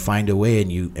 and you find a way,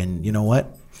 and you know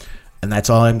what? And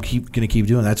that's all I'm gonna keep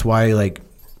doing. That's why, like,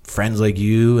 friends like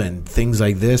you and things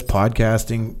like this,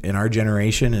 podcasting in our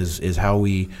generation is how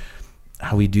we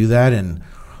do that. And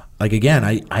like, again,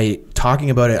 I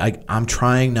talking about it, I'm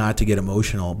trying not to get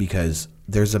emotional, because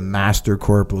there's a Master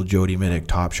Corporal Jody Mitic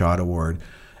Top Shot Award,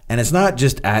 and it's not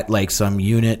just at like some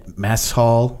unit mess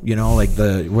hall, you know, like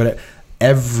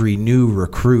every new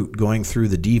recruit going through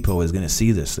the depot is going to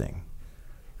see this thing.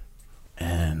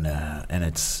 And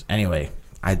it's, anyway,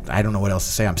 I don't know what else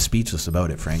to say. I'm speechless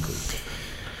about it, frankly.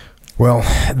 Well,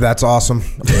 that's awesome,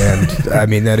 and I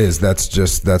mean that's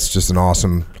just an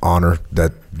awesome honor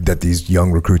that these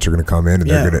young recruits are going to come in, and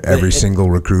they're going to, every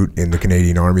single recruit in the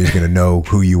Canadian Army is going to know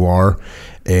who you are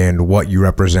and what you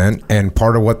represent. And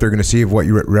part of what they're going to see of what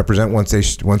you represent once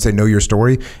they know your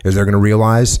story is they're going to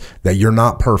realize that you're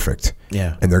not perfect,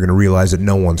 and they're going to realize that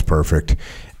no one's perfect,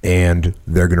 and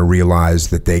they're going to realize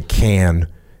that they can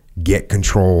get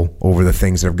control over the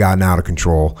things that have gotten out of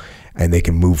control, and they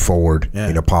can move forward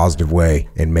in a positive way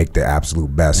and make the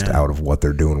absolute best out of what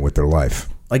they're doing with their life.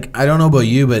 Like, I don't know about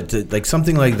you, but like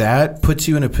something like that puts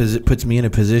me in a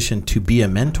position to be a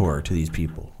mentor to these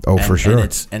people. Oh, for sure.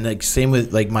 And like same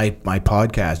with like my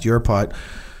podcast, your pod.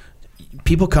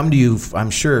 People come to you, I'm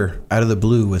sure, out of the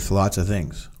blue with lots of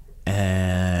things,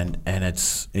 and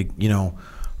you know,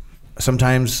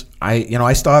 sometimes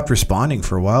I stopped responding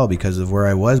for a while because of where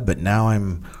I was, but now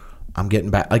I'm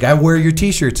getting back. Like, I wear your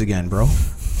T-shirts again, bro.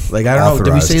 Like, I don't know.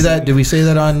 Did we say that? Did we say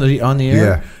that on the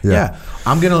air? Yeah.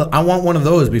 I want one of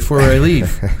those before I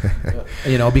leave.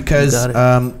 You know, because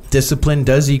discipline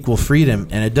does equal freedom,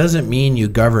 and it doesn't mean you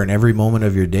govern every moment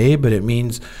of your day, but it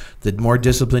means the more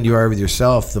disciplined you are with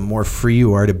yourself, the more free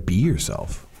you are to be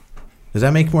yourself. Does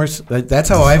that make more sense? That's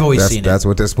how I've always seen it. That's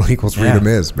what discipline equals freedom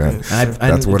is, man.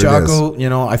 That's what Jocko, it is. You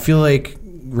know, I feel like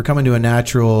we're coming to a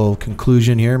natural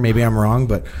conclusion here. Maybe I'm wrong,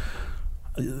 but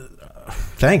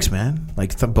thanks, man.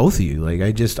 Like, both of you. Like,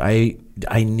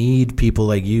 I need people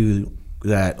like you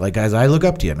that, like, guys, I look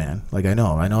up to you, man. Like, I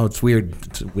know it's weird.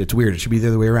 It's weird. It should be the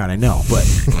other way around. I know, but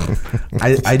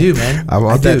I do, man. I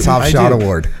want that Top Shot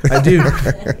Award. I do.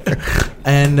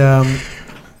 And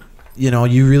you know,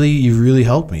 you really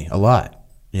helped me a lot.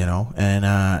 You know, and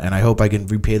I hope I can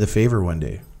repay the favor one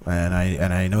day. And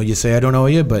I know you say I don't know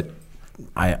you, but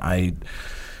I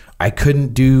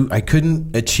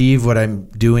couldn't achieve what I'm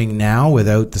doing now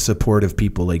without the support of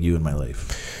people like you in my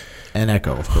life. And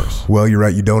Echo, of course. Well, you're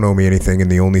right. You don't owe me anything,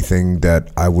 and the only thing that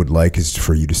I would like is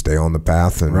for you to stay on the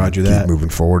path and keep moving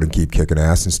forward and keep kicking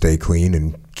ass and stay clean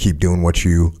and keep doing what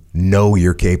you know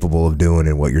you're capable of doing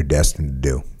and what you're destined to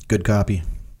do. Good copy.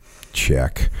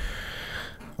 Check.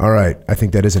 All right. I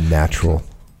think that is a natural.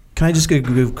 Can I just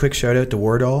give a quick shout out to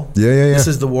Wardall? Yeah. This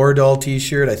is the Wardall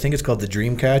t-shirt. I think it's called the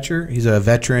Dreamcatcher. He's a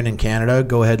veteran in Canada.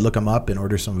 Go ahead, look him up and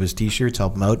order some of his t-shirts.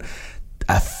 Help him out.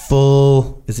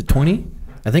 Is it 20?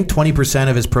 I think 20%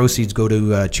 of his proceeds go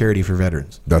to charity for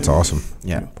veterans. That's awesome.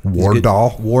 Yeah.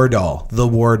 Wardall? Wardall. The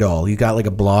Wardall. He got like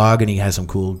a blog and he has some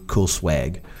cool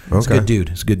swag. He's a good dude.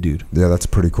 He's a good dude. Yeah, that's a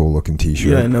pretty cool looking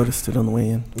t-shirt. Yeah, I noticed it on the way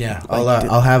in. Yeah.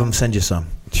 I'll have him send you some.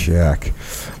 Check.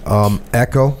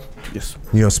 Echo. Yes.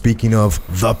 Speaking of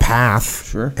the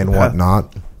path and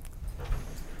whatnot,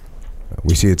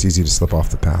 we see it's easy to slip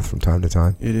off the path from time to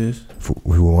time. It is. If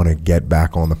we want to get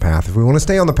back on the path, if we want to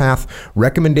stay on the path,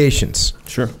 recommendations.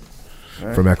 Sure.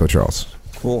 From Echo Charles.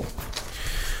 Cool.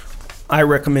 I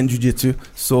recommend jiu-jitsu.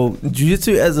 So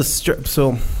jiu-jitsu as a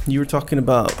so you were talking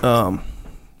about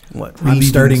what? I'm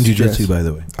starting jiu-jitsu, by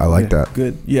the way. I like that.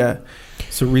 Good. Yeah.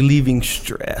 So relieving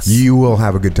stress. You will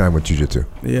have a good time with jiu-jitsu.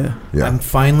 Yeah. I'm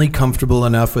finally comfortable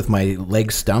enough with my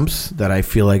leg stumps that I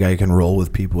feel like I can roll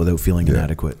with people without feeling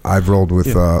inadequate. I've rolled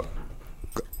with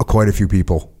quite a few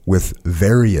people with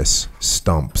various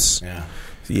stumps.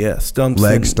 Yeah, stumps.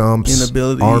 Leg stumps,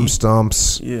 inability. arm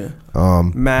stumps. Yeah.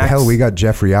 Max. Hell, we got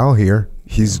Jeffrey Al here.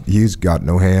 He's got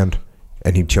no hand.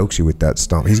 And he chokes you with that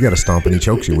stump. He's got a stump and he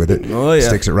chokes you with it. Oh, yeah.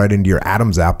 Sticks it right into your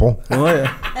Adam's apple. Oh,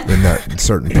 yeah. In that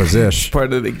certain position.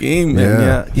 Part of the game,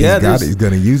 man. Yeah. He's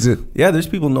going to use it. Yeah, there's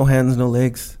people no hands, no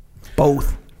legs.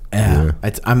 Both. Yeah.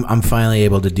 I'm finally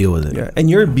able to deal with it. Yeah. And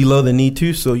you're below the knee,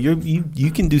 too, so you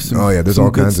can do some there's some all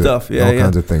good kinds stuff. All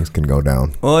kinds of things can go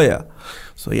down. Oh, yeah.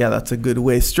 So, yeah, that's a good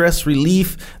way. Stress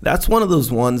relief, that's one of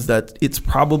those ones that it's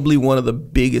probably one of the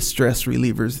biggest stress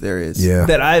relievers there is. Yeah.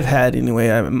 That I've had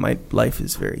anyway. My life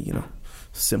is very,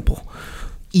 simple.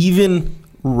 Even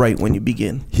right when you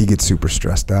begin. He gets super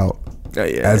stressed out.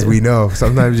 As we know.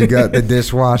 Sometimes you got the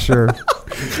dishwasher.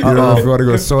 If you want to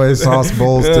go soy sauce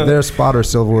bowls to their spot or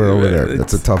silverware over there.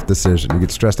 That's a tough decision. You get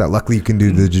stressed out. Luckily, you can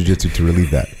do the jiu-jitsu to relieve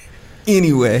that.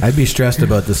 Anyway, I'd be stressed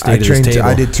about the state of this table.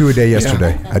 I did 2 a day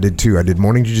yesterday. I did 2. I did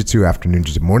morning jiu-jitsu, afternoon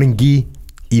jiu-jitsu. Morning gi,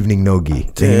 evening no gi.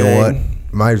 And you know what?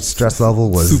 My stress level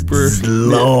was super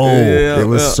low. It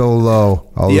was so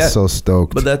low. I was so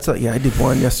stoked. But that's I did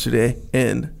one yesterday,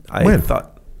 and I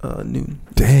thought noon.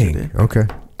 Dang. Yesterday. Okay.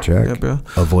 Check. Yeah, bro.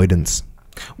 Avoidance.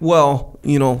 Well,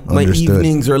 my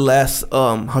evenings are less.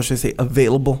 How should I say?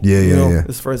 Available. Yeah.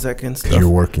 As far as that kind of stuff. Because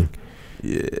you're working.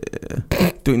 Yeah,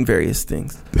 doing various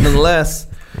things. Nonetheless,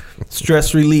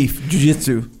 stress relief,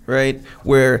 jiu-jitsu, right?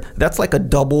 Where that's like a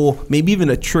double, maybe even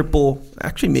a triple,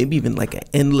 actually maybe even like an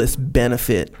endless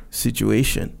benefit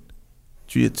situation.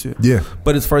 Jiu-jitsu. Yeah.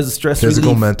 But as far as the stress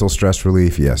physical, relief, mental stress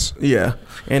relief, yes. Yeah.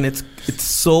 And it's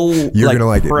so you're gonna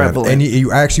like prevalent. it, man.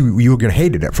 And you were gonna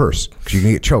hate it at first because you're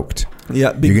gonna get choked.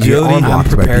 Yeah, you're gonna get arm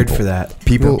blocked by people. For that.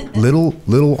 People, little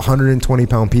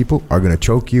 120-pound people are gonna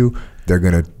choke you. They're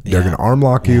gonna arm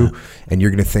lock you, and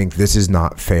you're gonna think this is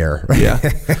not fair. Yeah,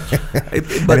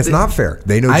 but it's not fair.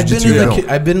 They know jiu-jitsu.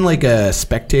 I've been like a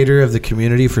spectator of the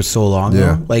community for so long. Yeah.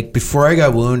 Though. Like before I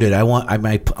got wounded,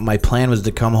 my plan was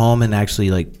to come home and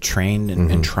actually like train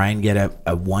and try and get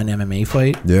a one MMA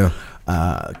fight. Yeah.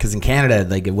 Because in Canada,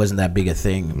 like it wasn't that big a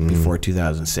thing before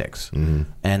 2006, and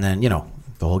then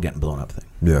the whole getting blown up thing.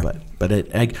 Yeah. But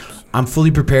I'm fully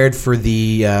prepared for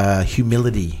the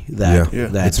humility that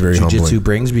jiu-jitsu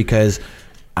brings because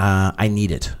I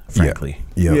need it, frankly.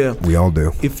 Yeah, we all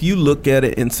do. If you look at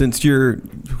it, and since you're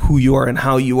who you are and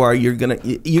how you are, you're gonna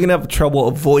have trouble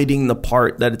avoiding the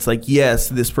part that it's like, yes,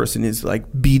 this person is like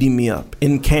beating me up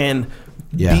and can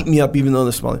beat me up even though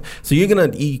they're smaller. So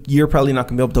you're probably not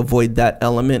gonna be able to avoid that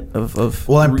element of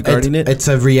regarding it. It's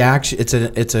a reaction.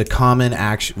 It's a common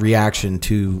reaction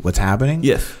to what's happening.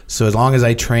 Yes. So as long as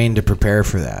I train to prepare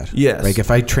for that. Yes. Like if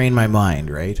I train my mind,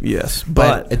 right? Yes.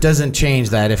 But it doesn't change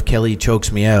that if Kelly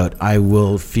chokes me out, I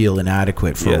will feel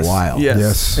inadequate for a while.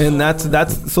 Yes. And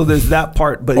that's so there's that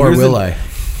part. But or will I?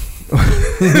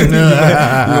 You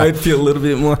might feel a little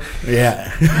bit more. Yeah.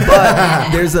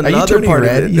 But there's another part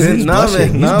red? of it. He's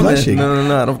blushing. He's blushing.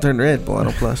 No, I don't turn red, boy. I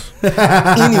don't blush.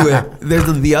 Anyway,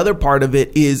 there's the other part of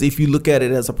it is if you look at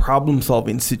it as a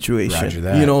problem-solving situation. Roger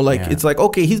that. It's like,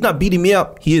 okay, he's not beating me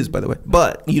up. He is, by the way.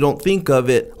 But you don't think of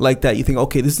it like that. You think,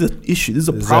 okay, this is an issue. This is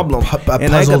a problem. A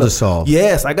puzzle to solve.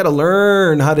 Yes, I got to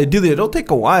learn how to do this. It'll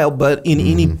take a while, but in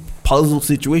any puzzle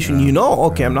situation, I'm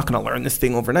not going to learn this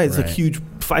thing overnight. It's a huge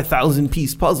 5,000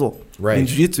 piece puzzle. Right. In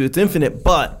jiu-jitsu, it's infinite,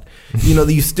 but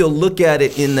you still look at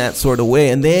it in that sort of way,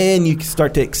 and then you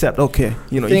start to accept. Okay,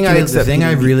 the thing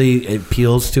I really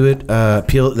appeals to it.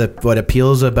 What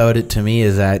appeals about it to me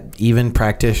is that even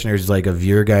practitioners like of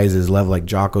your guys' level, like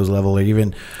Jocko's level, or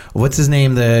even what's his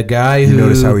name, the guy who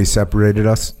notice how he separated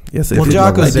us. Yes, well,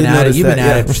 Jocko's been at it. You've been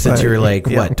at it since you were like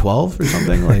what, 12 or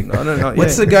something. Like no.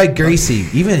 What's the guy Gracie?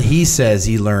 Even he says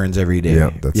he learns every day. Yeah,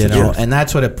 that's the truth. And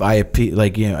that's what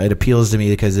it appeals to me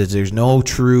because there's no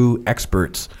true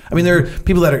experts. I mean, there are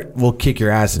people that will kick your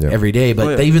ass every day,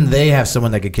 but even they have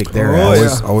someone that could kick their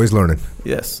ass. Always learning.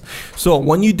 Yes. So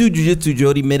when you do jiu-jitsu,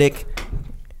 Jody, Mitic,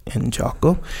 and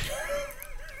Jocko,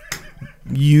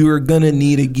 you're gonna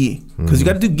need a gi because you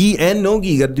got to do gi and no gi.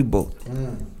 You got to do both.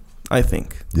 I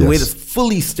think the way to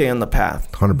fully stay on the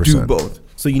path, 100%. do both.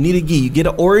 So you need a gi. You get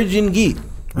an origin gi. You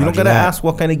don't gotta ask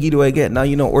what kind of gi do I get. Now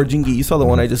you know origin gi. You saw the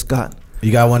one I just got.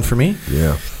 You got one for me?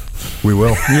 Yeah, we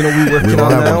will. We working on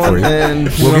that one, and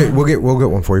we'll get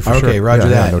one for you for sure. Okay, roger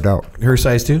that. Yeah, no doubt. Her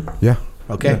size too? Yeah.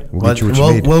 Okay. Yeah, we'll get you what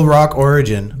you need. We'll rock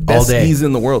origin all best day. skis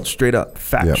in the world, straight up,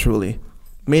 factually,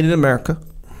 made in America.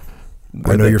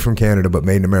 I know you're from Canada, but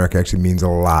made in America actually means a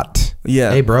lot.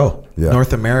 Yeah. Hey, bro. Yeah.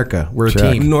 North America. We're a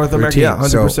team. North America. Yeah,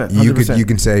 100%. So you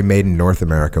can say made in North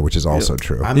America, which is also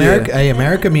true.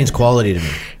 America means quality to me.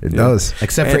 It does.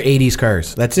 Except for 80s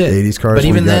cars. That's it. 80s cars. But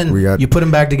even then, you put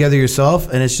them back together yourself,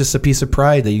 and it's just a piece of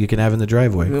pride that you can have in the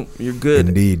driveway. You're good.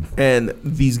 Indeed. And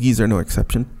these gis are no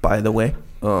exception, by the way.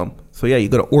 So yeah, you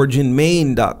go to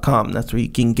originmain.com. That's where you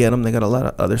can get them. They got a lot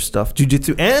of other stuff,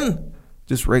 jiu-jitsu and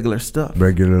just regular stuff.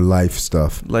 Regular life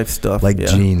stuff. Like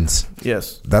jeans.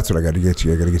 Yes. That's what I got to get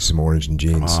you. I got to get you some origin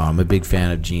jeans. I'm a big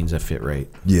fan of jeans that fit right.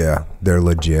 Yeah, they're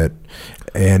legit.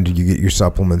 And you get your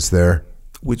supplements there.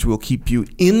 Which will keep you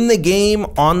in the game,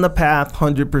 on the path,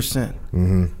 100%.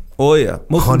 Mm-hmm. Oh, yeah.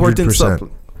 Most 100%. important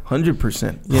supplement.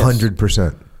 100%. Yes.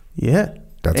 100%. Yeah.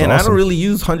 That's and awesome. I don't really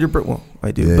use 100%. Well,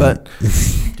 I do, but...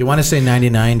 Do you want to say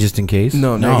 99 just in case?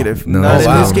 No, negative. No. Not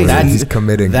in this case. He's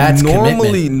committing. That's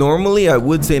normally I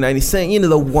would say 90 cent. The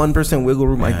 1% wiggle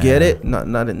room, I get it.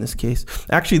 Not in this case.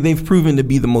 Actually, they've proven to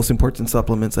be the most important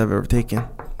supplements I've ever taken.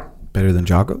 Better than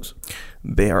Jocko's?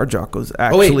 They are Jocko's.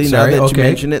 Actually, now that you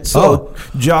mention it. So,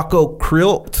 Jocko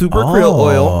Super Krill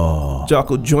Oil,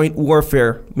 Jocko Joint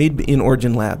Warfare, made in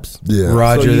Origin Labs. Yeah.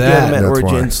 Roger so you that. Get them at That's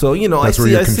Origin. why. So, That's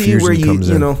I see where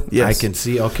yes. I can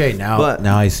see. Okay,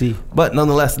 now I see. But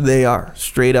nonetheless, they are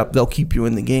straight up. They'll keep you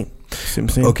in the game. See what I'm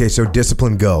saying? Okay, so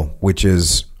Discipline Go, which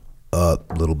is a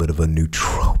little bit of a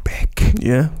nootropic.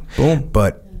 Yeah. Boom.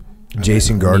 But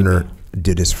Jason Gardner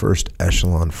did his first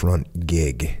Echelon Front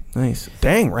gig. Nice.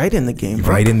 Dang, right in the game.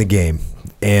 Bro. Right in the game.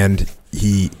 And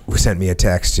he sent me a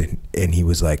text and he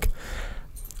was like,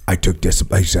 I took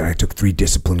 3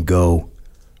 Discipline Go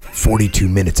 42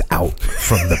 minutes out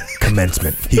from the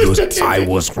commencement. He goes, I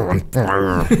was on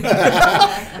fire.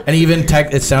 And even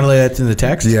it sounded like that's in the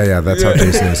text? Yeah, that's how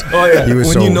Jason is. Oh, yeah. He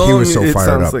was so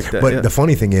fired up. Like that, but the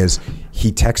funny thing is,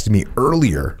 he texted me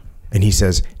earlier and he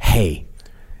says, hey,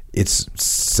 it's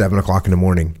 7:00 in the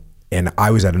morning and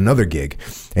I was at another gig,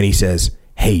 and he says,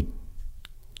 hey,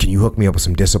 can you hook me up with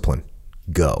some Discipline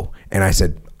Go? And I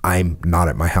said, I'm not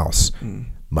at my house.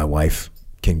 My wife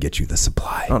can get you the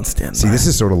supply. On standby. See, this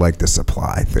is sort of like the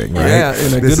supply thing, right? Yeah,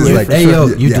 in a this good is way. like, hey, yo,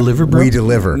 you deliver, bro? We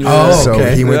deliver. Oh, so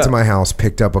okay. he went to my house,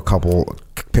 picked up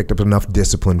enough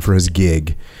Discipline for his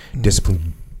gig,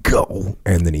 Discipline Go,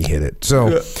 and then he hit it. So,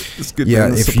 it's good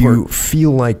if you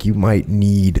feel like you might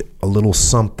need a little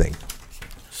something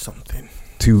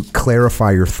to clarify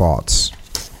your thoughts,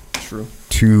 true,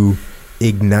 to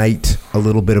ignite a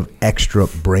little bit of extra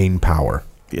brain power,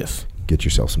 yes, get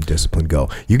yourself some Discipline Go.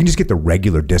 You can just get the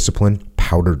regular Discipline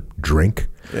powdered drink.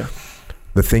 Yeah.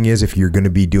 The thing is, if you're going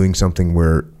to be doing something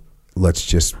where, let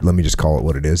me just call it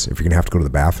what it is. If you're going to have to go to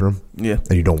the bathroom,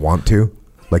 and you don't want to,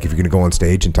 like if you're going to go on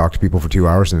stage and talk to people for 2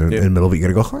 hours, and in the middle of it,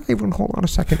 you're going to go, hey, everyone, hold on a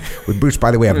second. Which, by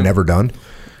the way, I've never done,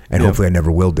 and hopefully I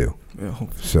never will do. Yeah,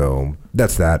 so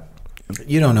that's that.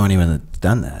 You don't know anyone that's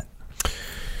done that.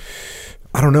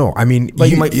 I don't know. I mean,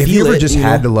 you might have feel you ever it, just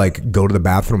had to like go to the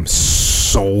bathroom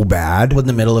so bad? In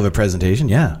the middle of a presentation,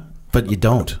 yeah. But you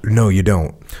don't. No, you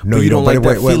don't. No, you don't. Like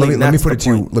Wait, let me put it to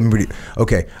you.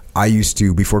 Okay, I used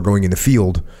to, before going in the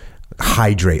field,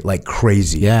 hydrate like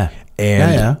crazy. Yeah.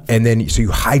 And then so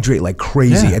you hydrate like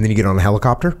crazy, and then you get on a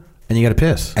helicopter. And you got to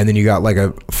piss. And then you got like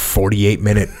a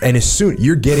 48-minute. And as soon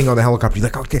you're getting on the helicopter, you're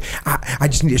like, okay, I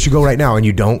should go right now. And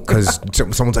you don't, because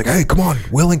someone's like, hey, come on,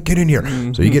 Willink, get in here.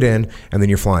 Mm-hmm. So you get in, and then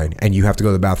you're flying. And you have to go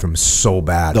to the bathroom so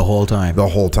bad. The whole time.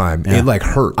 Yeah. It like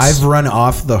hurts. I've run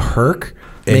off the Herc,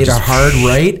 made a hard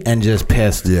right, and just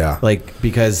pissed. Yeah. Like,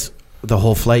 because the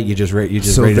whole flight, you just ready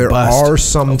So to there bust. are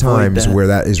some times that. where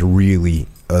that is really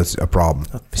a problem.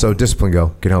 So Discipline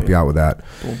Go can help you out with that.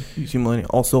 Boom. Use your money.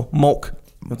 Also, milk.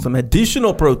 With some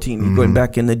additional protein. You're going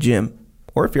back in the gym.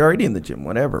 Or if you're already in the gym,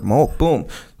 whatever. Milk, boom.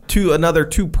 Another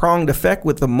two-pronged effect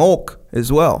with the milk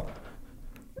as well.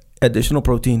 Additional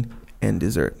protein and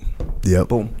dessert. Yep.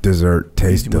 Boom. Dessert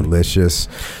tastes delicious.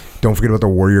 Don't forget about the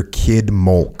Warrior Kid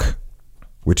Milk,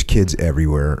 which kids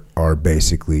everywhere are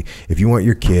basically. If you want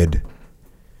your kid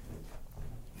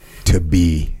to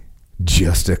be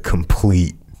just a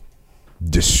complete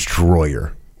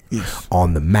destroyer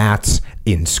on the mats,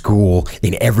 in school,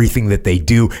 in everything that they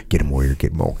do, get them Warrior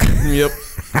Kid Milk. Yep.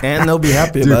 And they'll be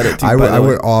happy Dude, about it too. I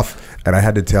went off and I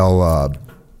had to tell,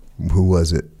 who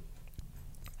was it?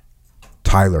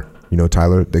 Tyler. You know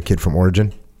Tyler, the kid from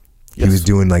Origin? Yes. He was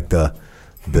doing like the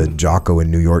Jocko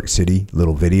in New York City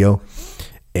little video.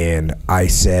 And I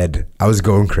said, I was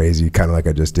going crazy, kind of like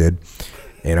I just did.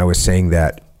 And I was saying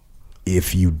that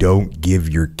if you don't give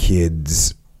your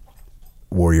kids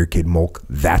Warrior Kid Milk,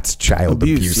 that's child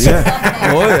abuse.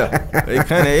 Yeah. Oh, yeah. It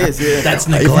kind of is, yeah. That's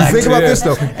neglect. If you think about this,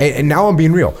 though, and now I'm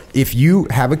being real. If you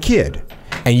have a kid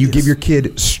and you give your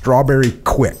kid Strawberry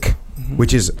Quick,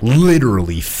 which is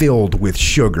literally filled with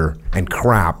sugar and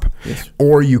crap,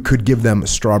 or you could give them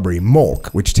Strawberry Milk,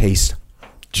 which tastes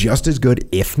just as good,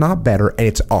 if not better, and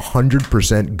it's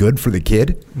 100% good for the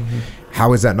kid.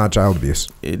 How is that not child abuse?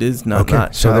 It is not. Okay,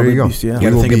 Not so there you go. abuse, yeah. You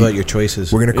got to think about your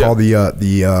choices. We're going to call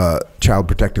the Child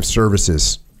Protective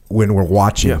Services when we're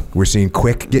watching. Yeah. We're seeing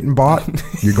Quick getting bought.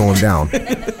 You're going down.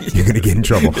 You're going to get in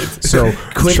trouble. So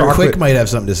Quick might have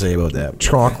something to say about that.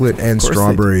 Chocolate and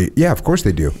strawberry. Yeah, of course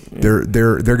they do. Yeah.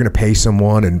 They're going to pay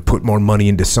someone and put more money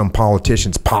into some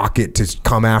politician's pocket to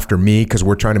come after me because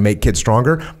we're trying to make kids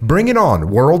stronger. Bring it on,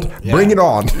 world. Yeah. Bring it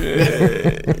on.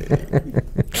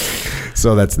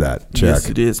 So that's that. Check. Yes,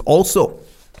 it is. Also,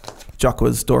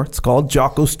 Jocko's store. It's called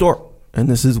Jocko Store. And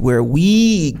this is where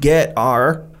we get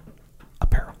our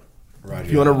apparel. Roger.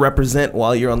 If you want to represent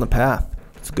while you're on the path.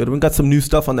 It's good. We've got some new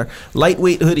stuff on there.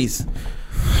 Lightweight hoodies.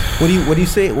 What do you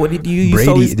say? What did you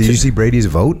Brady, did you see Brady's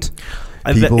vote?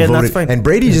 People voted. That's fine. And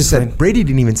Brady just said, Brady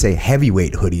didn't even say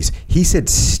heavyweight hoodies. He said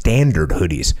standard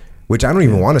hoodies, which I don't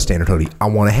even want a standard hoodie. I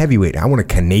want a heavyweight. I want a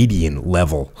Canadian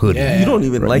level hoodie. Yeah. You don't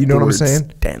even like, you know the what I'm word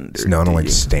saying? Standard. No, I don't like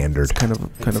standard. It's kind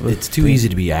of it's too easy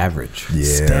to be average. Yeah.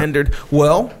 Standard.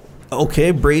 Well,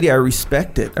 okay, Brady, I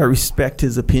respect it. I respect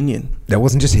his opinion. That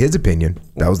wasn't just his opinion.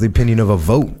 That was the opinion of a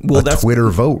vote. Well, a Twitter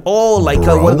vote. Oh, like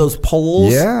one of those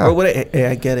polls? Yeah. Or what?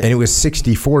 I get it. And it was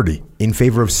 60-40 in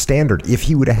favor of standard. If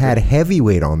he would have had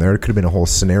heavyweight on there, it could have been a whole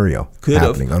scenario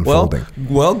unfolding.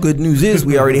 Well, good news is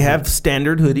we already have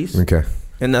standard hoodies. Okay.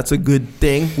 And that's a good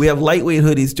thing. We have lightweight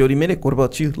hoodies. Jody Mitic, what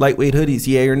about you? Lightweight hoodies,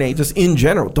 yay or nay? Just in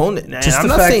general. Just I'm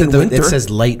the fact that it says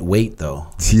lightweight, though.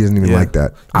 He doesn't even like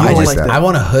that. I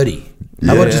want a hoodie.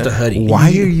 How about just a hoodie? Why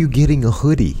are you getting a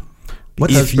hoodie?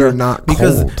 If you're not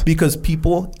cold? Because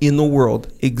people in the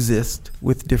world exist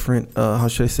with different, how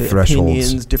should I say,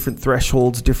 opinions, different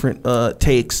thresholds, different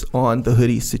takes on the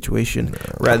hoodie situation,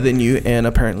 rather than you and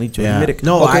apparently Jody Mitic.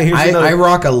 No, okay, I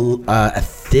rock a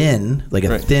thin,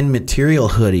 a thin material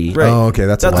hoodie. Right. Oh, okay,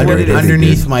 that's what it is.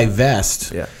 Underneath my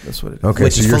vest. Yeah, that's what it is. Okay,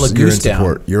 which is full of goose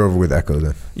down. You're over with Echo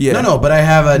then. Yeah. No, but I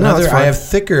have another. I have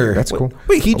thicker. That's cool.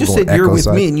 Wait, he just said you're with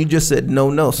me, and you just said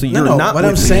no. So you're not. What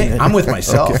I'm saying, I'm with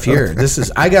myself here. This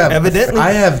is I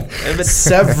have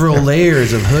several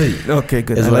layers of hoodie. Okay,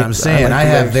 good. Is what I'm saying. I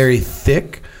have very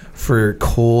thick for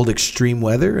cold, extreme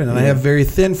weather, and I have very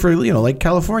thin for like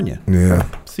California. Yeah.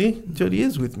 See, Jody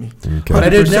is with me. Okay. But I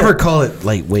did never call it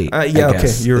lightweight. Yeah, okay.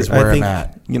 Is where I'm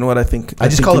at. You know what I think? I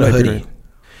just call it a hoodie.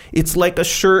 It's like a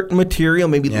shirt material,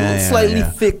 maybe slightly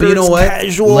thicker. But you know what?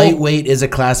 Casual. Lightweight is a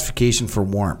classification for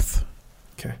warmth.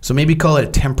 Okay. So maybe call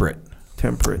it temperate.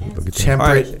 Temperate.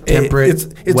 It's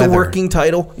weather. a working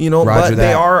title, Roger but that.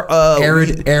 they are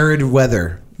arid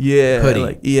weather. Yeah,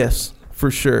 hoodie. Yes, for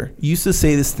sure. You used to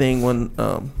say this thing when,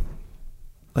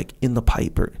 in the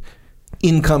pipe or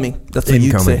incoming. That's what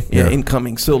you'd say. Yeah,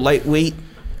 incoming. So lightweight,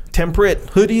 temperate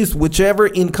hoodies, whichever.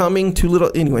 Incoming, too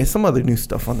little. Anyway, some other new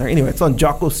stuff on there. Anyway, it's on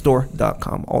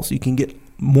jockostore.com. Also, you can get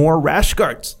more rash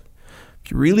guards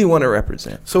if you really want to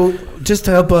represent. So just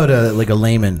to help out a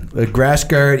layman, a grass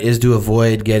guard is to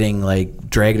avoid getting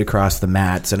dragged across the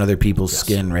mats and other people's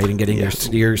skin, right? And getting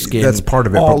your skin. That's part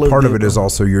of it. But part of it is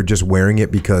also you're just wearing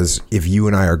it because if you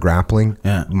and I are grappling,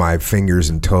 my fingers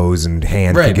and toes and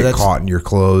hands can get caught in your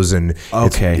clothes, and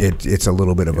it's a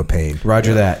little bit of a pain.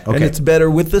 Roger that. Okay. And it's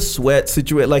better with the sweat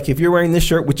situation. Like if you're wearing this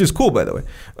shirt, which is cool by the way,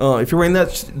 if you're wearing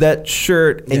that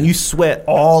shirt and you sweat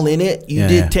all in it, you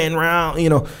did 10 rounds,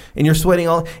 and you're sweating sweating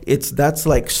all. That's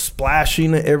like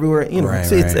splashing everywhere. You know,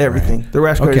 Right, it's everything. The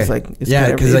rash guard is like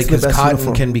because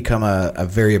cotton can become a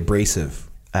very abrasive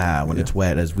when it's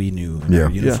wet, as we knew in our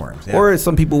uniforms. Yeah. Or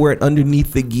some people wear it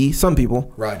underneath the gi. Some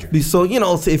people. Roger. So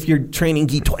if you're training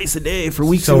gi twice a day for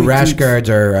weeks. So and weeks, rash guards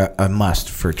are a must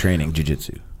for training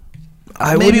jiu-jitsu.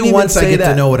 Maybe once I get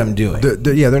to know what I'm doing.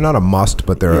 They're not a must,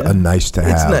 but they're a nice to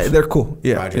have. They're cool.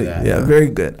 Yeah, Roger that. Yeah, very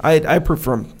good. I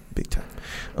prefer them big time.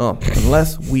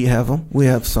 Unless we have them, we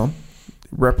have some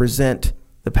represent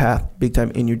the path big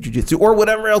time in your jiu-jitsu or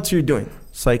whatever else you're doing.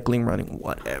 Cycling, running,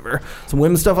 whatever. Some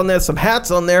women's stuff on there, some hats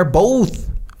on there, both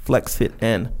flex fit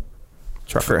and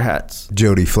trucker hats.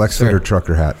 Jody, flex fit or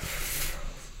trucker hat?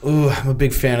 Ooh, I'm a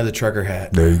big fan of the trucker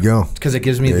hat. There you go. Because it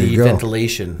gives me the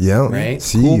ventilation. Yeah. Right?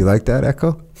 See, you like that,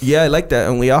 Echo? Yeah, I like that.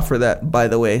 And we offer that, by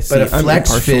the way. But a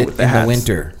flex fit in the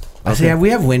winter. Okay. We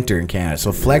have winter in Canada,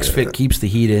 so flex fit keeps the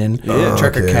heat in.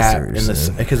 Trucker cap because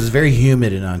it's very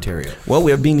humid in Ontario. Well, we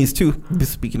have beanies too.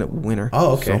 Speaking of winter.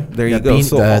 Oh, okay. So there you go.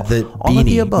 So the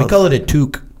beanie. We call it a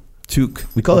toque.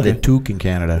 We call it a toque in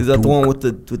Canada. Is that the one with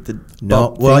the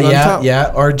no? Well,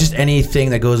 yeah, or just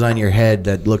anything that goes on your head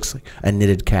that looks like a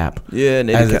knitted cap. Yeah,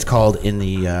 knitted as cap. It's called in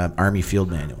the Army Field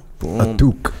Manual. Boom. A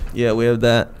toque. Yeah, we have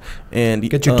that. And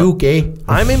get your toque, eh?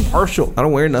 I'm impartial. I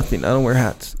don't wear nothing. I don't wear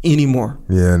hats anymore.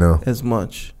 Yeah, no. As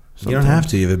much. Sometimes. You don't have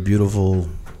to. You have a beautiful,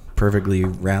 perfectly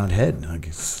round head.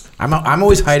 I'm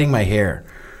always hiding my hair.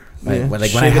 When I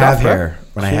have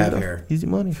hair. Easy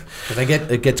money. Because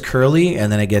it gets curly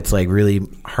and then it gets like really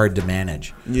hard to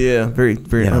manage. Yeah, very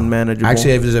unmanageable.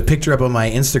 Actually, there's a picture up on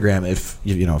my Instagram. If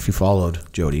you followed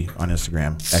Jody on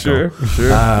Instagram, Echo,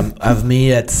 sure. Of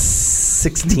me at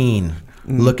 16,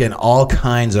 looking all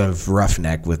kinds of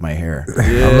roughneck with my hair.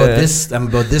 Yeah. I'm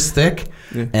about this thick.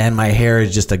 Yeah. And my hair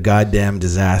is just a goddamn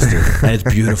disaster. And it's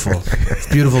beautiful. It's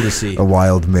beautiful to see. A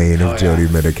wild mane of Jody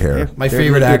Mitic hair. Yeah. My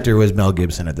favorite actor was Mel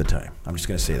Gibson at the time. I'm just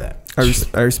going to say that.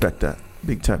 I respect that.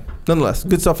 Big time. Nonetheless,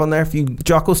 good stuff on there. If you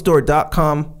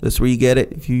JockoStore.com, that's where you get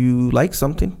it. If you like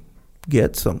something,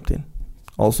 get something.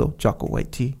 Also, Jocko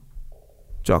White Tea.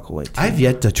 Jocko White Tea. I've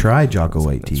yet to try Jocko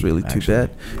White Tea. It's really too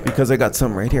bad because I got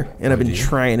some right here. And I've been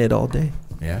trying it all day.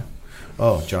 Yeah.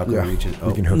 Oh, Jocko reaches.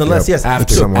 Oh. Nonetheless, yes.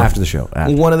 After the show.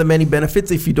 One of the many benefits,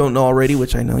 if you don't know already,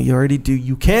 which I know you already do,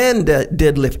 you can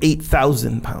deadlift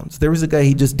 8,000 pounds. There was a guy,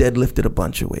 he just deadlifted a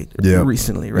bunch of weight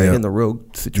recently, right? In the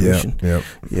rogue situation.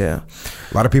 Yeah.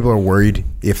 A lot of people are worried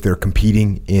if they're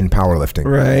competing in powerlifting.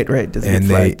 Right.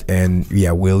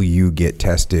 Will you get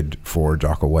tested for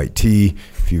Jocko White Tea?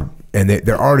 And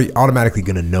they're already automatically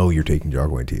going to know you're taking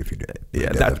Jocko White Tea if you did.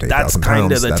 Yeah, that's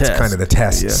kind of the test. That's kind of the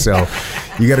test. Yeah. So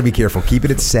you got to be careful. Keep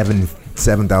it at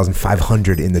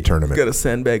 7,500 in the tournament. Got to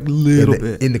sandbag a little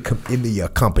bit in the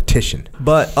competition.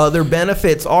 But other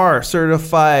benefits are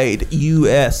certified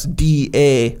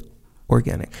USDA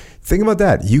organic. Think about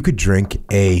that. You could drink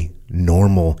a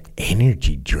normal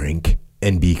energy drink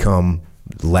and become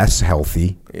less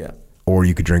healthy. Yeah. Or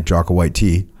you could drink Jocko White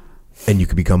Tea and you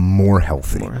could become more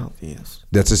healthy. More healthy, yes.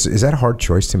 Is that a hard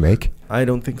choice to make? I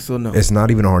don't think so, no. It's not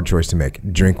even a hard choice to make.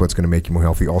 Drink what's going to make you more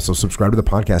healthy. Also, subscribe to the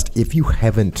podcast. If you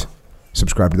haven't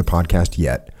subscribed to the podcast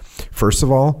yet, first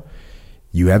of all,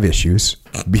 you have issues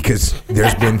because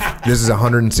this is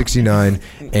 169,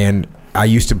 and I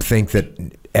used to think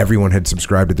that everyone had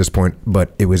subscribed at this point,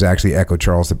 but it was actually Echo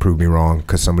Charles that proved me wrong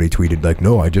because somebody tweeted like,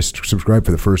 no, I just subscribed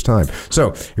for the first time. So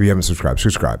if you haven't subscribed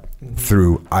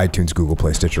through iTunes, Google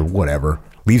Play, Stitcher, whatever.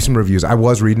 Leave some reviews. I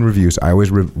was reading reviews. I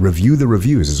always review the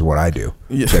reviews is what I do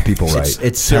that people write.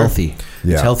 It's healthy.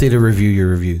 Yeah. It's healthy to review your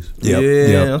reviews. Yep.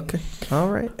 Yeah, okay. All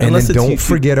right. And then don't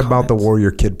forget about the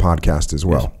Warrior Kid podcast as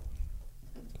well.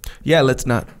 Yeah, let's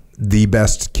not. The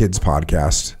best kids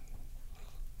podcast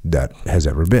that has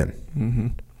ever been. Mm-hmm.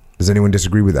 Does anyone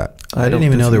disagree with that? I didn't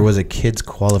even know there was a kids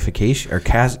qualification or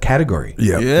category.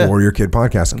 Yeah, Warrior Kid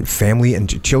podcast, family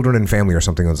and children and family or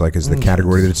something is the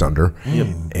category that it's under. Yep.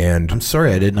 And I'm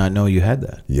sorry, I did not know you had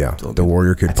that. Yeah, the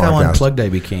Warrior Kid That's podcast. That's how unplugged I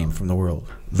became from the world.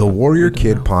 The Warrior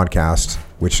Kid podcast,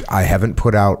 which I haven't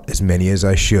put out as many as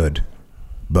I should,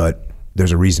 but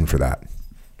there's a reason for that.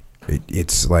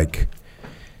 It's like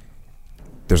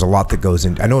there's a lot that goes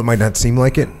in. I know it might not seem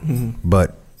like it,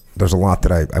 but there's a lot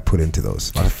that I put into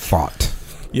those. A lot of thought.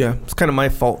 Yeah, it's kind of my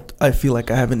fault. I feel like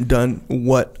I haven't done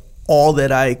all that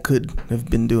I could have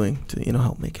been doing to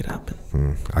help make it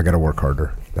happen. I got to work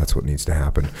harder. That's what needs to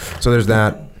happen. So there's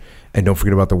that. And don't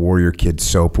forget about the Warrior Kid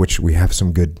soap, which we have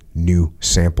some good new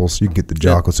samples. You can get the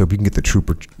Jocko soap. You can get the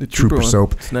Trooper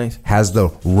soap. It's nice. Has the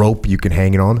rope you can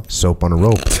hang it on. Soap on a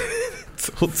rope.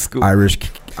 It's old school. Irish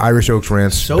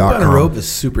IrishOaksRants.com. Soap on a rope is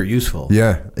super useful.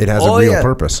 Yeah, it has a real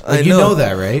purpose. Like, you know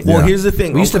that, right? Well, here's the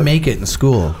thing. We used to make it in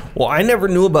school. Well, I never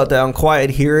knew about that on Quiet.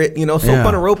 Hear it, soap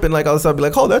on a rope, and like all of a sudden I'd be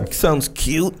like, oh, that sounds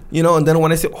cute, and then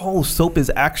when I say, oh, soap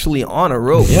is actually on a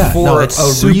rope for it's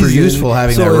a super reason. useful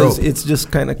having that rope. It's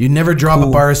just kind of You never drop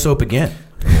a bar of soap again.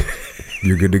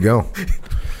 You're good to go.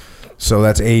 So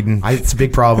that's Aiden. It's a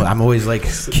big problem. I'm always like,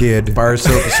 Kid. bar of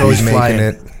soap is always He's flying.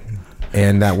 making it,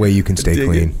 and that way you can stay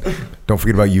clean. Don't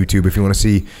forget about YouTube if you want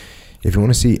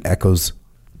to see Echo's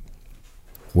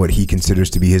what he considers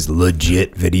to be his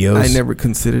legit videos. I never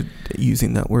considered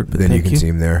using that word, but then thank you can see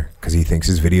him there because he thinks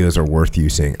his videos are worth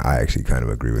using. I actually kind of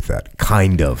agree with that.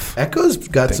 Kind of. Echo's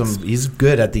got he's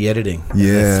good at the editing.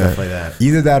 Yeah. Stuff like that.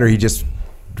 Either that or he just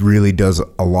really does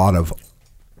a lot of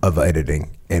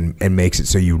editing and makes it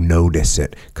so you notice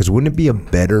it. Because wouldn't it be a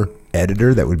better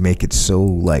editor that would make it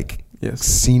so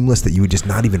seamless that you would just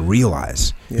not even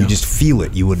realize? You just feel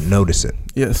it. You wouldn't notice it.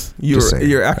 Yes,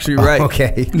 you're actually right.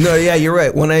 Okay. No, yeah, you're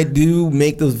right. When I do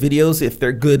make those videos, if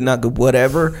they're good, not good,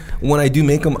 whatever, when I do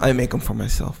make them, I make them for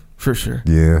myself, for sure.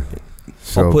 Yeah.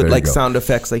 So I'll put sound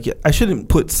effects. Like, I shouldn't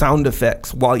put sound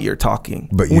effects while you're talking.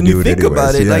 But when you think anyways.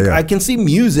 about it, Yeah. I can see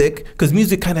music because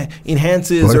music kind of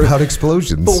enhances. What about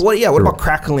explosions? But what about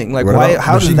crackling? Like,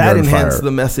 how does that enhance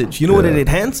the message? You know what it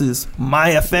enhances?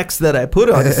 My effects that I put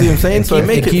on. You see what I'm saying? So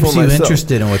it keeps you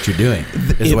interested in what you're doing.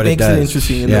 Is what it makes does. it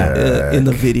interesting in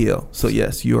the video. So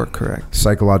yes, you are correct.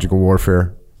 Psychological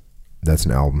Warfare. That's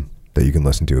an album that you can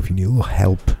listen to if you need a little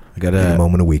help. I got a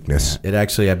moment of weakness. It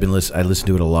actually, I listened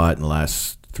to it a lot in the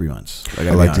last 3 months. I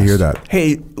like to hear that.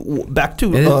 Hey, back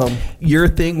to your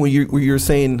thing where you were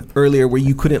saying earlier where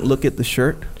you couldn't look at the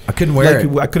shirt. I couldn't wear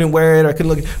it. I couldn't wear it. I couldn't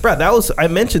look. Brad, I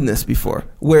mentioned this before.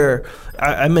 Where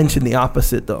I mentioned the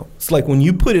opposite though. It's like when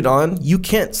you put it on, you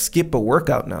can't skip a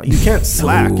workout now. You can't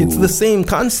slack. It's the same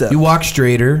concept. You walk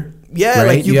straighter. Yeah,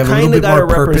 right? like you have a little bit more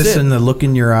purpose represent. in the look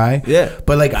in your eye. Yeah,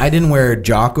 but like I didn't wear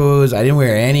Jocko's. I didn't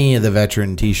wear any of the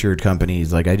veteran T-shirt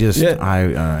companies. Like I just,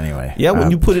 anyway. Yeah,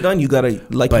 when you put it on, you gotta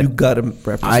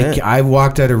represent. I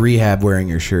walked out of rehab wearing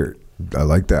your shirt. I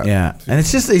like that. Yeah, and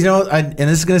it's just and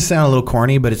this is gonna sound a little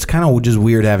corny, but it's kind of just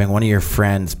weird having one of your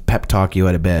friends pep talk you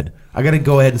out of bed. I got to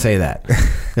go ahead and say that.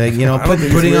 Like,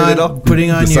 putting on the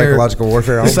your Psychological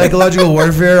Warfare album. Psychological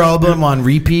Warfare album on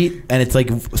repeat, and it's like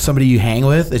somebody you hang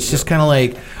with. It's just kind of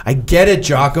like, I get it,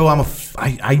 Jocko.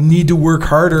 I need to work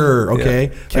harder.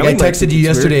 Okay, like I texted you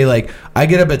yesterday. Like I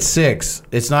get up at 6.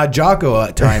 It's not Jocko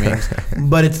timings,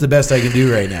 but it's the best I can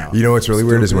do right now. You know what's really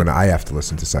weird is when I have to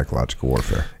listen to Psychological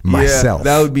Warfare myself.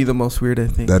 That would be the most weird, I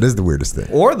think. That is the weirdest thing,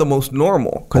 or the most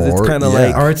normal, because it's kind of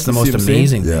or it's the most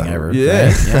amazing thing ever. Yeah,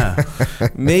 right? Yeah.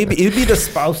 Maybe it'd be the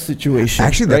spouse situation.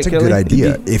 Actually, that's a good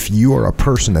idea. If you are a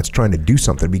person that's trying to do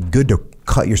something, it'd be good to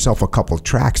cut yourself a couple of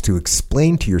tracks to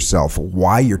explain to yourself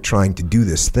why you're trying to do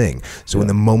this thing. So when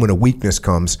the moment of weakness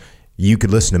comes, you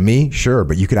could listen to me, sure,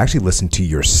 but you could actually listen to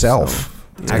yourself.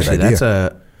 Actually,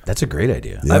 that's a great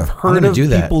idea. Yeah. I've heard of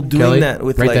people doing Kelly, that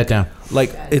with write that down.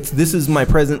 Like this is my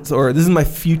present or this is my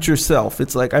future self.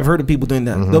 It's like I've heard of people doing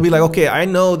that. Mm-hmm. They'll be like, okay, I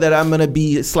know that I'm gonna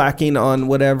be slacking on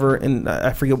whatever, and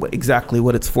I forget exactly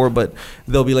what it's for, but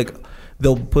they'll be like,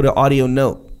 they'll put an audio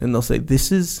note and they'll say,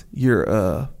 this is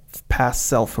your past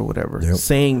self or whatever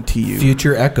saying to you,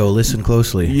 future echo, listen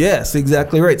closely. Yes,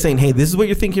 exactly right. Saying, hey, this is what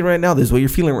you're thinking right now. This is what you're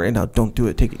feeling right now. Don't do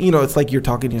it. Take it. It's like you're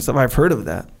talking to yourself. I've heard of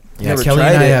that. Yeah, Kelly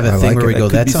and I have a thing where we go,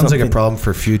 that sounds like a problem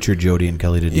for future Jody and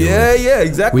Kelly to deal with. Yeah,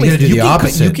 exactly. We got to do the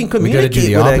opposite. You can communicate we got to do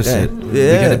the opposite.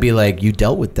 Yeah. We got to be like, you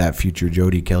dealt with that, future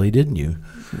Jody Kelly, didn't you?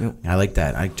 Yep. I like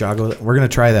that. We're going to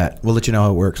try that. We'll let you know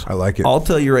how it works. I like it. I'll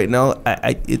tell you right now,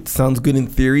 it sounds good in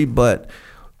theory, but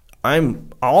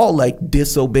I'll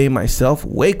disobey myself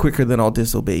way quicker than I'll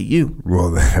disobey you. Well,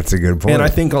 that's a good point. And I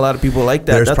think a lot of people like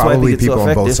that. There's that's probably why I think it's people so on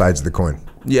effective. both sides of the coin.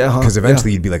 Yeah, because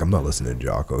eventually you'd be like, I'm not listening to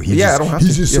Jocko. I don't have to.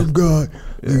 He's just some guy.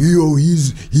 Yeah.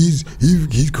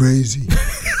 He's crazy.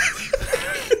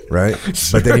 Right?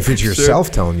 But then if it's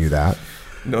yourself telling you that,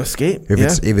 no escape.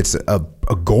 If it's a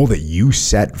goal that you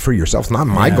set for yourself, it's not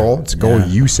my goal. It's a goal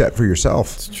you set for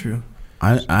yourself. It's true.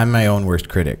 I'm my own worst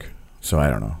critic, so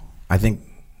I don't know. I think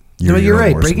you're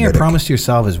right. Breaking a promise to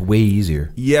yourself is way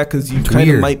easier. Yeah, because you kind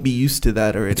of might be used to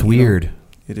that already. It's weird.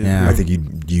 It is. Yeah. I think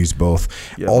you'd use both.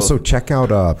 Yeah, also, check out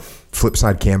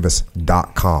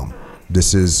flipsidecanvas.com.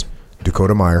 This is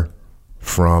Dakota Meyer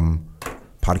from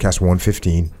Podcast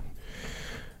 115.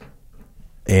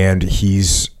 And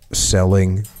he's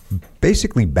selling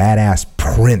basically badass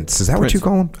prints. Is that what you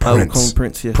call them? Prints. I would call them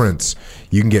prints, yes. Prints.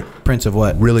 You can get prints of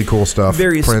what? Really cool stuff.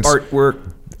 Various prints. Artwork.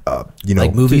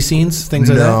 Like movie scenes? Things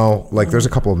like that? No. Like there's a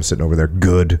couple of them sitting over there.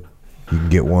 Good. You can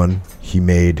get one. You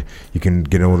can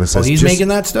get one that says. Oh, he's making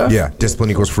that stuff? Yeah, discipline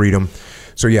equals freedom.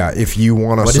 So yeah, if you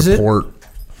want to support.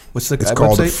 What's the It's website?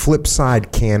 called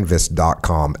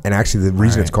flipsidecanvas.com. And actually the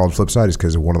reason it's called Flipside is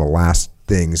because one of the last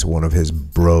things one of his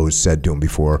bros said to him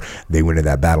before they went into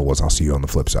that battle was, I'll see you on the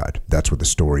flip side. That's what the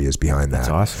story is behind that. That's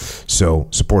awesome. So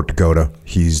support Dakota.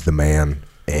 He's the man.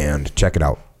 And check it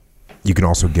out. You can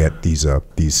also get these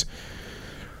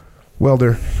well,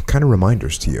 they're kind of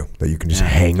reminders to you that you can just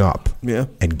hang up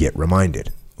and get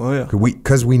reminded. Oh, yeah.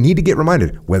 Because we need to get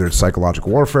reminded, whether it's psychological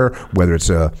warfare, whether it's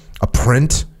a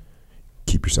print,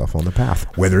 keep yourself on the path.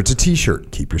 Whether it's a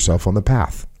T-shirt, keep yourself on the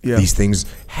path. Yeah. These things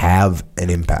have an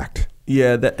impact.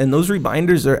 Yeah, and those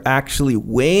reminders are actually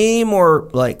way more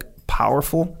like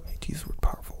powerful. I hate to use the word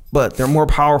powerful, but they're more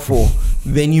powerful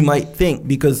than you might think.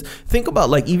 Because think about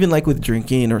like even like with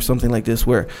drinking or something like this,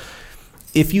 where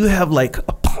if you have like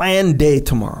a planned day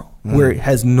tomorrow where it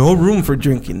has no room for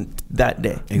drinking that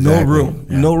day, no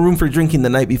room for drinking the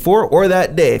night before or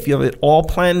that day, if you have it all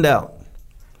planned out,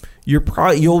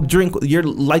 you'll drink, your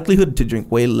likelihood to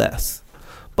drink way less.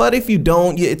 But if you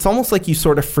don't, it's almost like you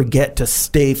sort of forget to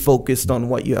stay focused on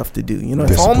what you have to do. You know,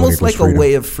 it's almost like a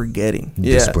way of forgetting.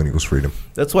 Discipline equals freedom.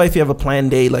 That's why if you have a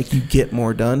planned day, like you get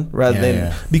more done rather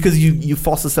than because you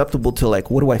fall susceptible to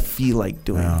like, what do I feel like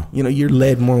doing? Yeah. You know, you're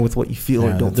led more with what you feel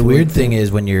or don't. The weird thing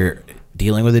is when you're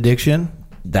dealing with addiction,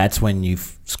 that's when you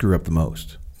screw up the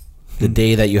most. The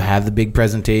day that you have the big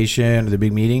presentation or the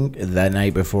big meeting, that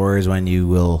night before is when you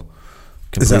will.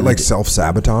 Is that like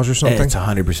self-sabotage or something? It's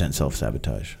 100%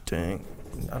 self-sabotage. Dang.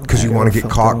 Because you want to get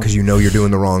caught because you know you're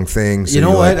doing the wrong thing. So you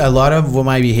know what? A lot of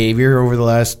my behavior over the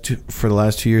last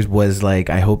 2 years was like,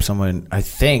 I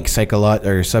think psychological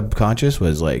or subconscious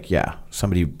was like,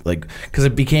 somebody like, because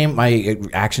my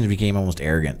actions became almost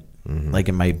arrogant. Mm-hmm. Like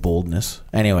in my boldness.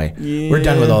 Anyway, we're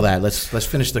done with all that. Let's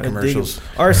finish the commercials.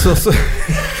 All right, so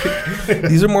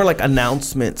these are more like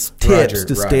announcements, tips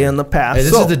to stay on the path. Hey,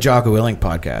 this is the Jocko Willing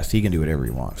podcast. He can do whatever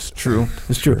he wants.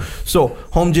 It's true. So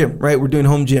home gym, right? We're doing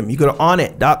home gym. You go to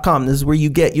onit.com. This is where you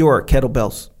get your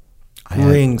kettlebells.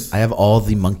 Rings. I have all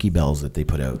the monkey bells that they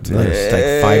put out. It's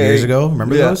like 5 years ago.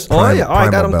 Remember those? I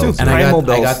got them too. And I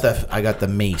got the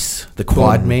mace, the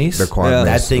quad mace. The quad mace.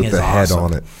 That thing with is the awesome. head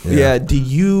on it. Yeah. Do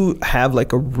you have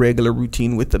like a regular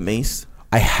routine with the mace?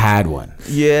 I had one.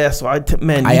 Yeah. So you do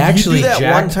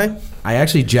that one time. I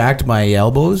actually jacked my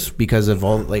elbows because of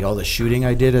all the shooting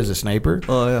I did as a sniper.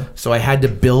 Oh yeah. So I had to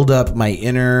build up my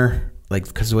inner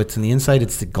because what's in the inside,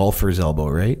 it's the golfer's elbow,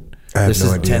 right? This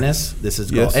is tennis. This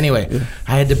is golf. Anyway,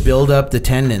 I had to build up the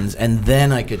tendons, and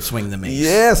then I could swing the mace.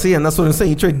 Yeah, see, and that's what I'm saying.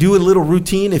 You try to do a little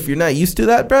routine. If you're not used to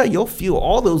that, bro, you'll feel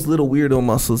all those little weirdo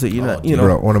muscles that you're not. You know,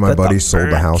 bro, one of my buddies sold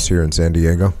a house here in San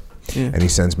Diego, and he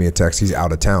sends me a text. He's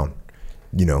out of town.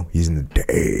 You know, he's in the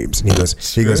Dabes, and he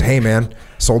goes, "Hey man,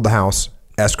 sold the house.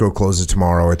 Escrow closes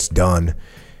tomorrow. It's done.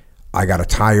 I got a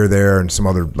tire there and some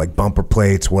other like bumper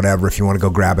plates, whatever. If you want to go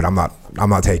grab it, I'm not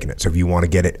taking it. So if you want to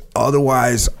get it,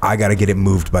 otherwise I got to get it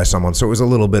moved by someone." So it was a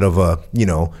little bit of a,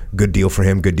 good deal for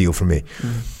him, good deal for me.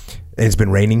 Mm-hmm. And it's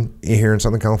been raining here in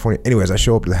Southern California. Anyways, I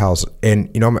show up to the house and,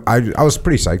 I was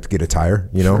pretty psyched to get a tire,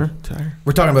 Sure, tire.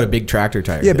 We're talking about a big tractor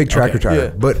tire. Yeah, big tractor tire. Yeah.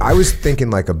 But I was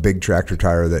thinking like a big tractor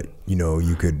tire that,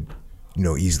 you could,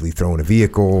 easily throw in a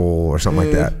vehicle or something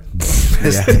like that.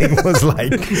 This thing was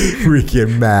like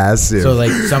freaking massive. So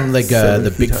like something like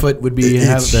the Bigfoot would be.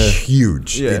 It's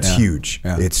huge. Yeah. It's huge.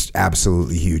 Yeah. It's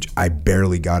absolutely huge. I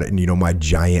barely got it. And my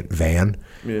giant van,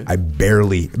 I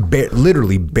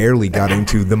literally barely got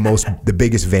into the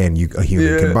biggest van a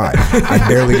human can buy. I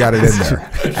barely got it in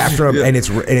there. And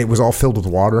it was all filled with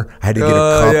water. I had to get a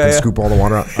cup and scoop all the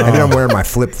water out. And then I'm wearing my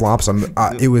flip flops.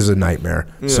 It was a nightmare.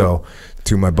 Yeah. So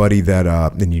to my buddy that,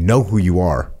 and you know who you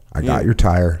are. I got your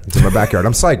tire. It's in my backyard.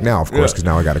 I'm psyched now, of course, because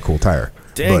now I got a cool tire.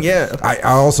 Dang, but I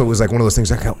also was like one of those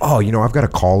things like, I've got a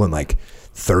call in like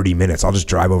 30 minutes. I'll just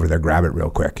drive over there, grab it real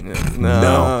quick. Yeah.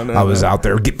 No, I was out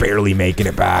there barely making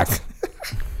it back.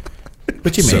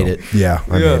 But you made it. Yeah,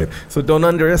 I made it. So don't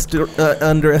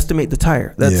underestimate the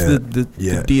tire. That's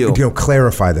the deal.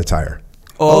 Clarify the tire.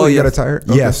 Oh, you got a tire?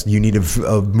 Okay. Yes, you need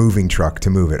a moving truck to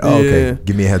move it. Oh, okay.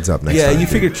 Give me a heads up next time. Yeah, you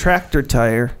figure tractor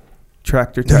tire. No,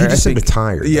 he just said the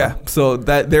tire. Yeah, so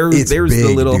there's big,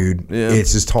 the little dude. Yeah.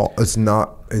 It's as tall. It's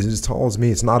not as tall as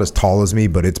me. It's not as tall as me,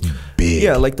 but it's big.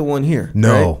 Yeah, like the one here.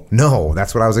 No,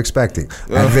 that's what I was expecting.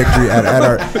 At Victory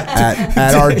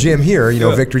at our gym here,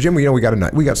 Victory Gym.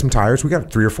 We got some tires. We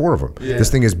got 3 or 4 of them. Yeah. This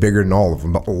thing is bigger than all of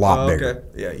them, but a lot bigger.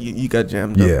 Yeah, you got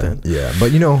jammed up then. Yeah, but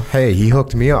hey, he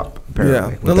hooked me up.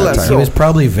 Apparently, nonetheless, he was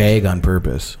probably vague on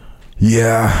purpose.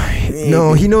 Yeah.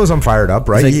 No, he knows I'm fired up,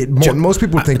 right? Like, Most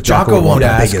people think Jocko won't the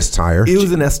ask. biggest tire. It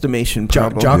was an estimation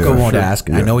problem. Jocko won't ask.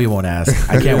 Yeah. I know he won't ask.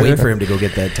 I can't wait for him to go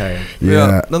get that tire.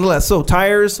 Yeah. Nonetheless, so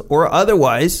tires or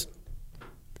otherwise,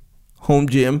 home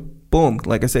gym, boom.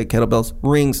 Like I said, kettlebells,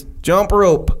 rings, jump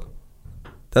rope.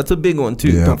 That's a big one too.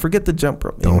 Yeah. Don't forget the jump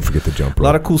rope. Don't forget the jump rope. A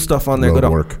lot of cool stuff on there. Road Go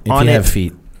to work. If you have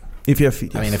feet. If you have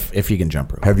feet. I mean, if you can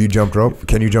jump rope. Have you jumped rope?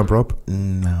 Can you jump rope?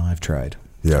 No, I've tried.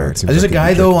 Yeah, it seems There's like a guy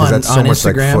you though should, 'cause on that's so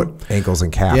much Instagram. like foot, ankles,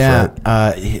 and calf. Yeah, Right?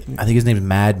 I think his name's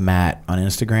Mad Matt on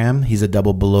Instagram. He's a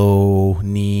double below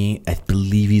knee. I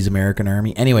believe he's American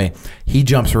Army. Anyway, he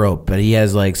jumps rope, but he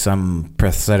has like some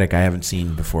prosthetic I haven't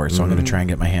seen before. So I'm going to try and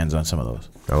get my hands on some of those.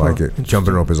 I like it.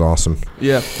 Jumping rope is awesome.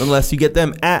 Yeah, unless you get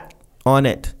them at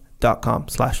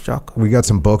onit.com/Jocko. We got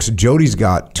some books. Jody's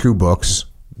got 2 books.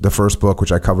 The first book,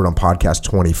 which I covered on podcast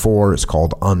 24, is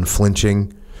called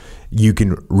Unflinching. You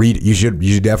can read it. You should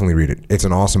definitely read it. It's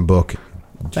an awesome book.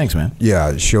 Thanks, man. Yeah,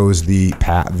 it shows the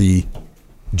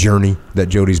journey that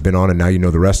Jody's been on, and now you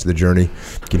know the rest of the journey.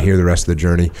 You can hear the rest of the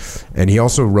journey. And he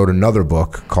also wrote another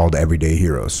book called Everyday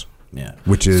Heroes. Yeah.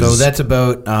 Which is... So that's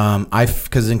about,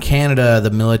 because in Canada,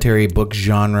 the military book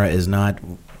genre is not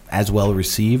as well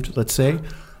received, let's say.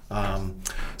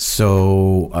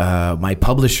 So my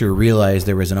publisher realized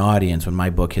there was an audience when my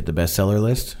book hit the bestseller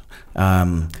list.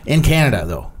 In Canada,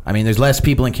 though. I mean, there's less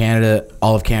people in Canada,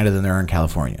 all of Canada, than there are in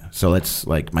California. So it's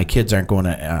like my kids aren't going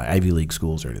to Ivy League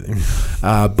schools or anything.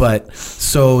 But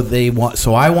so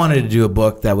I wanted to do a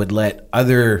book that would let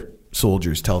other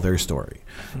soldiers tell their story.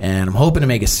 And I'm hoping to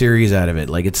make a series out of it.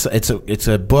 Like it's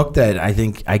a book that I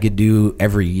think I could do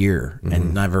every year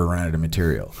and never run out of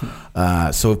material.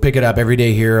 So pick it up,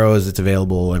 Everyday Heroes. It's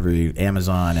available every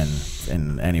Amazon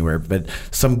and anywhere. But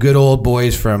some good old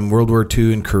boys from World War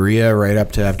II in Korea right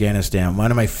up to Afghanistan.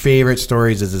 One of my favorite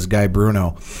stories is this guy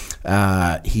Bruno.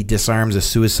 He disarms a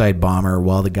suicide bomber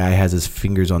while the guy has his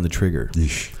fingers on the trigger.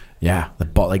 Yeesh. Yeah,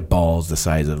 like balls the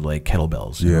size of like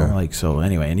kettlebells. You know? Like so.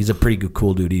 Anyway, and he's a pretty good,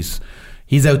 cool dude.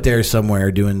 He's out there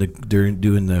somewhere doing the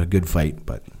good fight.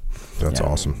 But that's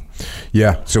awesome.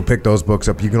 Yeah, so pick those books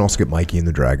up. You can also get Mikey and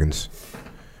the Dragons.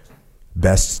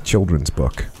 Best children's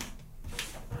book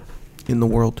in the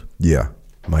world. Yeah,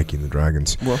 Mikey and the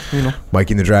Dragons. Well, you know,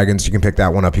 Mikey and the Dragons. You can pick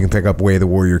that one up. You can pick up Way of the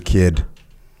Warrior Kid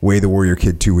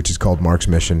 2, which is called Mark's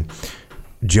Mission.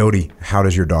 Jody, how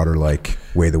does your daughter like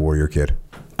Way of the Warrior Kid?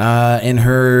 In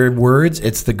her words,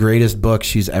 it's the greatest book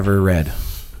she's ever read.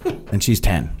 And she's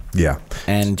 10. Yeah.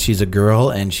 And she's a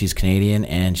girl, and she's Canadian,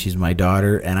 and she's my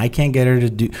daughter, and I can't get her to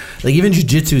do... Like, even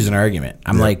jiu-jitsu is an argument.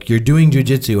 I'm like, you're doing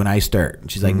jiu-jitsu, and I start. And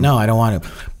she's like, no, I don't want to.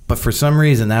 But for some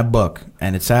reason, that book,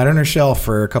 and it sat on her shelf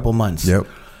for a couple months. Yep.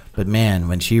 But man,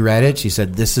 when she read it, she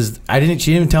said, this is... She didn't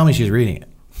even tell me she was reading it.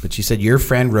 But she said, your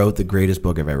friend wrote the greatest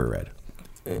book I've ever read.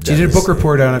 She did a book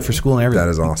report on it for school and everything.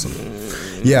 That is awesome.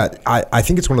 Yeah, I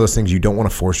think it's one of those things you don't want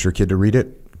to force your kid to read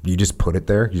it. You just put it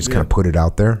there. You just kind of put it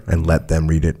out there and let them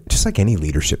read it. Just like any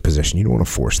leadership position, you don't want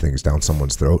to force things down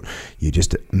someone's throat. You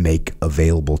just make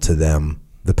available to them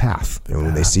the path. And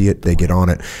when they see it, they get on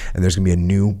it. And there's going to be a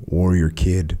new Warrior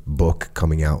Kid book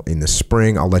coming out in the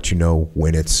spring. I'll let you know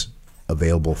when it's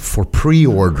available for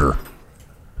pre-order.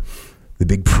 The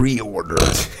big pre-order.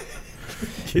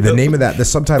 The name of that, the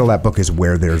subtitle of that book is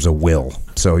Where There's a Will.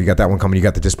 So you got that one coming. You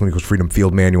got the Discipline Equals Freedom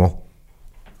Field Manual.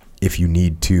 If you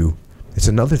need to. It's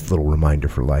another little reminder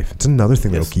for life. It's another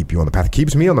thing that'll keep you on the path. It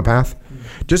keeps me on the path.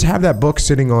 Just have that book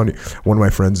sitting on. One of my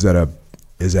friends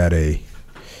is at a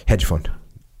hedge fund,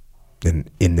 and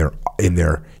in their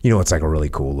it's like a really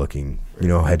cool looking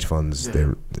hedge funds.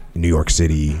 They're New York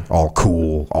City, all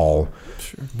cool, all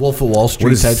Wolf of Wall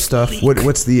Street type stuff.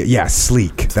 What's the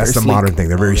sleek? That's the modern thing.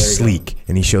 They're very sleek.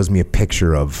 And he shows me a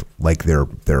picture of like their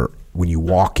when you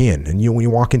walk in, and when you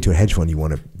walk into a hedge fund,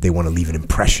 they want to leave an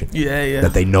impression. Yeah.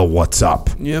 That they know what's up.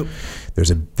 Yep.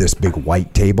 There's this big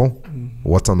white table.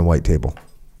 What's on the white table?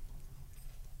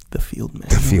 The field manual.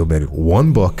 The field manual.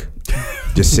 One book,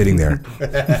 just sitting there.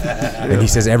 And he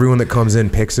says everyone that comes in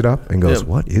picks it up and goes,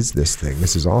 "What is this thing?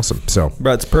 This is awesome." So,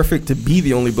 bro, it's perfect to be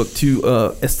the only book too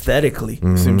aesthetically. See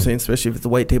what I'm saying? Especially if it's a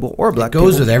white table or a black table.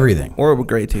 It goes with everything. Or a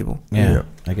gray table. Yeah.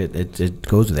 Like it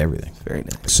goes with everything. Very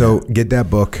nice. So get that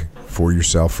book for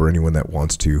yourself, for anyone that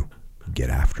wants to get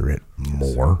after it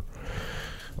more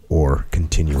or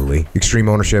continually. Extreme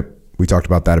ownership. We talked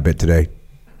about that a bit today.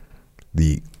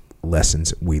 The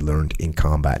lessons we learned in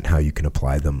combat and how you can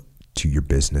apply them to your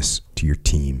business, to your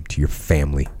team, to your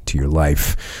family, to your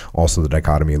life. Also the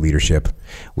dichotomy of leadership,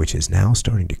 which is now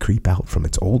starting to creep out from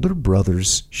its older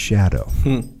brother's shadow.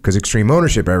 Because extreme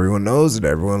ownership, everyone knows it,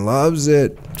 everyone loves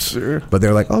it. Sure. But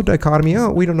they're like, oh, dichotomy,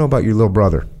 we don't know about your little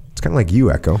brother. kind of like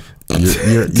you, Echo.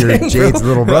 You're Jade's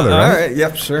little brother, right? All right.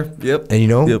 Yep. Sure. Yep. And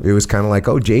Yep. it was kind of like,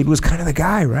 Jade was kind of the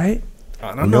guy, right?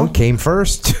 I don't know. Came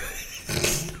first.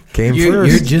 You're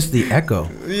just the echo.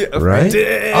 Yeah, right?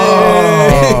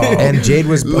 Oh. And Jade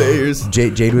was Layers.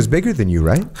 Jade was bigger than you,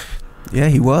 right? Yeah,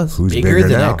 he was. Who's Bigger bigger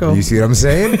than now? Echo. You see what I'm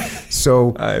saying?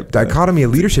 So dichotomy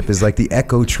of leadership is like the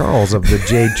Echo Charles of the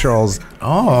Jade Charles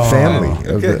family.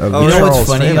 Of the You know Charles what's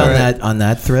funny family. on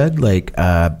that thread? Like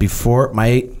before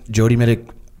my Jody Mitic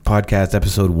podcast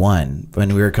episode 1,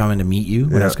 when we were coming to meet you,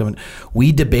 when I was coming,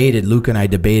 Luke and I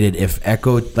debated if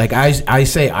Echo, like I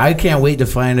say, I can't wait to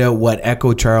find out what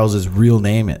Echo Charles's real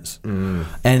name is.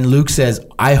 And Luke says,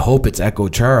 I hope it's Echo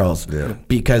Charles,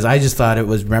 because I just thought it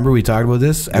was, remember we talked about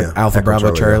this? Alpha Echo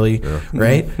Bravo Charlie, yeah.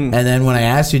 right? And then when I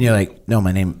asked you and you're like, no,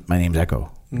 my name's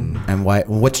Echo. And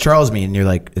what's Charles mean? And you're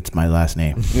like, it's my last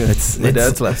name. It's my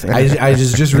dad's last name. I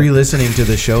was just re-listening to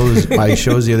my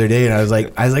shows the other day, and I was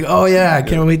like, oh yeah, I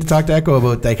can't wait to talk to Echo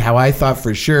about like how I thought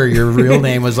for sure your real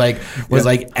name was like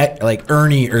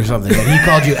Ernie or something, and he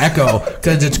called you Echo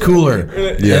because it's cooler.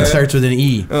 And it starts with an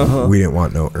E. We didn't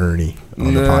want no Ernie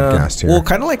on the podcast here. Well,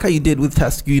 kind of like how you did with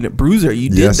Task Unit Bruiser. You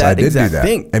did that exact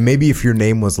thing. And maybe if your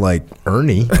name was like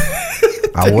Ernie,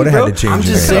 I would have had to change. I'm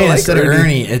just your name. saying, instead of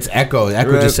Ernie, it's Echo.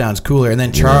 Echo just sounds cooler. And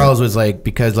then Charles was like,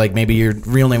 because like maybe your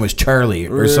real name was Charlie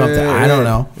or something. I don't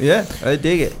know. Yeah, I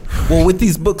dig it. Well, with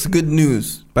these books, good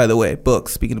news, by the way.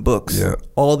 Books. Speaking of books,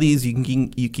 all these you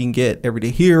can get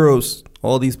Everyday Heroes.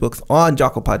 All these books on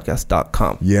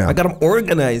JockoPodcast.com. Yeah, I got them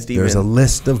organized. Even there's a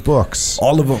list of books,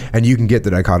 all of them, and you can get the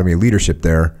Dichotomy of Leadership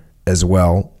there as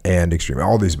well, and Extreme.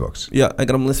 All these books. Yeah, I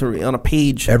got them listed on a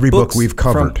page. Every book we've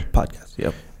covered. Podcast.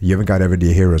 Yep. You haven't got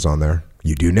Everyday Heroes on there.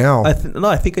 You do now. I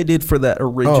think I did for that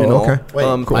original. Oh, okay.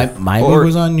 Wait, cool. My book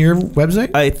was on your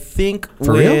website? I think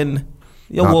for when... real?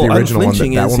 Yeah, Not well, the original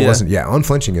Unflinching one. That one is, wasn't. Yeah,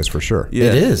 Unflinching is for sure. Yeah.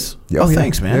 It is. Oh,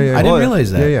 thanks, man. Yeah. I didn't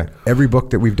realize that. Yeah. Every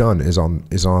book that we've done is on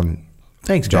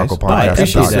Thanks, guys.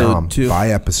 JockoPodcast.com. By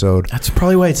episode. That's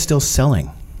probably why it's still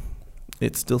selling.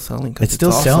 It's still selling. It's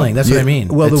still selling. That's what I mean.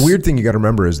 Well, the weird thing you got to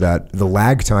remember is that the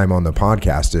lag time on the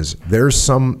podcast is there's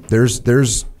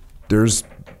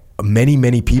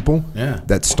many people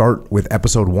that start with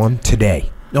episode 1 today.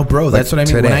 No, bro, that's what I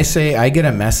mean. Today. When I say I get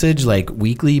a message like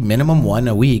weekly, minimum one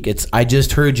a week, it's I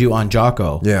just heard you on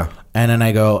Jocko. Yeah. And then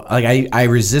I go, like, I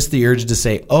resist the urge to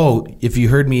say, oh, if you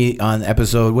heard me on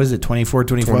episode, what is it, 24,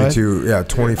 25? 22, yeah,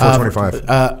 24,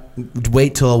 25.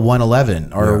 Wait till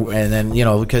 111, and then,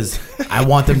 because I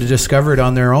want them to discover it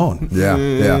on their own.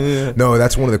 Yeah. No,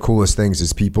 that's one of the coolest things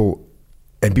is people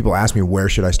ask me, where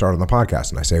should I start on the podcast?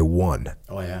 And I say 1.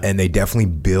 Oh, yeah. And they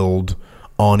definitely build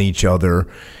on each other,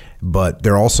 but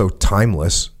they're also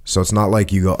timeless. So it's not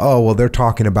like you go, oh, well, they're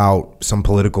talking about some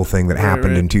political thing that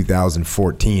happened in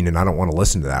 2014, and I don't want to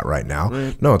listen to that right now.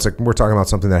 Right. No, it's like we're talking about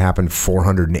something that happened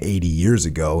 480 years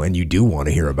ago, and you do want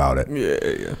to hear about it.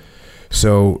 Yeah.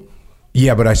 So,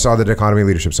 yeah, but I saw the Dichotomy of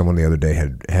Leadership. Someone the other day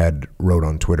had wrote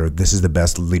on Twitter, this is the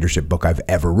best leadership book I've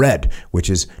ever read, which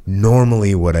is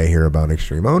normally what I hear about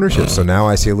extreme ownership. So now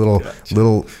I see a little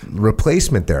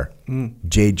replacement there.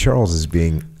 Jade Charles is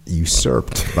being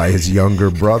usurped by his younger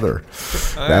brother.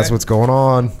 That's what's going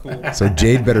on. Cool. So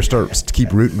Jade better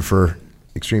keep rooting for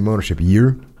extreme ownership.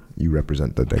 You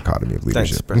represent the Dichotomy of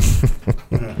Leadership. Thanks,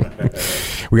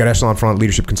 we got Echelon Front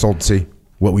Leadership Consultancy.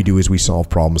 What we do is we solve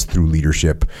problems through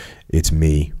leadership. It's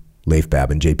me, Leif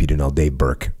Babin, JP Donnell, Dave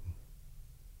Burke,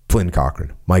 Flynn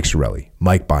Cochran, Mike Sorelli,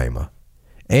 Mike Baima,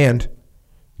 and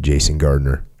Jason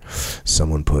Gardner.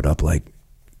 Someone put up like,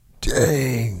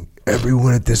 dang,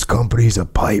 everyone at this company is a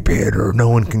pipe hitter. No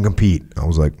one can compete. I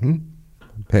was like,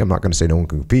 hey, I'm not going to say no one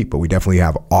can compete, but we definitely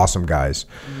have awesome guys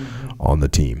on the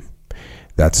team.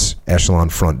 That's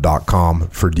echelonfront.com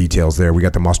for details there. We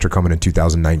got the muster coming in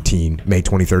 2019, May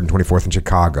 23rd and 24th in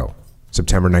Chicago,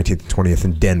 September 19th and 20th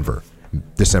in Denver,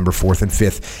 December 4th and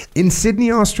 5th in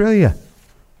Sydney, Australia.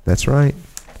 That's right.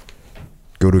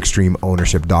 Go to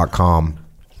extremeownership.com.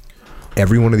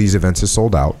 Every one of these events is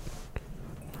sold out,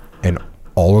 and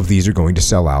all of these are going to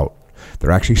sell out.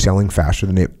 They're actually selling faster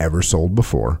than they've ever sold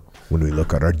before when we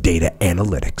look at our data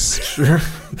analytics. Sure.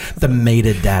 The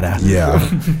metadata. Yeah.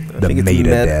 The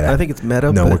metadata. I think it's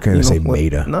meta. No, we're going to say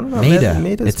meta. No.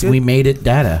 Meta. It's we made it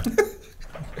data.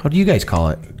 How do you guys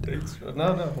call it?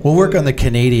 No. We'll work on the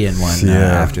Canadian one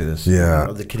after this. Yeah.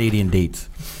 The Canadian dates.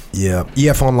 Yeah.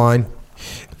 EF Online.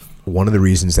 one of the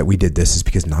reasons that we did this is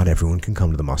because not everyone can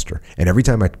come to the muster. And every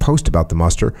time I post about the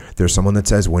muster, there's someone that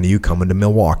says, when are you coming to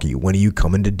Milwaukee? When are you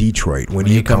coming to Detroit? When are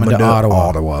you coming to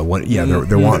Ottawa? They're wanting me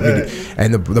to,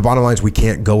 and the bottom line is we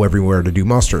can't go everywhere to do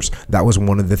musters. That was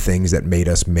one of the things that made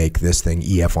us make this thing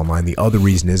EF Online. The other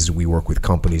reason is we work with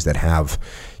companies that have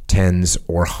tens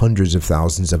or hundreds of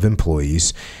thousands of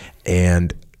employees,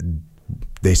 and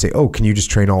they say, oh, can you just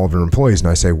train all of our employees? And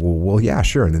I say, well, yeah,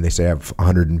 sure. And then they say I have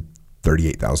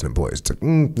 138,000 employees. It's like,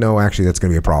 no, actually, that's going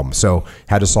to be a problem. So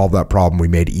had to solve that problem. We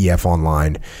made EF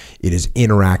Online. It is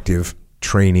interactive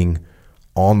training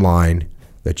online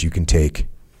that you can take,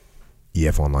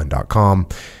 efonline.com.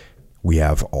 We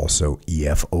have also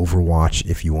EF Overwatch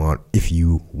if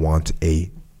you want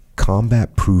a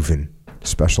combat-proven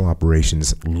special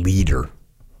operations leader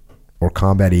or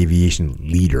combat aviation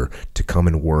leader to come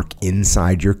and work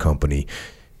inside your company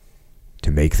to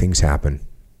make things happen,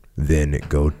 then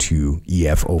go to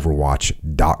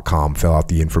efoverwatch.com, fill out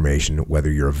the information,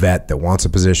 whether you're a vet that wants a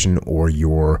position or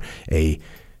you're a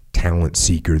talent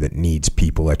seeker that needs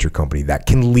people at your company that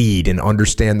can lead and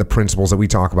understand the principles that we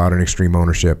talk about in extreme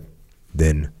ownership,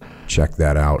 then check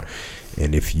that out.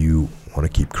 And if you want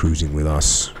to keep cruising with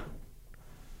us,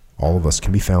 all of us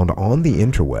can be found on the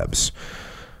interwebs,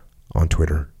 on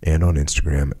Twitter and on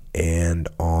Instagram and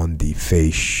on the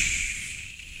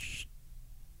face.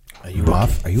 Are you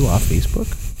off Facebook?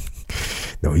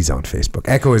 No, he's on Facebook.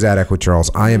 Echo is at Echo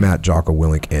Charles. I am at Jocko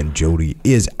Willink, and Jody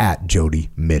is at Jody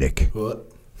Mitic.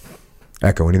 What?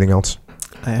 Echo, anything else?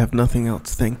 I have nothing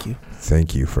else. Thank you.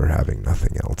 Thank you for having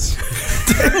nothing else.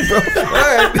 Damn, bro. All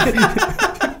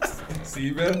right.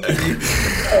 See, bro?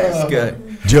 It's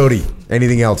good. Jody,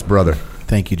 anything else, brother?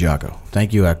 Thank you, Jocko.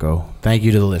 Thank you, Echo. Thank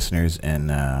you to the listeners.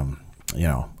 And, I'm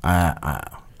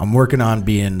working on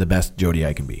being the best Jody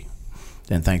I can be.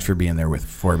 And thanks for being there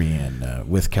for me and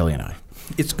with Kelly and I.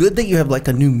 It's good that you have like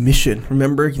a new mission.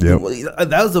 Remember, yep.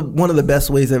 That was one of the best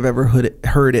ways I've ever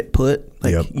heard it put.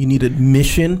 Like, yep. You need a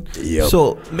mission. Yep.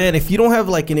 So, man, if you don't have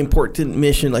like an important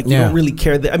mission, like you don't really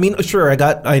care. I mean, sure,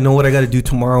 I know what I got to do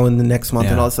tomorrow and the next month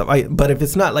and all that stuff. But if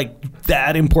it's not like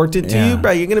that important to you,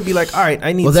 bro, you're gonna be like, all right,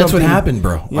 I need. Well, that's what happened,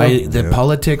 bro.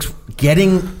 Politics,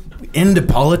 getting into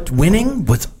winning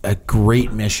was a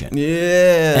great mission.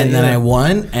 Yeah. And then I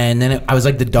won, and then I was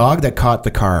like the dog that caught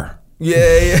the car.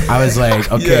 Yeah. I was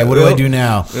like, okay, what do I do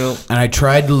now? And I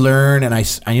tried to learn, and I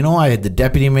had the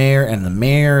deputy mayor and the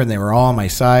mayor, and they were all on my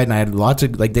side, and I had lots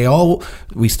of, like,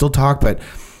 we still talk, but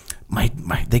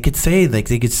they could say, like,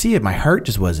 they could see it. My heart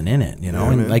just wasn't in it, you know?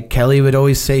 Yeah, and man. like Kelly would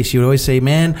always say,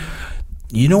 man,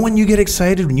 you know when you get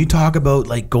excited when you talk about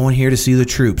like going here to see the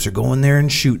troops or going there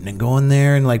and shooting and going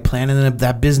there and like planning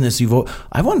that business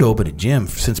I wanted to open a gym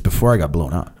since before I got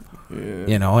blown up. Yeah.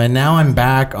 You know, and now I'm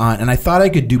back on, and I thought I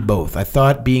could do both. I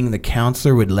thought being the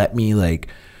counselor would let me, like,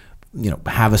 you know,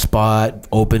 have a spot,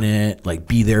 open it, like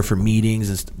be there for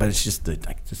meetings, but it's just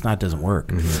doesn't work.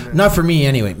 Mm-hmm. Not for me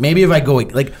anyway. Maybe if I go,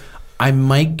 like, I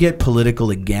might get political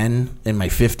again in my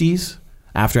 50s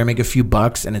after I make a few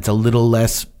bucks, and it's a little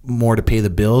less more to pay the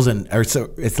bills, it's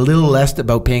a little less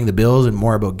about paying the bills and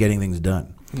more about getting things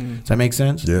done. Does that make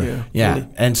sense? Yeah. Really.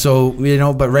 And so, you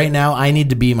know, but right now I need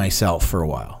to be myself for a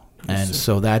while. And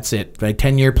so that's it. My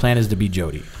 10-year plan is to be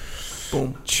Jody.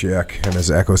 Boom. Check. And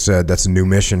as Echo said, that's a new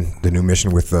mission. The new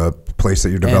mission with the place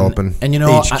that you're developing. And you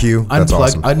know, HQ. That's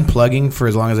awesome. Unplugging for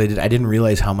as long as I didn't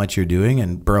realize how much you're doing.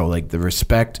 And bro, like the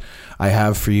respect I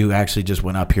have for you actually just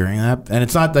went up hearing that. And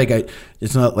it's not like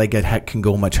it can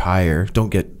go much higher. Don't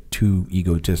get too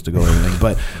egotistical or anything.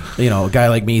 But you know, a guy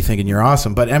like me thinking you're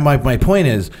awesome. And my point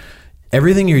is,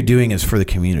 everything you're doing is for the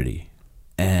community.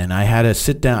 And I had to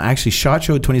sit down. Actually, SHOT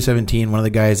Show 2017, one of the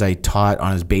guys I taught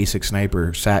on his basic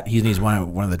sniper he's one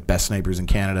of the best snipers in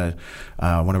Canada,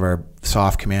 one of our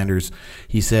soft commanders.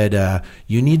 He said,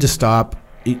 you need to stop.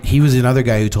 He was another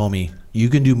guy who told me, you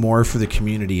can do more for the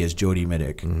community as Jody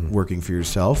Mitic, working for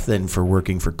yourself than for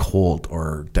working for Colt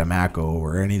or Damaco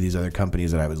or any of these other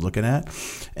companies that I was looking at.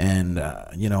 And,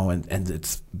 you know, and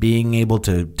it's being able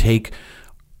to take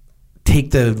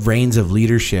the reins of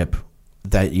leadership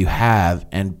that you have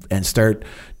and start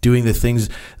doing the things.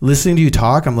 Listening to you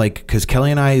talk, I'm like, because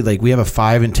Kelly and I, like, we have a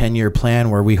 5 and 10 year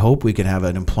plan where we hope we can have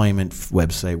an employment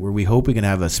website, where we hope we can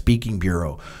have a speaking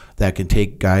bureau that can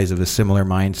take guys of a similar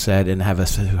mindset and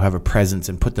have a presence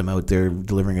and put them out there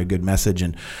delivering a good message.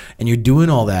 And you're doing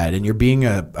all that, and you're being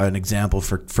an example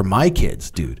for my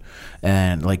kids, dude.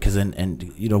 And like,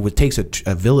 and you know, it takes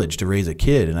a village to raise a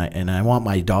kid, and I want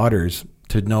my daughters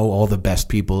to know all the best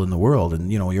people in the world,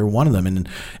 and you know, you're one of them,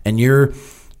 and you're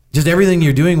just everything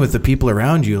you're doing with the people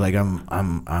around you. Like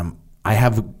I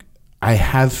I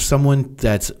have someone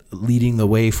that's leading the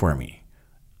way for me,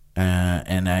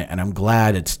 and I'm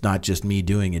glad it's not just me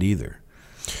doing it either.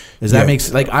 Does that make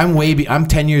sense? Like I'm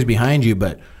 10 years behind you,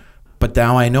 but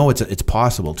now I know it's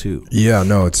possible too. Yeah,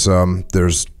 no, it's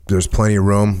there's plenty of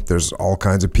room. There's all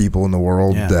kinds of people in the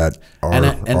world that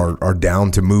are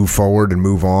down to move forward and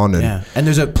move on. And and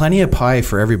there's plenty of pie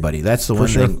for everybody. That's the one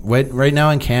thing. Right now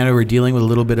in Canada, we're dealing with a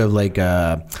little bit of like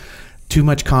too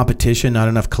much competition, not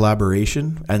enough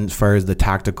collaboration, and as far as the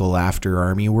tactical after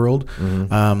army world.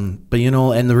 But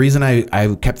and the reason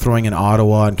I kept throwing in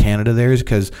Ottawa and Canada there is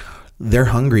because they're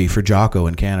hungry for Jocko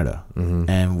in Canada,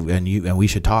 and we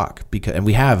should talk and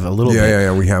we have a little bit.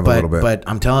 Yeah, we have a little bit. But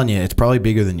I'm telling you, it's probably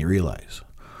bigger than you realize.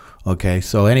 Okay,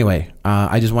 so anyway,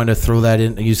 I just wanted to throw that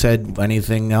in. You said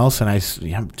anything else, and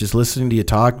just listening to you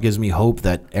talk gives me hope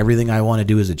that everything I want to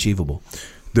do is achievable.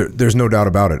 There's no doubt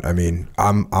about it. I mean,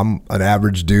 I'm an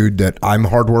average dude that I'm a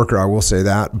hard worker. I will say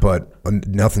that, but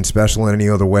nothing special in any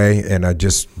other way. And I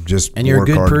just and you're work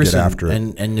a good hard person, to get after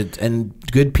it.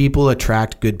 And good people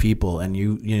attract good people. And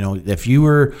you if you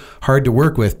were hard to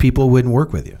work with, people wouldn't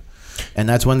work with you. And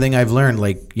that's one thing I've learned.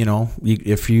 Like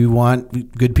if you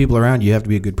want good people around, you have to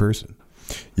be a good person.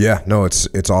 Yeah, no,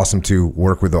 it's awesome to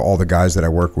work with all the guys that I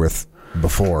work with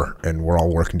before, and we're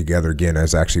all working together again. I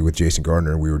was actually with Jason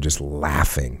Gardner, and we were just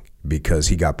laughing because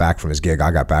he got back from his gig,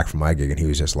 I got back from my gig, and he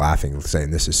was just laughing,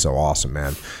 saying, "This is so awesome,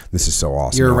 man. This is so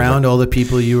awesome." You're around all the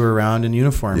people you were around in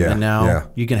uniform, and now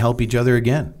you can help each other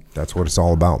again. That's what it's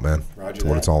all about, man. That's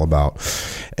what it's all about.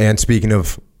 And speaking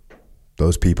of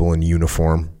those people in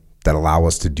uniform that allow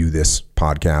us to do this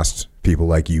podcast, people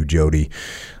like you, Jody,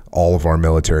 all of our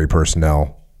military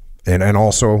personnel, and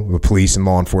also the police and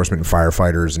law enforcement and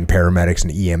firefighters and paramedics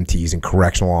and EMTs and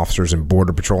correctional officers and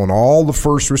border patrol and all the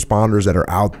first responders that are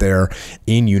out there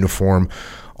in uniform,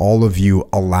 all of you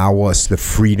allow us the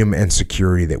freedom and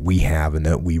security that we have and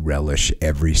that we relish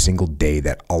every single day,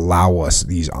 that allow us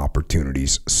these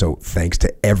opportunities. So thanks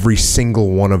to every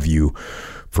single one of you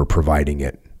for providing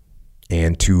it,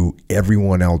 and to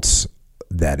everyone else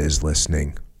that is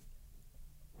listening.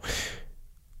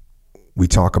 We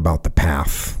talk about the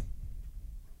path,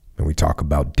 and we talk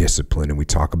about discipline, and we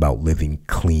talk about living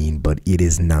clean, but it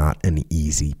is not an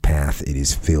easy path. It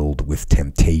is filled with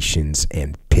temptations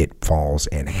and pitfalls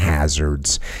and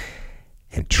hazards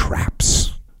and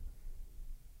traps.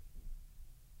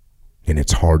 And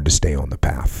it's hard to stay on the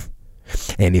path.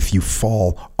 And if you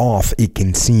fall off, it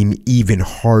can seem even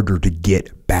harder to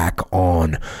get back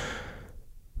on.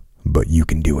 But you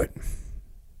can do it.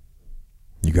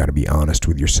 You got to be honest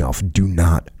with yourself. Do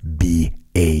not be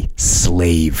a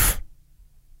slave.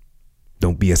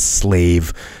 Don't be a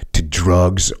slave to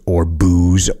drugs or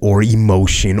booze or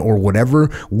emotion or whatever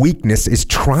weakness is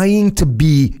trying to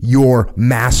be your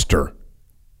master.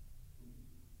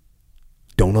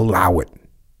 Don't allow it.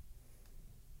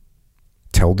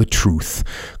 Tell the truth.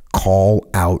 Call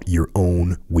out your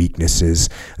own weaknesses,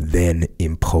 then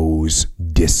impose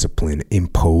discipline,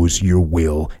 impose your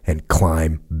will, and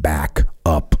climb back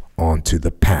up onto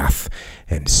the path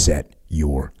and set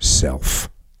yourself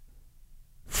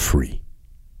free.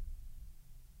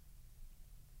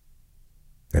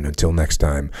 And until next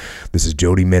time, this is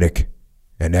Jody Mitic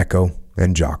and Echo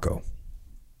and Jocko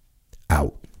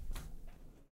out.